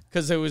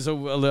because it was a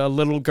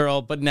little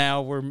girl, but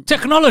now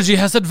Technology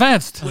has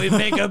advanced. we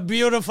make a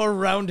beautiful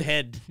round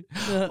head.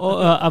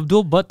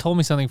 Abdul Butt told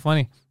me something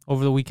funny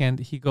over the weekend.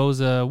 He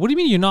goes, what do you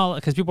mean you're not,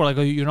 because people are like,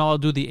 oh, you're not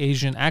allowed to do the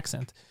Asian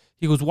accent.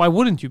 He goes, why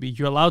wouldn't you be?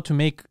 You're allowed to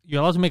make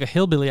a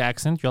hillbilly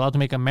accent. You're allowed to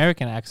make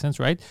American accents,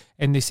 right?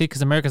 And they say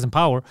because America's in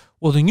power.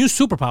 Well, the new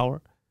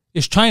superpower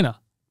is China.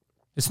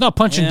 It's not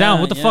punching down.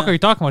 What the fuck are you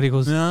talking about? He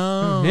goes,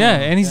 No. yeah,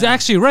 and he's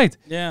actually right.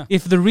 Yeah.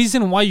 If the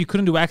reason why you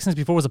couldn't do accents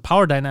before was a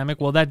power dynamic,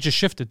 well, that just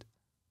shifted.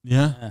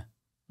 Yeah.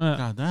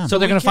 God damn. So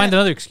they're gonna find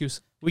another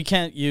excuse. We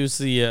can't use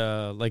the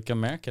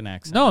American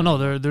accent. No,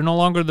 they're no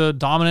longer the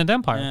dominant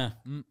empire.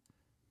 Yeah.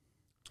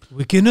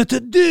 We cannot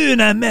do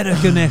an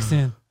American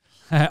accent.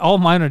 All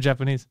mine are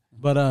Japanese.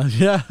 But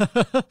yeah.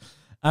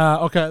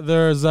 Okay.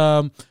 There's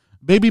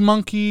baby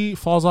monkey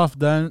falls off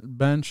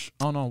bench.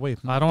 Oh no, wait.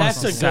 I don't want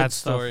That's to a sad good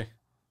stuff. story.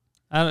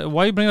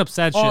 Why you bring up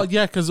sad Oh shit?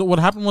 yeah, because what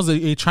happened was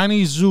a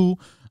Chinese zoo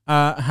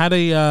had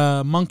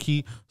a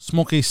monkey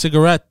smoke a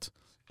cigarette,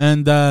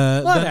 and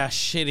What then, a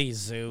shitty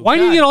zoo. Why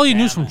do you God get all your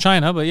damn news from it.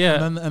 China? But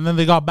yeah, and then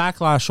they got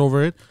backlash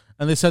over it,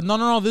 and they said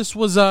no, this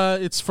was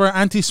it's for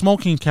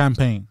anti-smoking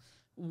campaign.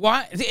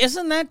 Why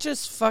isn't that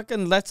just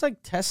fucking? That's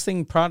like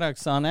testing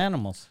products on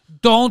animals.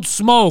 don't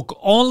smoke.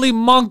 Only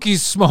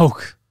monkeys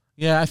smoke.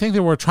 Yeah, I think they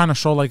were trying to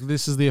show like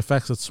this is the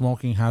effects that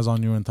smoking has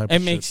on you and type. It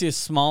of makes shit. you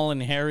small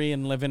and hairy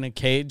and live in a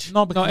cage. No,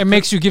 No, because it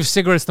makes you give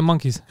cigarettes to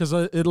monkeys. because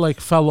it like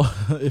fell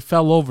it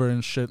fell over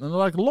and shit, and they're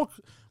like, look,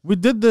 we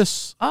did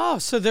this. Oh,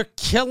 so they're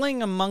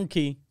killing a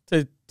monkey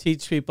to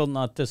teach people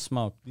not to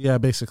smoke. Yeah,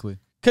 basically.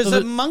 Because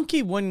a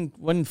monkey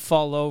wouldn't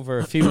fall over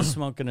if he was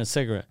smoking a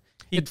cigarette.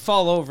 He'd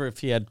fall over if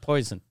he had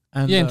poison.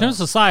 And, Yeah, in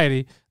terms of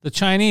society, the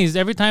Chinese,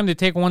 every time they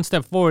take one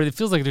step forward, it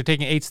feels like they're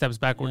taking 8 steps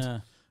backwards. Yeah.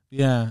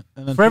 yeah,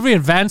 and then For every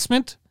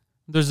advancement,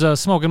 there's a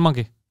smoking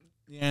monkey.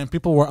 yeah, and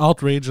people were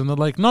outraged, and they're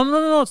like,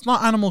 no, it's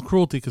not animal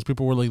cruelty, because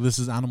people were like, this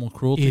is animal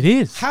cruelty. It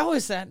is. How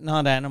is that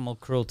not animal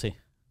cruelty?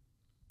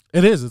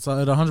 It is. It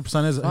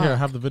 100% is. Here, I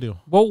have the video.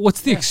 Well,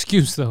 what's the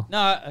excuse, though?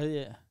 No,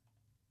 yeah.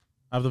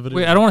 I have the video.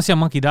 Wait, I don't want to see a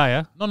monkey die,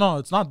 yeah? No,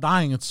 it's not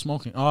dying. It's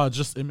smoking. Oh, it's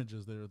just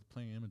images. They're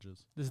playing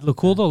images. Does it look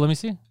cool, though? Let me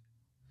see.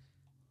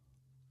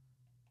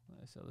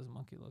 Let's see how this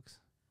monkey looks.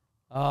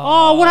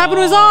 Oh, what happened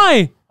to his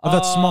eye? Oh,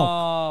 that's smoke.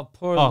 Oh,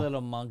 poor Oh.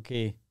 little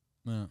monkey.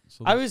 Yeah.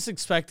 So I was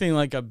expecting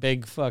like a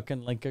big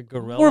fucking, like a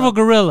gorilla. More of a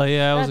gorilla,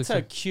 yeah. I was That's a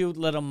expecting. cute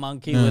little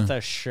monkey Yeah. with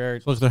a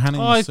shirt. look, they're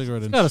handing him Oh, a he's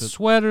cigarette and got a shit.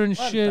 sweater and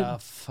What shit. the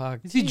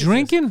fuck? Is he Jesus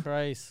drinking?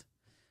 Christ.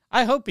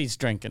 I hope he's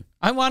drinking.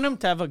 I want him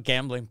to have a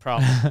gambling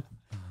problem.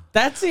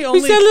 That's the He's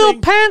only got little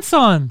thing. pants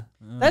on.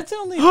 That's the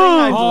only thing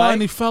I'd Oh, like.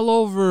 and he fell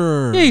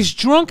over. Yeah, he's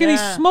drunk and he's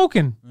Yeah.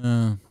 smoking.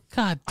 Yeah.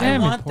 God I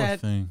damn it. want Poor that.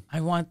 thing.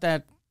 I want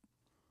that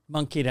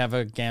monkey to have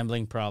a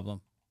gambling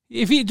problem.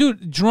 If he,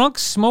 dude, drunk,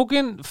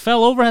 smoking,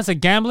 fell over, has a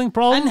gambling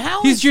problem, And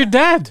how he's is your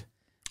dad.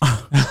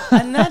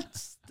 And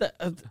that's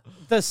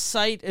the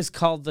site is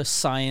called the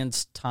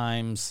Science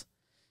Times.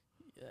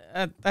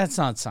 That's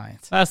not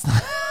science. That's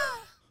not.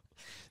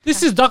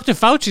 This is Dr.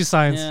 Fauci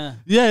science. Yeah.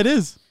 Yeah, it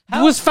is.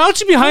 Was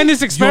Fauci behind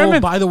this experiment?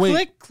 Yo, by the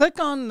way, Click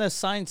on the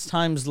Science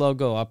Times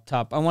logo up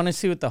top. I want to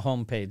see what the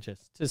homepage is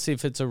to see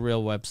if it's a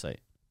real website.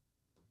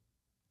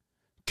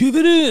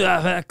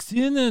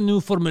 New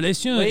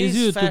formulation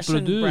Ways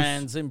fashion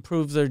brands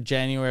improve their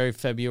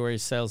January-February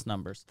sales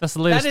numbers. That's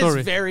the latest That story.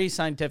 is very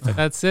scientific.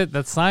 That's it.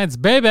 That's science,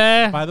 baby.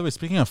 by the way,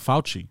 speaking of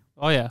Fauci,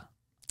 Oh, yeah.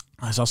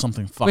 I saw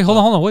something fucked Wait, hold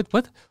up. on.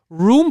 What?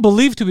 Room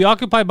believed to be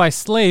occupied by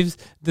slaves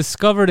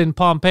discovered in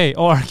Pompeii.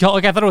 Oh,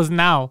 okay, I thought it was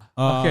now.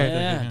 Okay.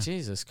 Yeah,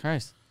 Jesus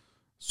Christ.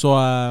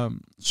 So,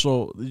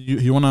 so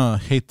you want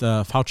to hate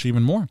Fauci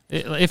even more?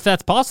 If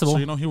that's possible. So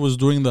you know he was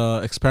doing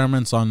the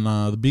experiments on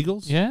the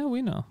beagles. Yeah,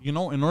 we know. You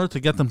know, in order to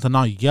get them to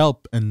not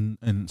yelp and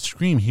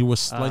scream, he was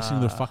slicing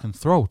their fucking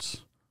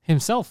throats.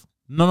 Himself.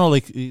 No,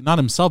 like not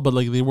himself, but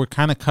like they were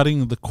kind of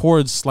cutting the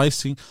cords,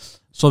 slicing,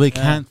 so they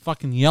can't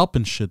fucking yelp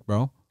and shit,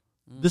 bro.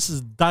 This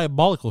is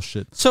diabolical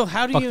shit. So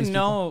how do Fuck you these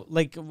know?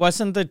 Like,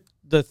 wasn't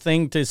the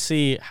thing to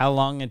see how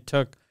long it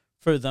took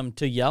for them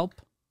to yelp?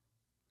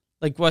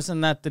 Like,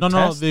 wasn't that the No,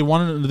 test? they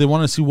wanted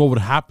to see what would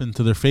happen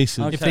to their faces.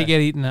 Okay. If they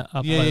get eaten up. Yeah,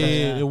 like yeah, that.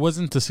 yeah. It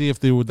wasn't to see if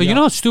they would. But you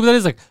know how stupid that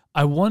is? Like,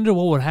 I wonder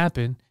what would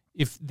happen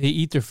if they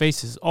eat their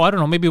faces. Oh, I don't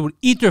know. Maybe it would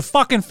eat their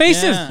fucking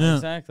faces. Yeah, Yeah.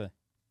 exactly.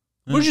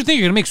 What did you think?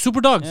 You're going to make super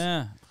dogs?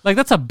 Yeah, Like,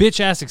 that's a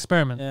bitch-ass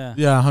experiment. yeah.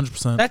 Yeah,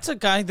 100%. That's a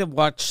guy that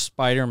watched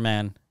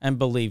Spider-Man and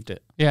believed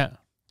it. Yeah.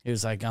 He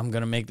was like, I'm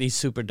going to make these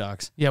super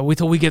dogs. Yeah, wait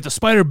till we get the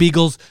spider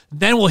beagles.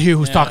 Then we'll hear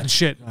who's Yeah. talking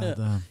shit. God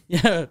damn.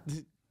 Yeah.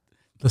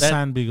 The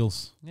sand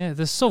beagles. Yeah,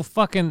 they're so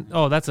fucking.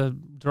 Oh, that's a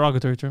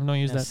derogatory term. Don't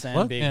use that.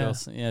 Sand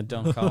beagles. Yeah,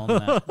 don't call them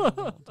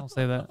that. Don't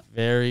say that.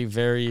 Very,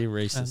 very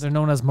racist. They're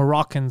known as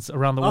Moroccans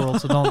around the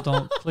world, so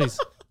don't, please.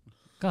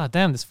 God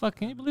damn, this fuck.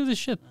 Can you believe this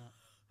shit?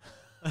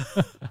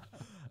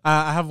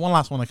 I have one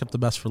last one. I kept the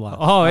best for last.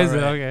 Oh, is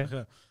it?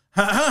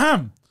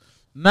 Okay.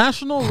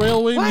 National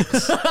Railway.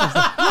 It's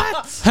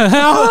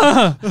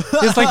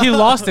like he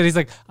lost it. He's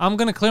like, I'm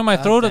going to clear my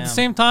throat at the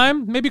same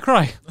time, maybe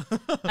cry.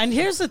 And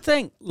here's the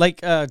thing.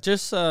 Like,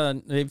 just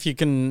if you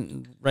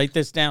can write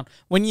this down.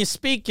 When you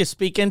speak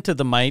into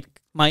the mic.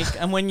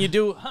 And when you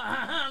do...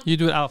 you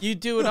do it off. You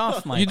do it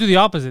off, Mike. You do the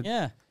opposite.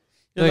 Yeah.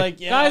 You're like,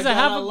 yeah, guys, I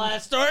have a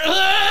last story.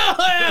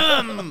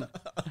 I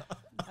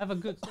have a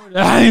good story.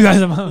 You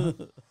guys have...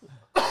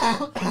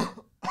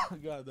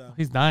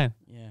 He's dying.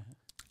 Yeah.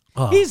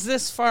 Oh. He's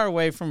this far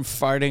away from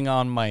farting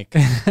on Mike.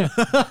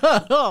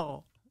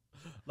 No,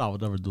 I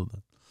would never do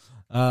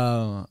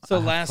that. So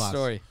last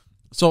story.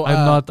 So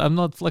I'm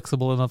not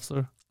flexible enough,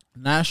 sir.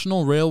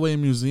 National Railway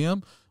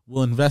Museum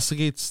will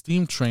investigate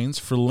steam trains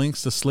for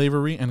links to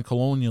slavery and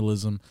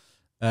colonialism.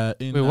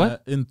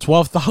 In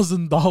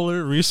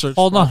 $12,000 research.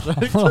 Hold on.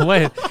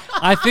 Wait.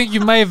 I think you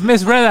may have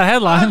misread that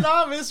headline. I'm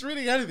not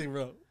misreading anything,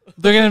 bro.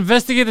 They're going to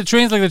investigate the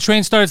trains like the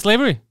train started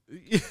slavery?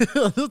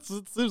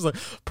 It seems like.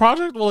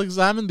 Project will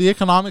examine the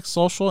economic,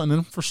 social, and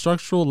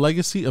infrastructural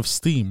legacy of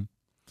steam.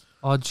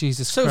 Oh,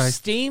 Jesus so Christ.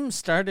 Steam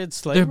started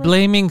slavery? They're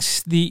blaming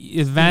the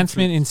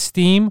advancement in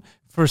steam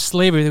for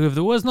slavery. If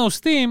there was no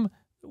steam,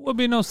 there would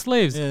be no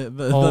slaves. Yeah,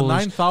 the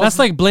 9,000. That's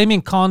like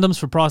blaming condoms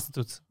for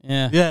prostitutes.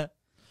 Yeah. Yeah.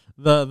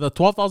 The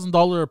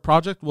 $12,000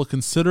 project will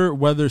consider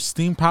whether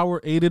steam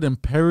power aided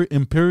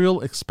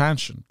imperial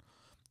expansion.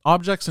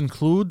 Objects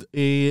include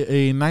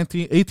a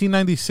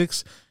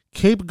 1896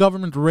 Cape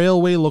Government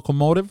Railway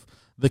locomotive,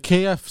 the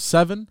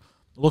KF7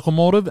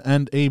 locomotive,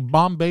 and a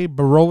Bombay,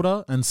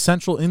 Baroda, and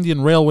Central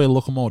Indian Railway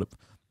locomotive.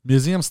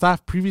 Museum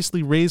staff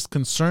previously raised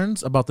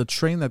concerns about the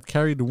train that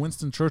carried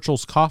Winston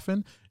Churchill's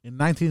coffin in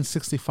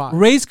 1965.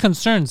 Raised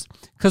concerns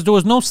because there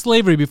was no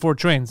slavery before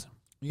trains.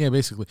 Yeah,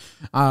 basically.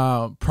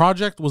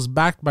 Project was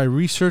backed by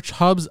research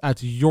hubs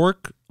at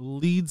York,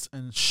 Leeds,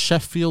 and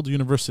Sheffield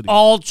University.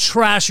 All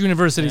trash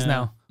universities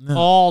now. Yeah.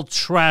 All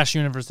trash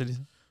universities.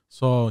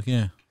 So,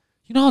 yeah.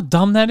 You know how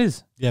dumb that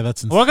is? Yeah,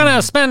 that's insane. We're going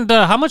to spend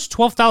how much?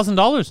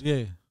 $12,000?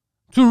 Yeah.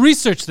 To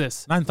research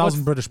this.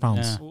 9,000 British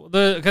pounds.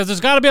 Because there's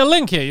got to be a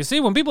link here. You see,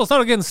 when people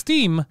started getting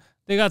steam,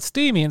 they got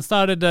steamy and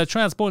started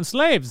transporting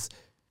slaves,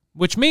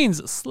 which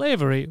means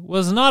slavery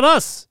was not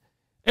us.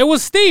 It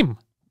was steam.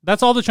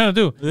 That's all they're trying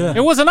to do. Yeah.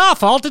 It wasn't our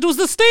fault. It was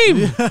the steam.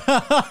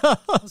 The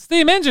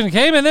steam engine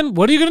came, and then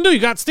what are you going to do? You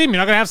got steam. You're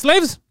not going to have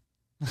slaves?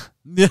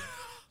 Yeah.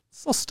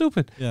 So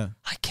stupid. Yeah.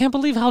 I can't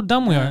believe how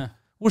dumb we are.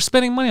 We're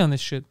spending money on this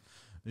shit.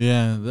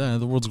 Yeah,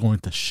 the world's going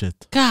to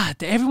shit.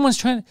 God, everyone's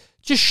trying to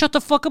just shut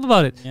the fuck up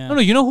about it. Yeah. No,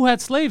 you know who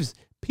had slaves?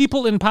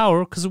 People in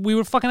power, because we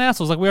were fucking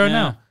assholes like we are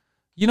now.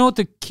 You know what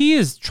the key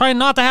is? Try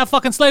not to have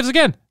fucking slaves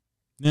again.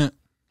 Yeah.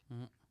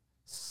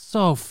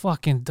 So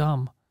fucking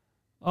dumb.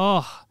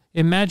 Oh,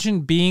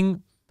 imagine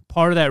being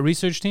part of that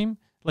research team.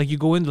 Like you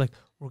go in, like,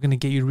 we're going to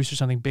get you to research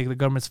something big. The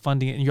government's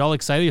funding it. And you're all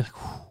excited. You're like,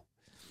 whew.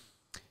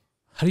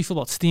 How do you feel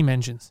about steam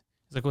engines?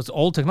 It's like, well, it's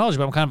old technology,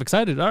 but I'm kind of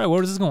excited. All right,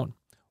 where is this going?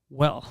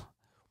 Well,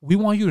 we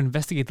want you to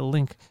investigate the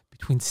link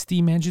between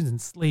steam engines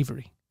and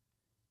slavery.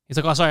 He's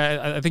like, oh, sorry,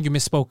 I think you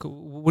misspoke.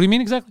 What do you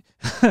mean exactly?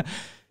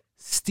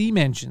 Steam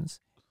engines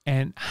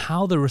and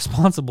how they're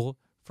responsible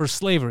for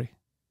slavery.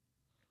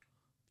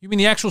 You mean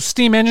the actual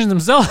steam engines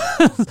themselves?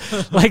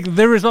 Like,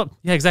 they're responsible.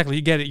 Yeah, exactly.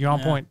 You get it. You're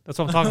on point. That's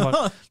what I'm talking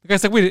about. The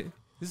guy's like, wait,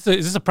 is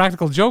this a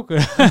practical joke?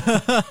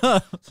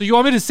 So you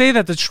want me to say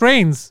that the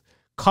trains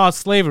caused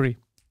slavery?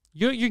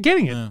 You're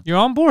getting it. Yeah. You're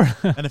on board.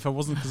 And if it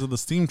wasn't because of the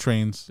steam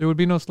trains, there would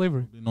be no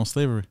slavery. No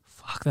slavery.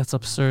 Fuck, that's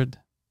absurd.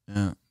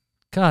 Yeah.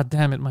 God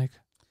damn it, Mike.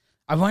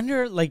 I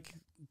wonder, like,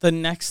 the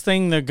next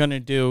thing they're going to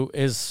do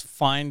is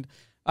find...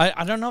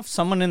 I don't know if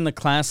someone in the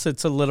class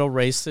that's a little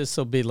racist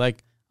will be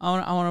like, I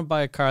want to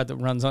buy a car that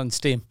runs on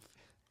steam.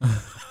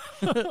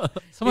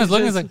 Someone's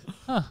looking like,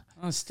 huh.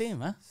 On steam,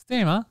 huh?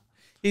 Steam, huh?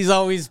 He's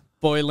always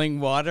boiling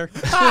water.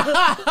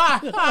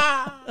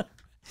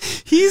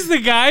 He's the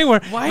guy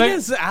where... Why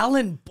does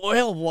Alan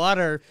boil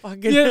water?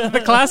 Fucking yeah,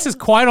 the class is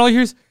quiet. All he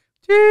hears...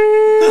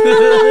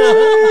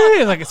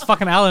 like it's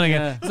fucking Alan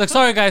again. Yeah. He's like,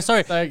 sorry guys.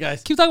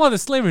 Keep talking about the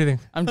slavery thing.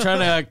 I'm trying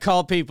to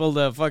call people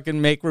to fucking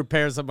make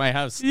repairs at my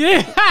house.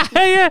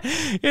 Yeah.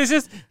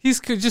 He's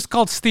just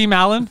called Steam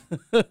Alan.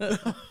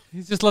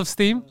 He just loves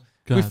steam.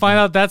 God, we find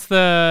out that's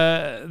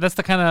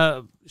the kind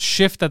of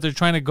shift that they're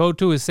trying to go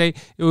to, is say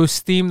it was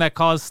steam that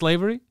caused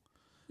slavery.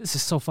 This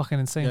is so fucking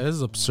insane. Yeah, this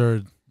is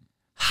absurd.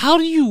 How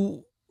do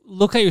you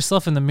look at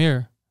yourself in the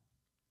mirror?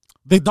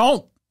 They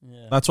don't.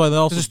 Yeah. That's why they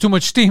also... There's too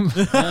much steam.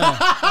 Fuck,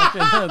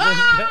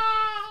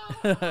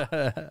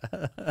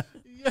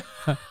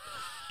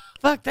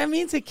 that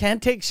means they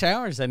can't take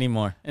showers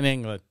anymore in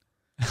England.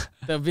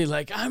 They'll be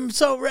like, I'm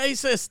so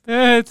racist.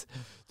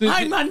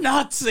 I'm a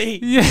Nazi.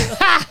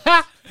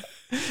 Yeah.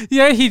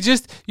 Yeah, he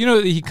just,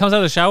 he comes out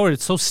of the shower.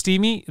 It's so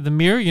steamy. The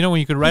mirror, when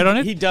you could write on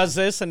it. He does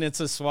this, and it's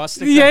a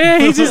swastika. Yeah,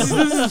 he just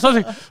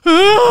something.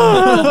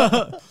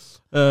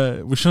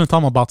 We shouldn't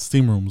talk about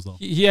steam rooms though.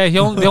 Yeah,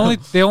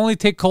 they only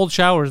take cold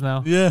showers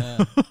now.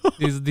 Yeah.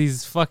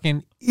 These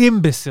fucking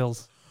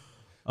imbeciles.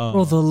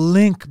 Bro, the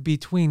link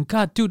between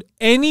dude,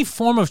 any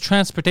form of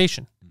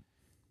transportation.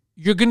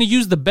 You're going to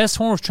use the best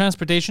form of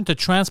transportation to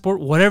transport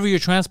whatever you're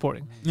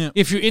transporting. Yeah.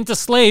 If you're into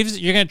slaves,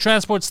 you're going to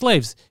transport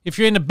slaves. If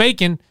you're into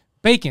bacon.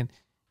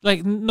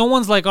 Like, no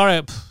one's like, all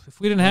right, if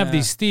we didn't have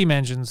these steam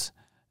engines,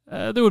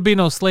 there would be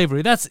no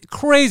slavery. That's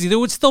crazy. There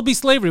would still be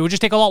slavery. It would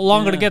just take a lot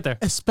longer to get there.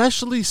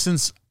 Especially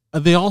since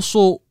they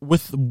also,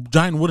 with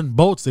giant wooden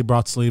boats, they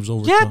brought slaves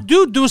over. Yeah,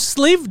 dude, there was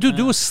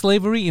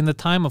slavery in the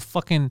time of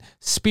fucking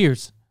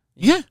spears.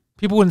 Yeah.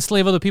 People would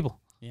enslave other people.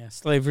 Yeah,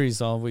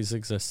 slavery's always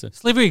existed.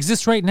 Slavery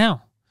exists right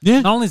now.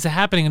 Yeah. Not only is it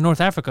happening in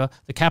North Africa,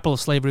 the capital of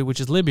slavery,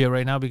 which is Libya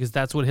right now, because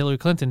that's what Hillary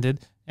Clinton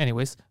did.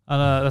 Anyways,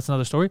 that's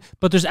another story.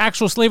 But there's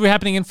actual slavery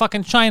happening in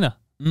fucking China.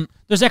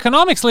 There's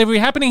economic slavery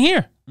happening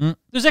here.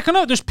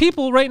 There's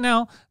people right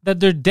now that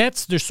their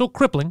debts, they're so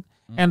crippling,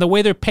 and the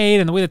way they're paid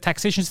and the way the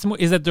taxation system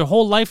is that their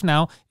whole life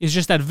now is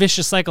just that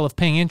vicious cycle of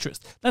paying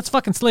interest. That's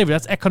fucking slavery.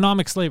 That's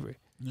economic slavery.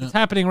 Yeah. It's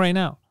happening right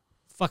now.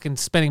 Fucking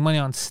spending money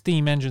on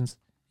steam engines.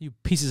 You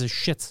pieces of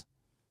shits.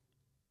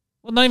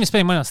 Well, not even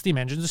spending money on steam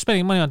engines. They're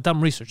spending money on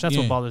dumb research. That's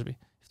what bothers me.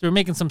 If they're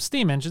making some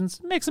steam engines,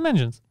 make some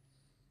engines.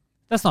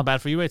 That's not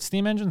bad for you, right?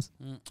 Steam engines?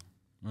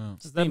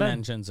 Steam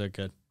engines are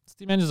good.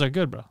 Steam engines are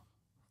good, bro.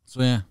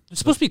 So, yeah. There's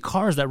supposed to be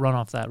cars that run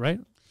off that, right?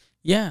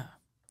 Yeah.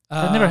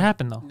 That never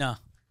happened, though. No.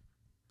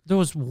 There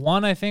was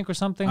one, I think, or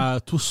something.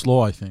 Too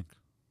slow, I think.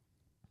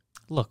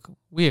 Look,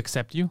 we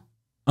accept you.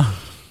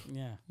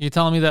 Yeah. You're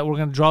telling me that we're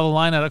going to draw the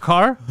line at a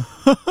car?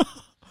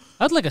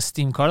 I'd like a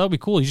steam car. That would be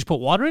cool. You just put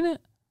water in it?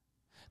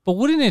 But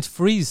wouldn't it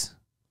freeze?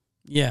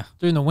 Yeah.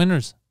 During the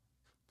winters.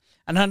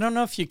 And I don't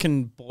know if you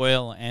can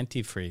boil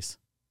antifreeze.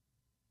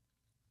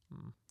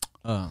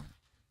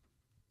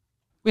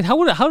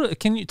 Wait,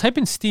 can you type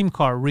in steam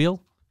car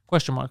real?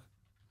 Question mark.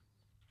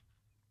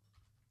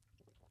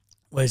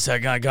 Wait a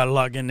second, I gotta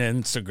log into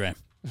Instagram.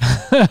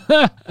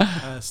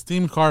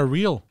 Steam car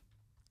real.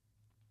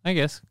 I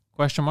guess.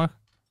 Question mark.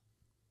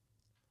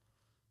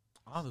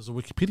 Oh, there's a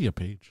Wikipedia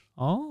page.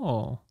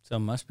 Oh. So it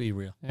must be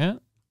real. Yeah.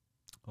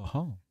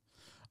 Oh.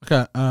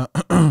 Okay.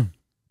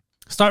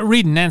 Start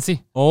reading,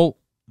 Nancy. Oh,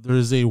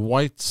 there's a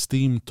white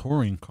steam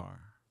touring car.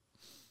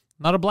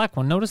 Not a black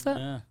one. Notice that?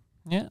 Yeah.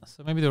 Yeah.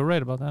 So maybe they were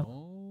right about that.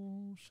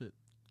 Oh, shit.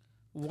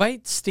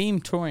 White steam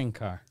touring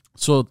car.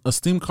 So a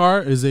steam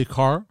car is a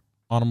car,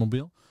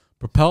 automobile,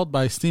 propelled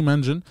by a steam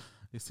engine.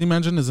 A steam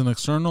engine is an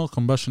external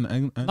combustion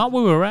engine. Not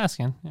what we were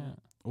asking.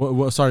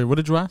 Yeah. Sorry, what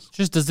did you ask?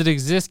 Just does it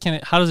exist?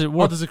 How does it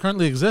work? Does it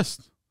currently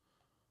exist?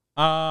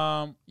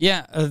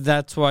 Yeah,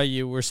 that's why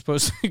you were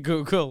supposed to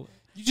Google.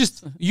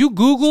 You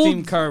Googled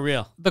steam car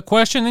real. The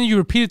question, then you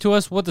repeated to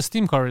us what the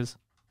steam car is.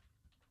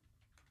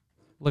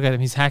 Look at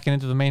him. He's hacking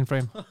into the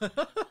mainframe.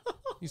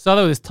 You saw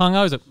that with his tongue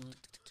out? He's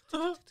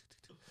like,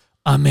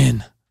 I'm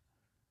in.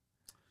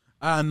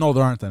 No,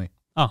 there aren't any.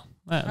 Oh,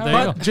 there you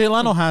But go. Jay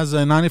Leno has a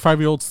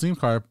 95-year-old steam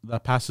car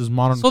that passes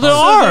modern So cars.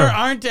 there There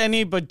aren't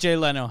any, but Jay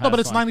Leno has No, but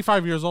it's one.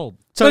 95 years old.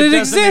 So But it doesn't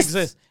exists.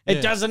 exist. It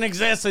Yeah. doesn't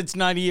exist. It's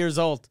 90 years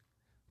old.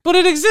 But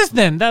it exists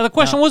then. The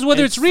question was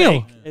whether it's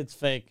real. Fake. It's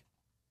fake.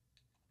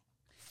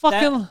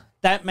 Fucking.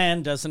 That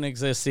man doesn't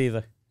exist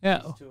either.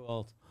 Yeah. He's too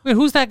old. Wait,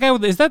 who's that guy?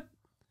 Is that.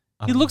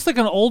 He looks like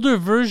an older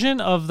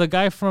version of the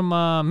guy from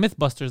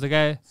Mythbusters. The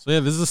guy. So, yeah,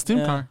 this is a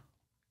steam car.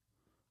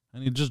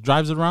 And he just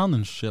drives it around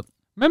and shit.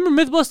 Remember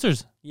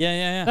Mythbusters?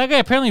 Yeah. That guy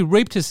apparently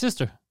raped his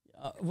sister.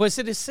 Was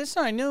it his sister?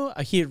 I knew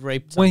he had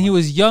raped When he someone.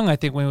 was young, I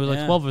think, when he was like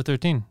Yeah. 12 or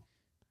 13.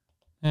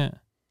 Yeah.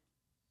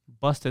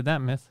 Busted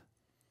that myth.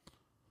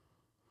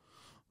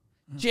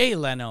 Jay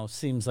Leno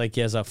seems like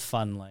he has a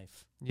fun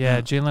life.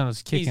 Yeah, Jay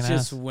Leno's kicking He's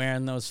ass. just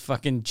wearing those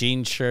fucking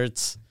jean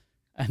shirts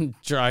and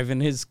driving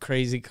his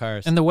crazy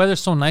cars. And the weather's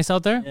so nice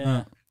out there.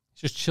 yeah.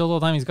 He's just chilled all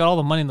the time. He's got all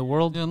the money in the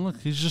world. Yeah, look,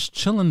 he's just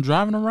chilling,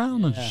 driving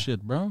around and Yeah.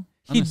 shit, bro.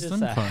 He's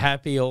Just a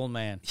happy old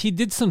man. He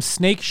did some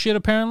snake shit,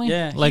 apparently.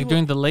 Yeah, Like he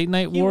during the late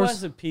night He wars.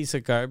 was a piece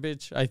of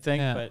garbage, I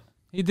think, Yeah. but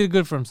He did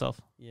good for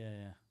himself. yeah.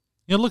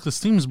 Yeah, look, the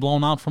steam's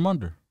blown out from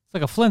under. It's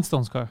like a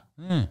Flintstones car.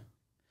 Yeah.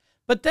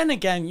 But then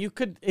again,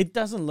 it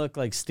doesn't look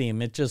like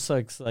steam. It just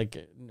looks like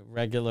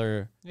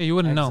regular Yeah, you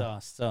wouldn't know.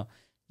 exhaust. So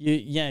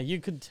you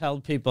could tell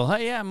people,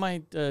 hey, yeah, my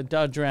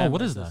Dodge Ram.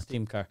 what is a that?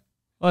 steam car.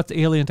 Well, that's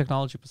alien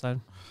technology,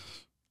 Poseidon.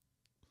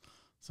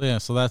 So, yeah,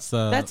 so that's...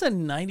 That's a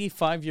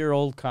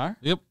 95-year-old car.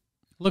 Yep.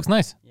 Looks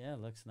nice. Yeah, it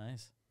looks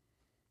nice.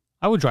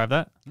 I would drive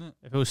that Yeah.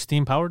 if it was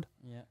steam powered.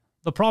 Yeah.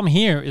 The problem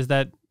here is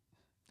that you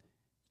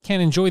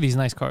can't enjoy these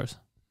nice cars.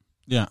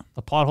 Yeah.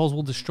 The potholes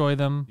will destroy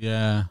them.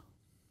 Yeah.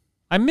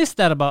 I missed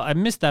that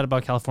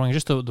about California.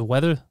 Just the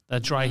weather,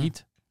 that dry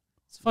heat.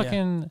 It's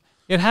fucking.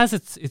 It has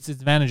its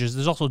advantages.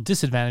 There's also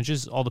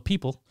disadvantages. All the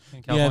people in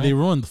Yeah, California. they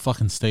ruined the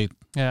fucking state.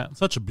 Yeah,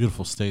 Such a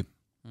beautiful state.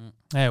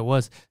 yeah, it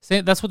was.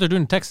 That's what they're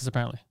doing in Texas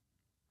apparently.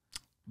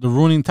 They're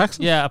ruining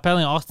Texas? Yeah,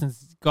 apparently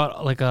Austin's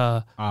got like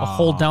a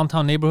whole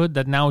downtown neighborhood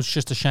that now is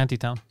just a shanty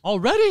town.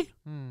 Already?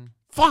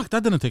 Fuck,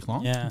 that didn't take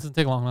long. Yeah. It doesn't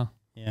take long now.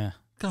 Yeah.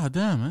 God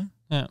damn, man.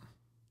 Yeah.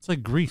 It's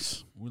like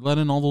Greece. We let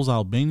in all those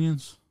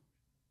Albanians.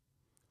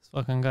 This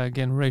fucking guy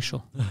getting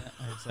racial.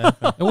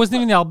 Exactly. It wasn't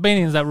even the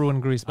Albanians that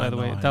ruined Greece, by I the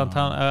know, way. I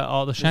Downtown,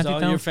 all the It's shanty all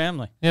your towns.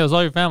 family. Yeah, it was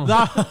all your family.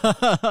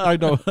 I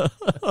know.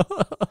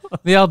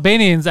 The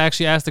Albanians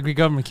actually asked the Greek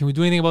government, "Can we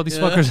do anything about these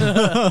fuckers?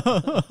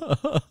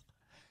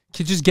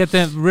 Can you just get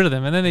them rid of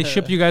them?" And then they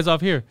ship you guys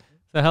off here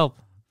to help.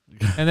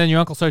 And then your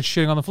uncle starts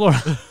shitting on the floor.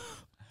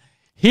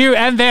 Here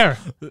and there.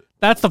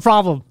 That's the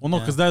problem. Well, no,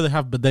 because there they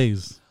have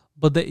bidets.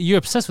 But you're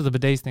obsessed with the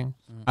bidets thing.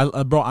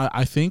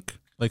 I think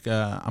like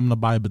I'm gonna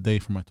buy a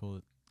bidet for my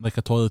toilet, like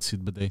a toilet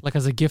seat bidet. Like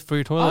as a gift for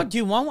your Oh, toilet. do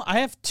you want one? I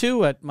have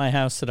 2 at my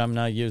house that I'm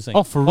not using.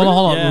 Oh, for Hold real?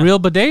 on. Yeah. Real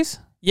bidets?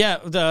 Yeah,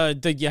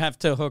 the you have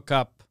to hook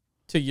up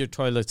to your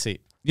toilet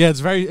seat. Yeah, it's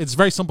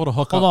very simple to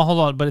hook up. Hold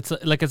on. But it's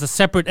like it's a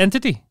separate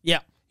entity. Yeah.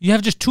 You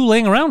have just 2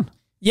 laying around.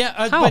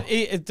 Yeah, How? but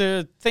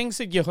the things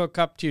that you hook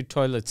up to your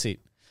toilet seat.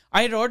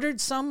 I had ordered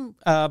some,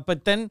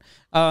 but then,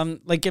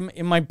 like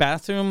in my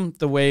bathroom,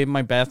 the way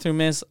my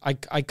bathroom is, I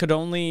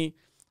couldn't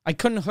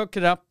hook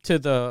it up to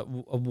the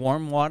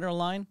warm water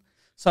line.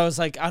 So I was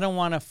like, I don't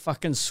want to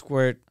fucking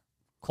squirt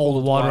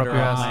Cold water up your on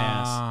ass. my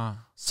ass.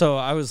 So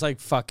I was like,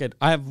 fuck it.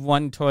 I have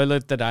one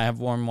toilet that I have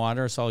warm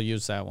water, so I'll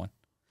use that one.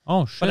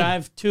 Oh, shit. But I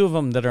have 2 of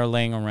them that are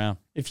laying around.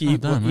 If you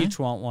damn, each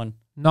want one.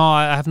 No,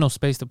 I have no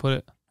space to put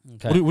it.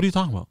 Okay. What are you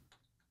talking about?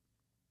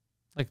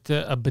 Like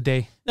a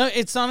bidet. No,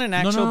 it's not an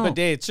actual no.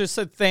 bidet. It's just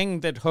a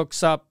thing that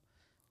hooks up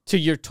to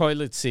your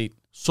toilet seat.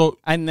 So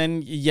And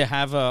then you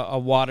have a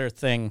water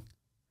thing.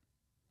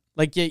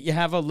 Like you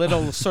have a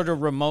little sort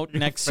of remote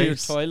next to your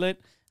face.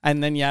 toilet,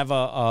 and then you have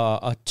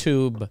a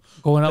tube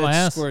Going up that my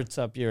ass. squirts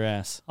up your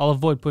ass. I'll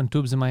avoid putting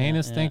tubes in my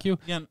anus. yeah. Thank you.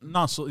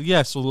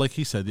 so like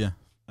he said, yeah.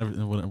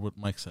 Everything what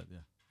Mike said, yeah.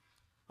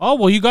 Oh,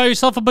 well, you got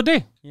yourself a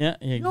bidet. Yeah.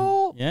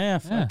 No. Yeah,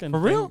 fucking For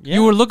real? thing. Yeah.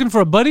 You were looking for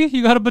a buddy?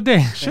 You got a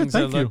bidet. Things thank are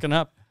you. looking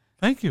up.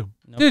 Thank you.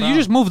 No Dude, you problem.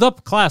 just moved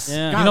up class.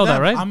 Yeah. You know that,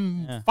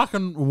 Goddamn, right? I'm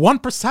fucking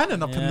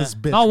 1% up in Yeah. this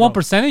bitch. Not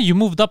bro. 1%. You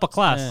moved up a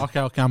class.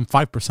 Yeah. Okay, I'm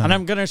 5%. And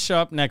I'm gonna show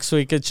up next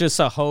week. It's just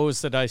a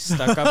hose that I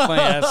stuck up my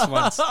ass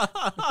once.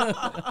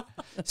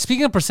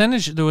 Speaking of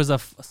percentage, there was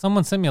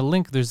someone sent me a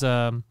link. There's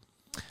a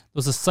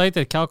site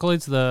that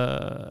calculates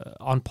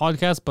on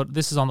podcast, but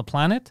this is on the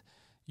planet,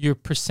 your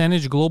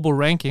percentage global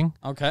ranking.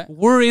 Okay.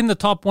 We're in the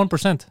top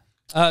 1%.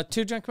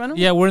 2 drink minimum.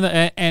 Yeah, we're in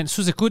the and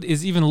Suzukud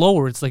is even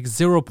lower. It's like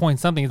 0 point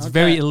something. It's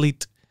very Okay.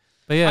 elite.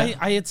 But yeah,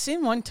 I had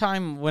seen one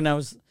time when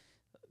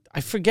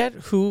I forget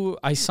who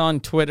I saw on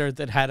Twitter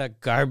that had a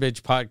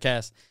garbage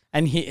podcast,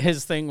 and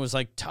his thing was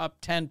like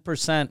top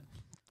 10%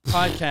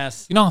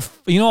 podcast.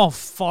 you know how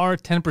far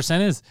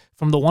 10% is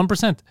from the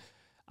 1%.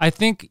 I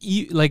think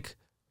even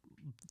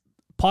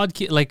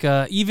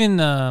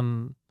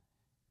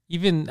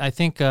I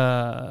think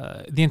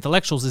the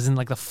intellectuals is in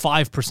like the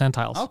 5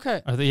 percentiles.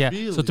 Okay. Yeah.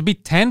 Really? So to be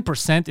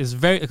 10% is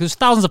there's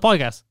thousands of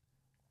podcasts.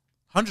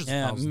 hundreds of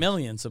Yeah, thousands.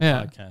 millions of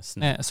Yeah. podcasts.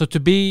 Now. Yeah. So to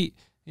be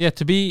at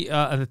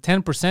the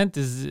 10%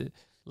 is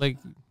like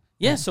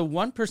Yeah, so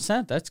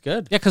 1%, that's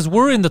good. yeah, because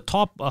we're in the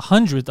top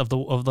 100 of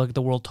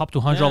the world, top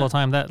 200 all Yeah. the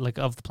time. That like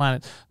of the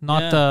planet,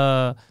 not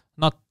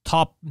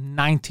top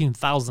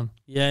 19,000.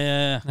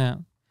 Yeah. Yeah.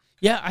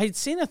 Yeah, I'd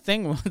seen a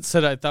thing once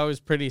that I thought was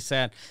pretty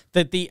sad,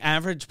 that the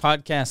average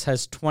podcast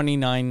has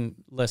 29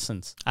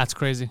 listens. That's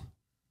crazy.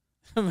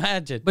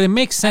 Imagine. But it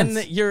makes sense.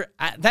 And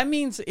that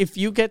means if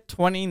you get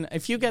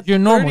You're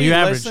normal, 30 you're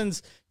average.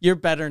 listens, you're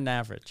better than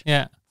average.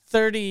 Yeah.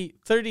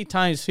 30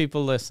 times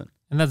people listen.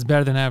 And that's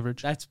better than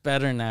average. That's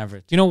better than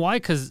average. You know why?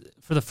 Because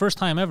for the first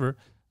time ever,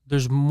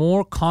 there's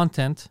more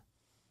content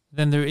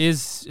than there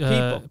is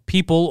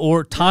people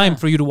or time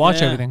for you to watch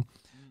Yeah. everything.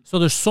 So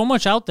there's so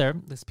much out there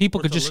that people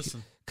could just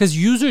because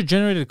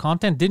user-generated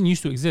content didn't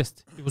used to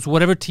exist. It was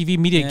whatever TV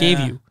media gave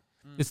Yeah. you.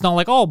 It's not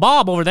like, oh,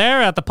 Bob over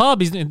there at the pub,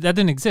 that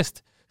didn't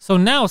exist. So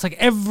now it's like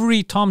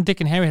every Tom, Dick,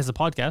 and Harry has a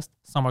podcast.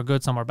 Some are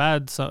good, some are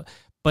bad.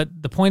 But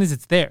the point is,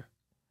 it's there.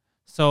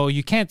 So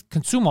you can't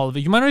consume all of it.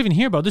 You might not even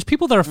hear about it. There's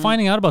people that are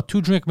finding out about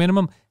 2 drink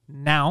minimum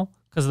now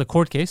because of the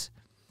court case.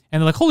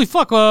 And they're like, holy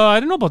fuck, I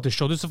didn't know about this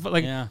show. This is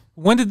like, Yeah.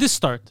 when did this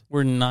start?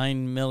 We're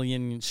 9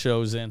 million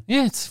shows in.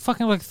 Yeah, it's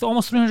fucking like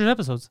almost 300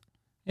 episodes.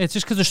 Yeah, it's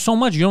just because there's so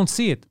much, you don't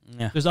see it.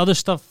 Yeah. There's other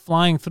stuff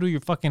flying through your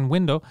fucking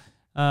window.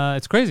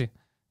 It's crazy.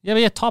 Yeah,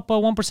 but yeah, top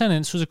 1%.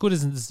 And Suzukud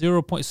is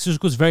 0 point.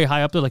 Suzukud is very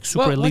high up there, like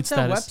super elite What's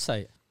that status.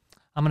 website?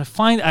 I'm going to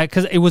find,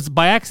 because it was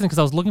by accident, because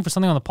I was looking for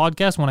something on the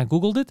podcast when I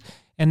Googled it.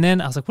 And then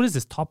I was like, what is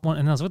this top 1?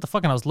 And I was like, what the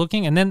fuck? And I was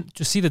looking. And then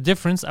to see the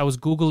difference, I was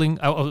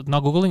Googling,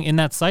 not Googling, in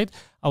that site,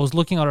 I was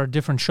looking at our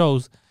different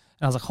shows.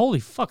 And I was like, holy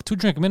fuck, 2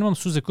 drink minimum,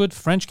 Suzukud,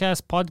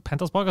 Frenchcast,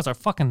 Penthouse podcasts are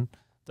fucking,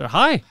 they're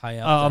high High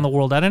up on the there.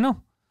 world. I didn't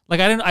know. Like,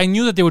 I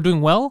knew that they were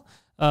doing well,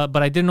 but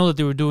I didn't know that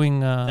they were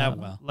doing That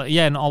well.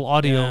 in all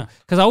audio. Yeah.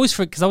 Because I always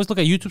look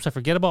at YouTube, so I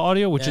forget about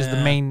audio, which is the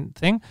Yeah. main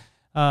thing.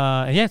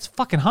 Yeah, it's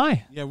fucking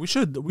high. Yeah, we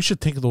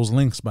should take those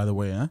links, by the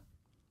way,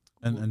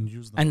 and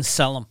use them. And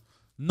sell them.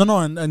 No,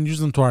 and use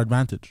them to our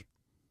advantage.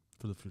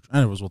 for the future.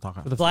 Anyways, we'll talk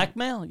after.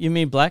 Blackmail? You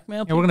mean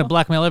blackmail? Yeah, we're gonna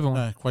blackmail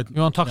everyone.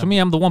 You want to talk to me?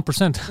 I'm the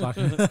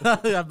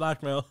 1%. Yeah,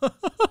 blackmail.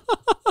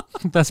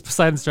 That's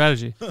Poseidon's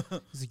strategy.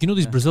 He's like,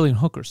 these Brazilian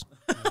hookers.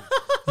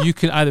 You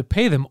can either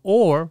pay them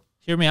or,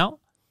 hear me out,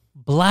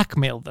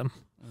 blackmail them.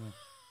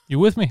 You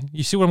with me?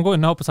 You see where I'm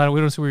going? No, Poseidon,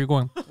 we don't see where you're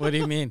going. What do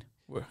you mean?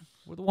 We're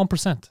the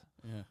 1%.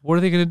 Yeah. What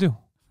are they going to do?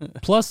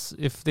 Plus,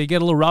 if they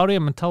get a little rowdy,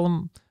 I'm going to tell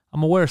them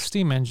I'm aware of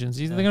steam engines.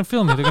 They're going to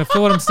feel me. They're going to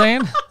feel what I'm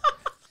saying.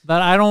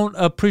 That I don't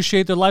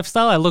appreciate their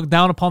lifestyle. I look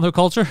down upon their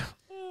culture.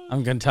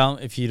 I'm going to tell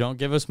them, if you don't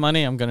give us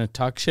money, I'm going to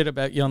talk shit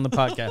about you on the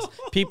podcast.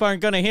 People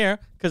aren't going to hear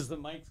because the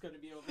mic's going to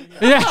be over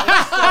here.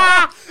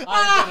 Yeah.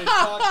 I'm going to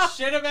talk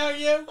shit about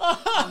you,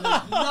 and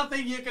there's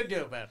nothing you can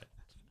do about it.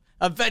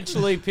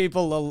 Eventually,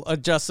 people will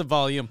adjust the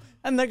volume,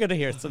 and they're going to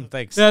hear some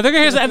things. Yeah, they're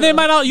going to hear some, and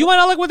you might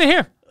not like what they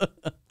hear.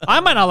 I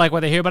might not like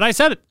what they hear, but I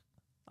said it.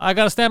 I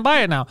got to stand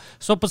by it now.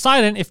 So,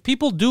 Poseidon, if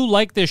people do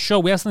like this show,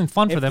 we have something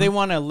fun for them. If they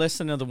want to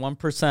listen to the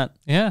 1%.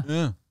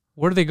 Yeah.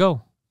 Where do they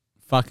go?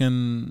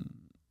 Fucking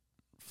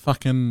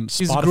Spotify.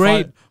 He's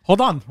great.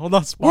 Hold on.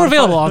 Spotify. We're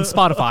available on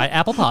Spotify,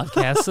 Apple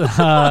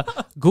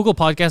Podcasts, Google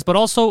Podcasts, but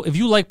also if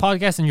you like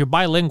podcasts and you're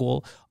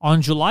bilingual,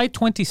 on July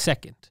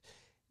 22nd,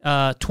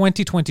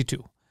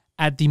 2022,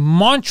 at the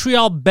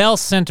Montreal Bell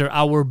Center,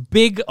 our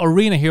big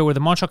arena here where the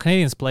Montreal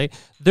Canadiens play,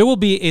 there will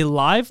be a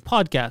live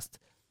podcast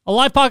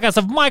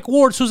of Mike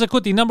Ward,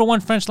 Suzakuti,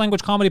 #1 French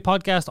language comedy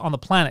podcast on the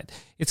planet.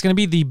 It's going to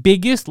be the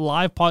biggest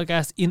live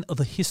podcast in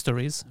the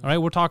histories. All right,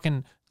 we're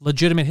talking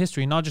legitimate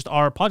history, not just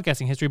our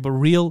podcasting history, but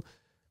real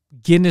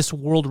Guinness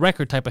World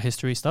Record type of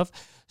history stuff.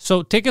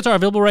 So tickets are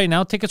available right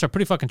now. Tickets are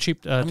pretty fucking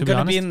cheap, to be honest. I'm going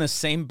to be in the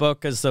same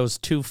book as those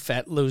two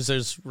fat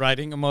losers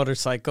riding a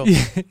motorcycle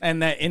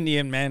and that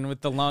Indian man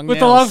with the long nails.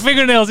 The long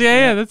fingernails.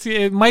 Yeah. That's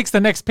Mike's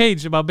the next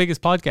page about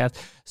biggest podcast.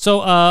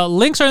 So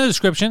links are in the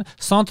description.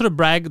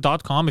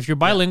 Centrebrag.com. If you're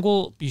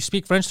bilingual, you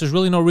speak French, there's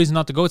really no reason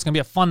not to go. It's going to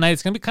be a fun night.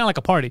 It's going to be kind of like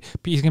a party.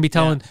 He's going to be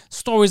telling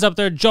stories up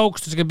there,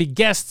 jokes. There's going to be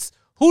guests.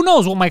 Who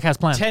knows what Mike has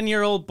planned?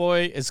 10-year-old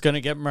boy is going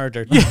to get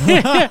murdered.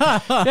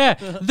 Yeah.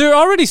 They're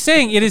already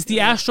saying it is the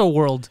Astro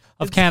World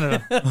of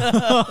Canada.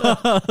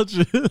 Yeah.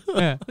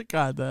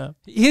 God damn.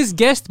 His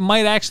guest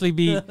might actually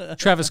be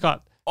Travis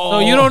Scott. So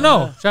you don't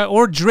know.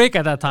 Or Drake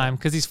at that time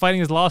because he's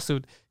fighting his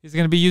lawsuit. He's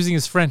going to be using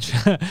his French.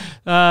 So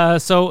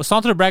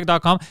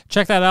centrebrag.com.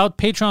 Check that out.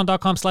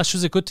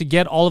 Patreon.com/Shuzakut to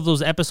get all of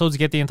those episodes,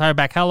 get the entire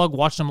back catalog,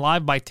 watch them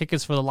live, buy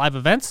tickets for the live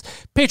events.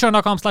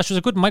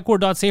 Patreon.com/Shuzakut.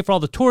 MikeWard.ca for all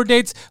the tour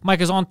dates.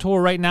 Mike is on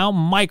tour right now.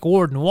 Mike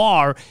Ward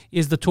Noir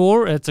is the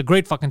tour. It's a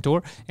great fucking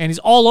tour. And he's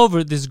all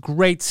over this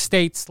great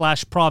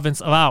state/province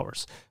of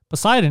ours.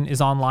 Poseidon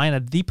is online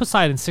at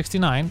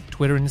ThePoseidon69,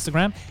 Twitter and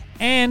Instagram,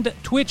 and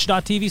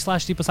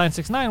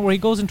twitch.tv/ThePoseidon69, where he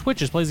goes and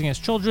twitches, plays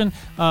against children,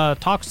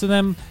 talks to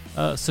them,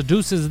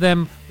 seduces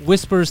them,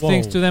 whispers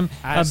things to them.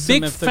 Ask a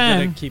big them if fan.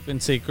 they're good at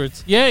keeping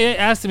secrets. Yeah,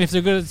 asked them if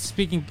they're good at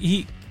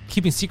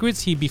keeping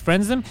secrets. He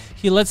befriends them.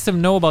 He lets them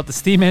know about the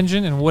steam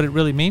engine and what it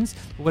really means,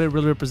 what it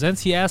really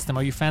represents. He asks them,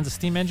 are you fans of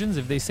steam engines?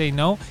 If they say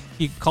no,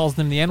 he calls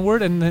them the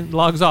N-word and then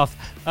logs off.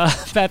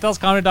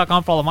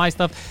 PantelisComedy.com for all of my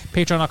stuff.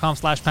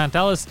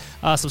 Patreon.com/Pantelis.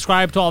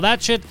 Subscribe to all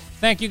that shit.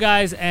 Thank you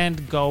guys,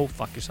 and go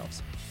fuck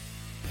yourselves.